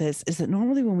me about this is that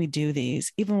normally when we do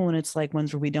these, even when it's like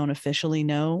ones where we don't officially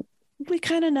know, we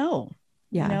kind of know.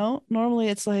 Yeah. You know, normally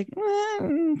it's like,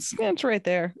 it's right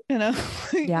there, you know?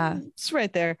 Yeah. It's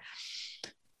right there.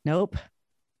 Nope.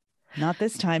 Not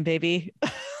this time, baby.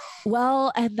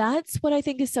 Well, and that's what I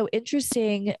think is so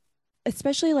interesting,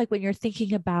 especially like when you're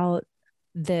thinking about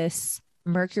this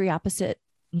Mercury opposite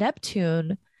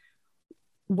Neptune,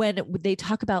 when they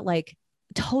talk about like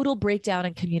total breakdown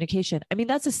in communication. I mean,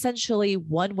 that's essentially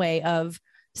one way of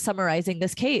summarizing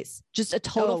this case. Just a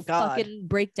total fucking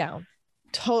breakdown.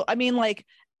 I mean, like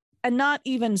and not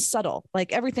even subtle,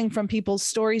 like everything from people's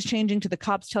stories changing to the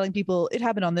cops telling people it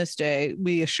happened on this day,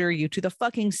 we assure you, to the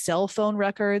fucking cell phone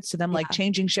records, to them like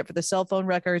changing shit for the cell phone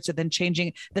records, and then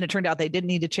changing. Then it turned out they didn't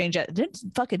need to change it. It didn't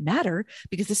fucking matter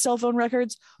because the cell phone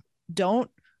records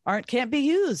can't be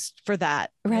used for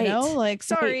that. Right. You know, like,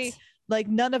 sorry, right. Like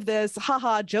none of this,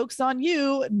 haha, joke's on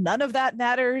you. None of that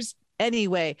matters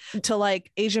anyway. To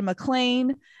like Asia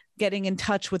McClain getting in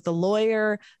touch with the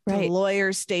lawyer, the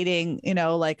lawyer stating, you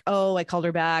know, like, oh, I called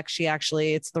her back.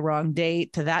 It's the wrong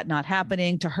date, to that not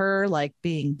happening, to her like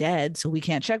being dead, so we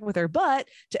can't check with her, but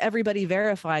to everybody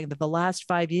verifying that the last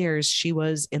 5 years she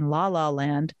was in La La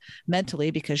Land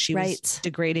mentally because she was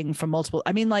degrading from multiple.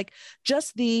 I mean, like,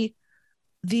 just the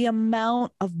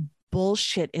amount of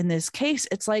bullshit in this case.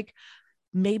 It's like,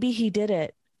 maybe he did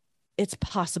it. It's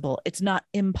possible. It's not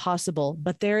impossible,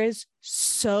 but there is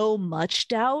so much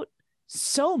doubt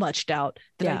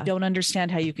that I don't understand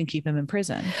how you can keep him in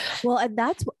prison. Well, and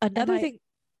that's another thing.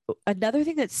 Another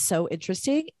thing that's so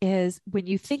interesting is when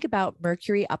you think about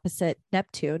Mercury opposite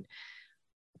Neptune,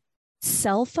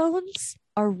 cell phones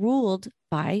are ruled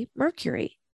by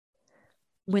Mercury.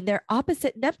 When they're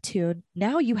opposite Neptune,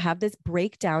 now you have this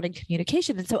breakdown in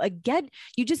communication. And so again,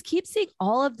 you just keep seeing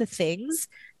all of the things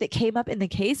that came up in the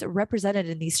case represented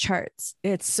in these charts.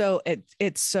 It's so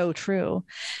true.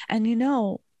 And you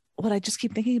know, what I just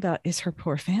keep thinking about is her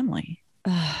poor family.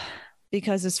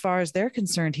 Because as far as they're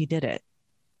concerned, he did it.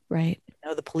 Right. You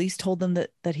know, the police told them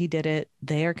that he did it.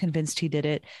 They are convinced he did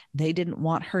it. They didn't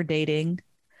want her dating.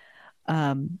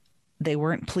 They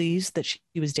weren't pleased that she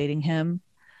was dating him.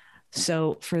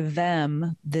 So for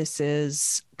them, this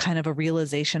is kind of a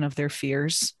realization of their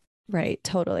fears. Right.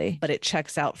 Totally. But it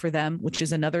checks out for them, which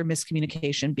is another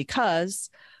miscommunication, because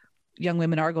young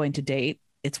women are going to date.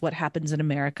 It's what happens in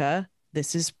America.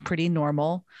 This is pretty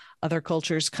normal. Other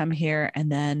cultures come here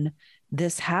and then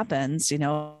this happens, you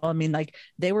know. I mean, like,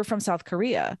 they were from South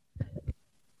Korea.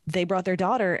 They brought their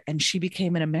daughter and she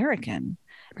became an American.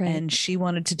 Right. And she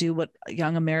wanted to do what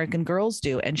young American girls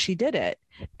do, and she did it.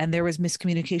 And there was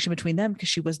miscommunication between them because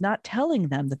she was not telling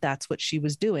them that that's what she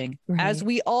was doing, as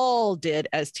we all did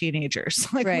as teenagers.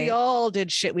 Like, we all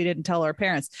did shit we didn't tell our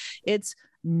parents. It's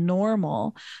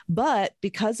normal. But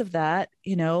because of that,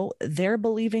 you know, they're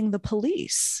believing the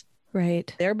police.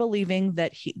 Right. They're believing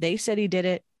that they said he did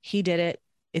it. He did it.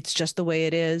 It's just the way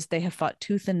it is. They have fought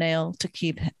tooth and nail to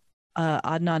keep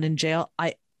Adnan in jail.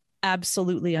 I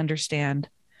absolutely understand.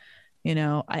 You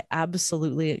know, I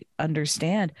absolutely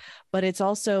understand, but it's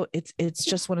also, it's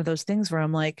just one of those things where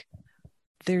I'm like,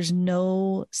 there's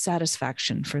no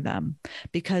satisfaction for them,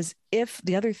 because if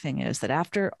the other thing is that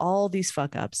after all these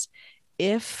fuck ups,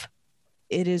 if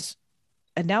it is,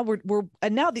 and now we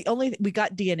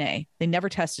got DNA, they never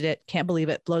tested it. Can't believe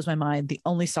it. Blows my mind. The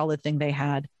only solid thing they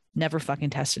had, never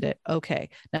fucking tested it. Okay.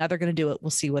 Now they're going to do it.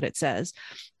 We'll see what it says.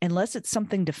 Unless it's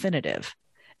something definitive.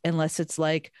 Unless it's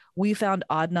like, we found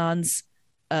Adnan's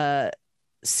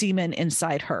semen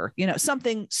inside her, you know,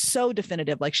 something so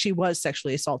definitive, like she was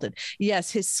sexually assaulted.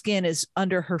 Yes, his skin is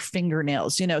under her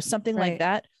fingernails, you know, something like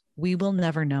that. We will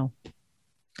never know.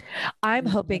 I'm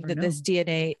hoping that this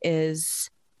DNA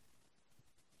is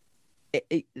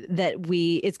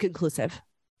it's conclusive.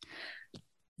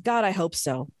 God, I hope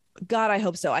so. I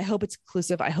hope it's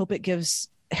conclusive. I hope it gives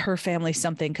her family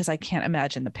something, because I can't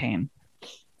imagine the pain.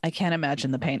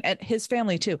 And his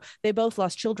family too. They both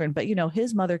lost children, but you know,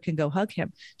 his mother can go hug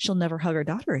him. She'll never hug her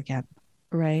daughter again.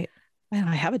 Right. And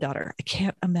I have a daughter. I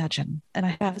can't imagine. And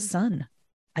I have a son.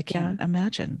 I can't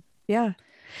imagine. Yeah.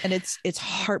 And it's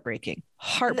heartbreaking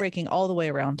all the way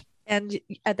around. And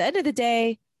at the end of the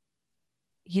day,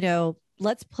 you know,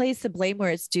 let's place the blame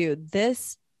where it's due.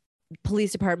 This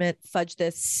police department fudged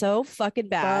this so fucking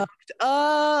bad.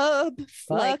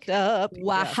 Fucked up.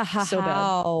 Wow. Yeah, so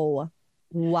bad.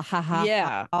 Wow.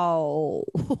 Yeah. Oh,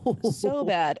 so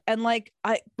bad. And like,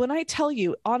 when I tell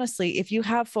you, honestly, if you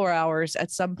have 4 hours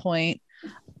at some point,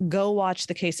 go watch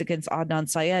the case against Adnan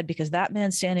Syed, because that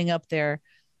man standing up there,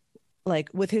 like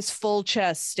with his full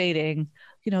chest stating,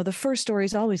 you know, the first story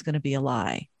is always going to be a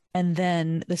lie. And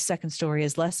then the second story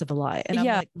is less of a lie. And I'm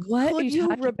like, what could you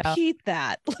repeat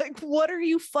that? Like, what are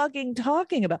you fucking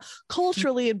talking about?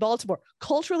 Culturally in Baltimore?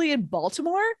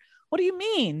 What do you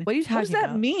mean? What does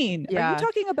that mean? Yeah. Are you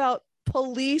talking about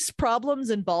police problems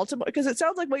in Baltimore? Because it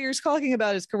sounds like what you're talking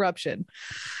about is corruption.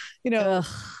 You know,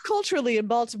 culturally in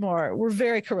Baltimore, we're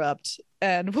very corrupt.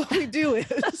 And what we do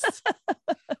is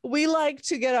we like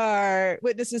to get our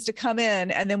witnesses to come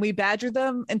in, and then we badger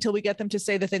them until we get them to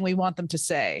say the thing we want them to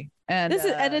say. And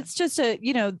it's just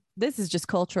this is just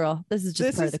cultural. This is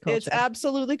just part of the culture. It's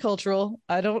absolutely cultural.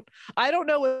 I don't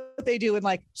know what they do in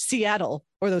like Seattle,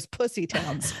 or those pussy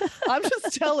towns. I'm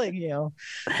just telling you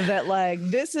that like,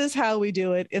 this is how we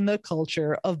do it in the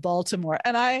culture of Baltimore.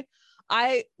 And I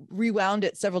rewound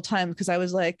it several times because I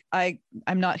was like, I'm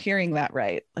not hearing that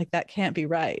right. Like that can't be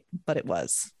right, but it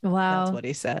was. Wow. That's what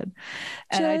he said.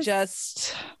 And I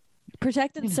just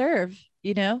protect and serve,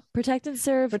 protect and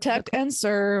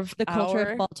serve the culture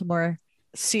of Baltimore.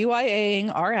 CYAing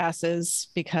our asses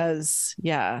because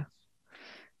yeah.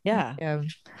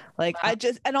 Like wow.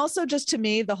 And also just to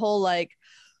me, the whole like,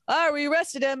 we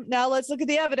arrested him. Now let's look at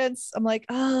the evidence. I'm like,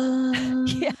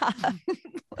 yeah.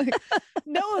 Like,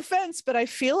 no offense, but I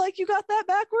feel like you got that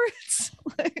backwards.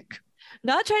 Like,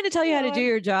 not trying to tell you how to do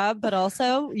your job, but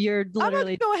also you're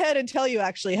literally. I'm gonna go ahead and tell you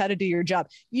actually how to do your job.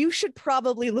 You should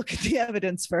probably look at the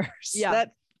evidence first. Yeah.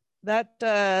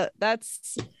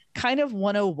 That's kind of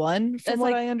 101 from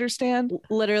what I understand.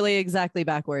 Literally exactly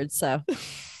backwards. So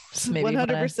maybe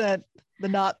 100%.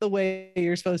 Not the way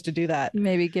you're supposed to do that.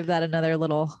 Maybe give that another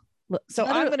little. So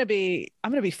I'm gonna be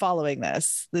following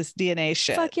this DNA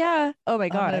shit. Fuck yeah! Oh my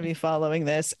god, I'm gonna be following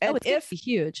this, and it's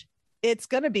huge, it's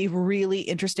gonna be really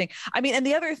interesting. I mean, and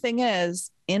the other thing is,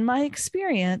 in my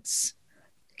experience,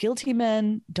 guilty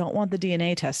men don't want the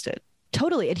DNA tested.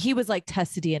 Totally, and he was like,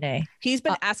 test the DNA. He's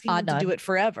been asking them to do it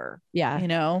forever. Yeah,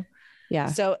 yeah.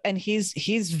 So, and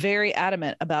he's very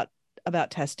adamant about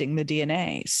testing the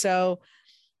DNA. So.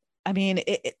 I mean,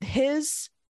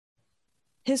 his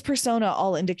persona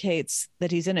all indicates that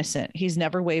he's innocent. He's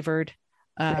never wavered.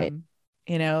 Right.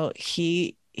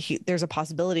 He there's a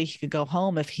possibility he could go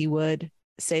home if he would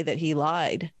say that he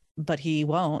lied, but he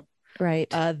won't. Right.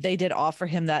 They did offer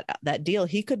him that deal.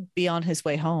 He could be on his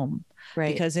way home.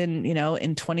 Right. Because in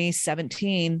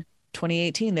 2017,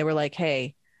 2018, they were like,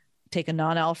 hey, take a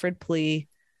non-Alfred plea.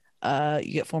 You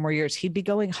get 4 more years. He'd be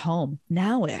going home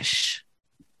nowish.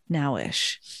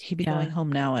 He'd be going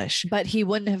home nowish, but he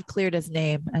wouldn't have cleared his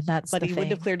name, and wouldn't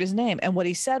have cleared his name. And what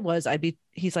he said was, I would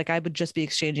just be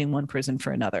exchanging one prison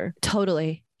for another.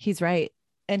 Totally, he's right,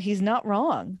 and he's not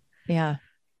wrong. Yeah,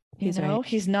 he's right.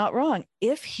 He's not wrong.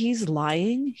 If he's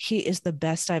lying, he is the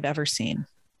best I've ever seen.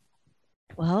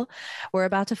 Well, we're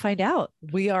about to find out.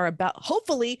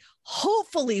 Hopefully,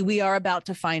 we are about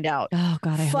to find out. Oh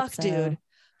God, I hope so. Dude,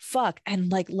 fuck, and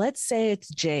like, let's say it's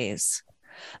Jay's.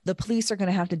 The police are going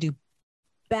to have to do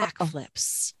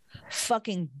backflips,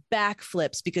 fucking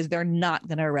backflips, because they're not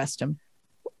going to arrest him.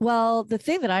 Well, the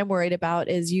thing that I'm worried about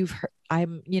is you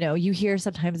hear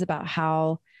sometimes about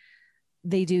how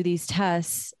they do these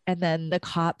tests and then the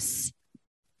cops,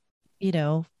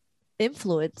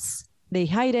 influence, they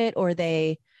hide it, or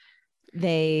they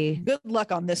good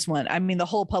luck on this one. I mean, the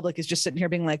whole public is just sitting here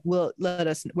being like, we're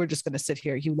just going to sit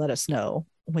here. You let us know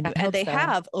when you, and they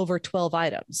have over 12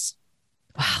 items.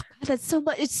 Wow, God, that's so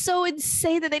much. It's so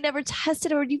insane that they never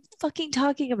tested it. What are you fucking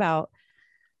talking about?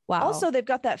 Wow. Also, they've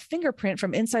got that fingerprint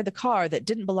from inside the car that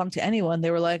didn't belong to anyone. They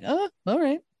were like, oh, all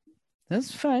right.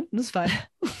 That's fine. It's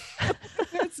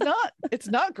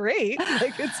not great.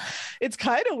 Like it's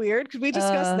kind of weird. Could we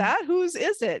discuss that? Whose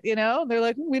is it? They're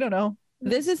like, we don't know.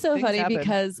 This is so funny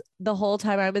because the whole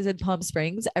time I was in Palm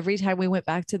Springs, every time we went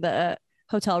back to the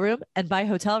hotel room, and by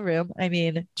hotel room I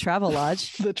mean travel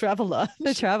lodge, the travel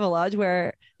lodge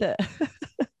where the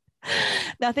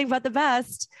nothing but the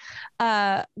best.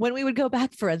 When we would go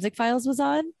back, Forensic Files was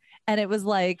on, and it was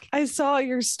like, I saw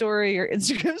your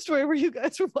Instagram story where you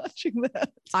guys were watching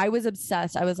that. I was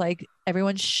obsessed. I was like,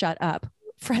 everyone shut up,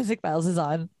 Forensic Files is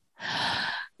on.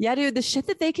 Yeah, dude, the shit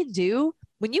that they can do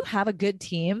when you have a good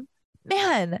team,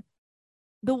 man.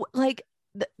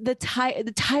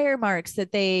 The tire marks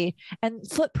that they, and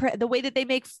footprint, the way that they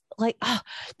make, like,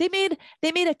 they made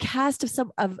a cast of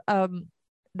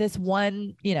this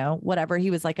one, whatever,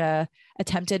 he was like a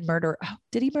attempted murder. Oh,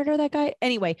 did he murder that guy?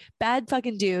 Anyway, bad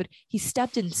fucking dude. He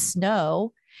stepped in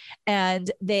snow, and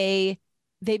they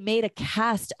made a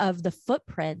cast of the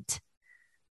footprint,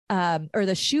 or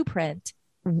the shoe print,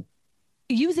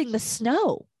 using the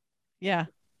snow. Yeah.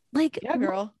 Like, yeah,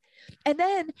 girl. And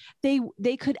then they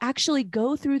could actually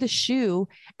go through the shoe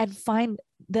and find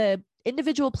the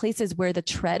individual places where the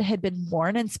tread had been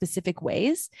worn in specific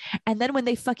ways. And then when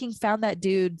they fucking found that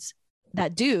dude,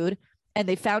 and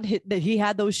they found that he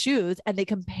had those shoes, and they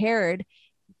compared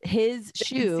his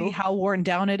shoe, see how worn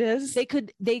down it is. They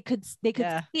could see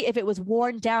if it was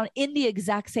worn down in the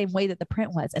exact same way that the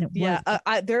print was. And it was.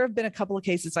 There have been a couple of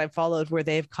cases I've followed where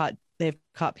they've caught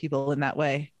people in that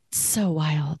way. So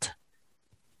wild.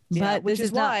 Yeah, which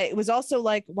is why it was also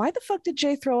like, why the fuck did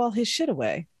Jay throw all his shit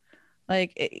away?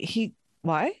 Like,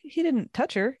 why? He didn't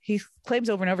touch her. He claims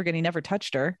over and over again he never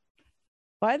touched her.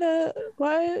 Why'd you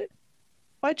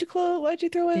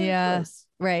throw away? Yeah,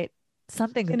 right.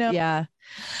 Something, yeah.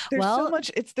 There's so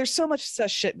much. There's so much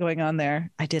sus shit going on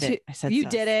there. I did it. I said you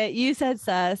sus. did it. You said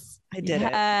sus. I did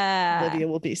it. Olivia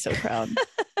will be so proud.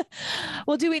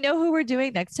 Well, do we know who we're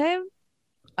doing next time?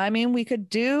 I mean, we could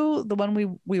do the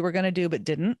one we were going to do but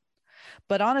didn't.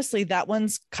 But honestly, that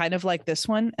one's kind of like this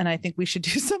one, and I think we should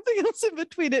do something else in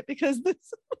between it because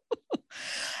this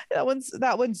that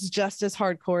one's just as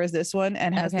hardcore as this one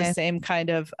and has the same kind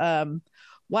of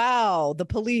wow, the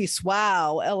police,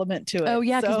 wow element to it. Oh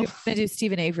yeah, because we're gonna do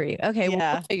Stephen Avery. Okay,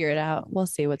 we'll figure it out. We'll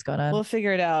see what's going on. We'll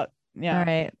figure it out. Yeah. All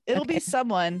right. It'll be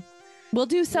someone. We'll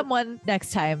do someone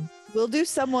next time. We'll do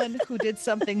someone who did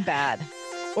something bad.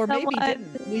 Or maybe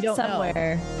didn't. We don't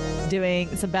somewhere know.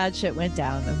 Doing some bad shit went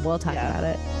down and we'll talk about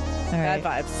it. All bad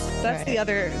vibes. That's the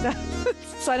other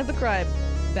sign of the crime.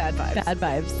 Bad vibes. Bad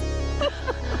vibes.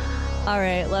 All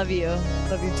right. Love you.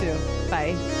 Love you too.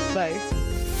 Bye. Bye.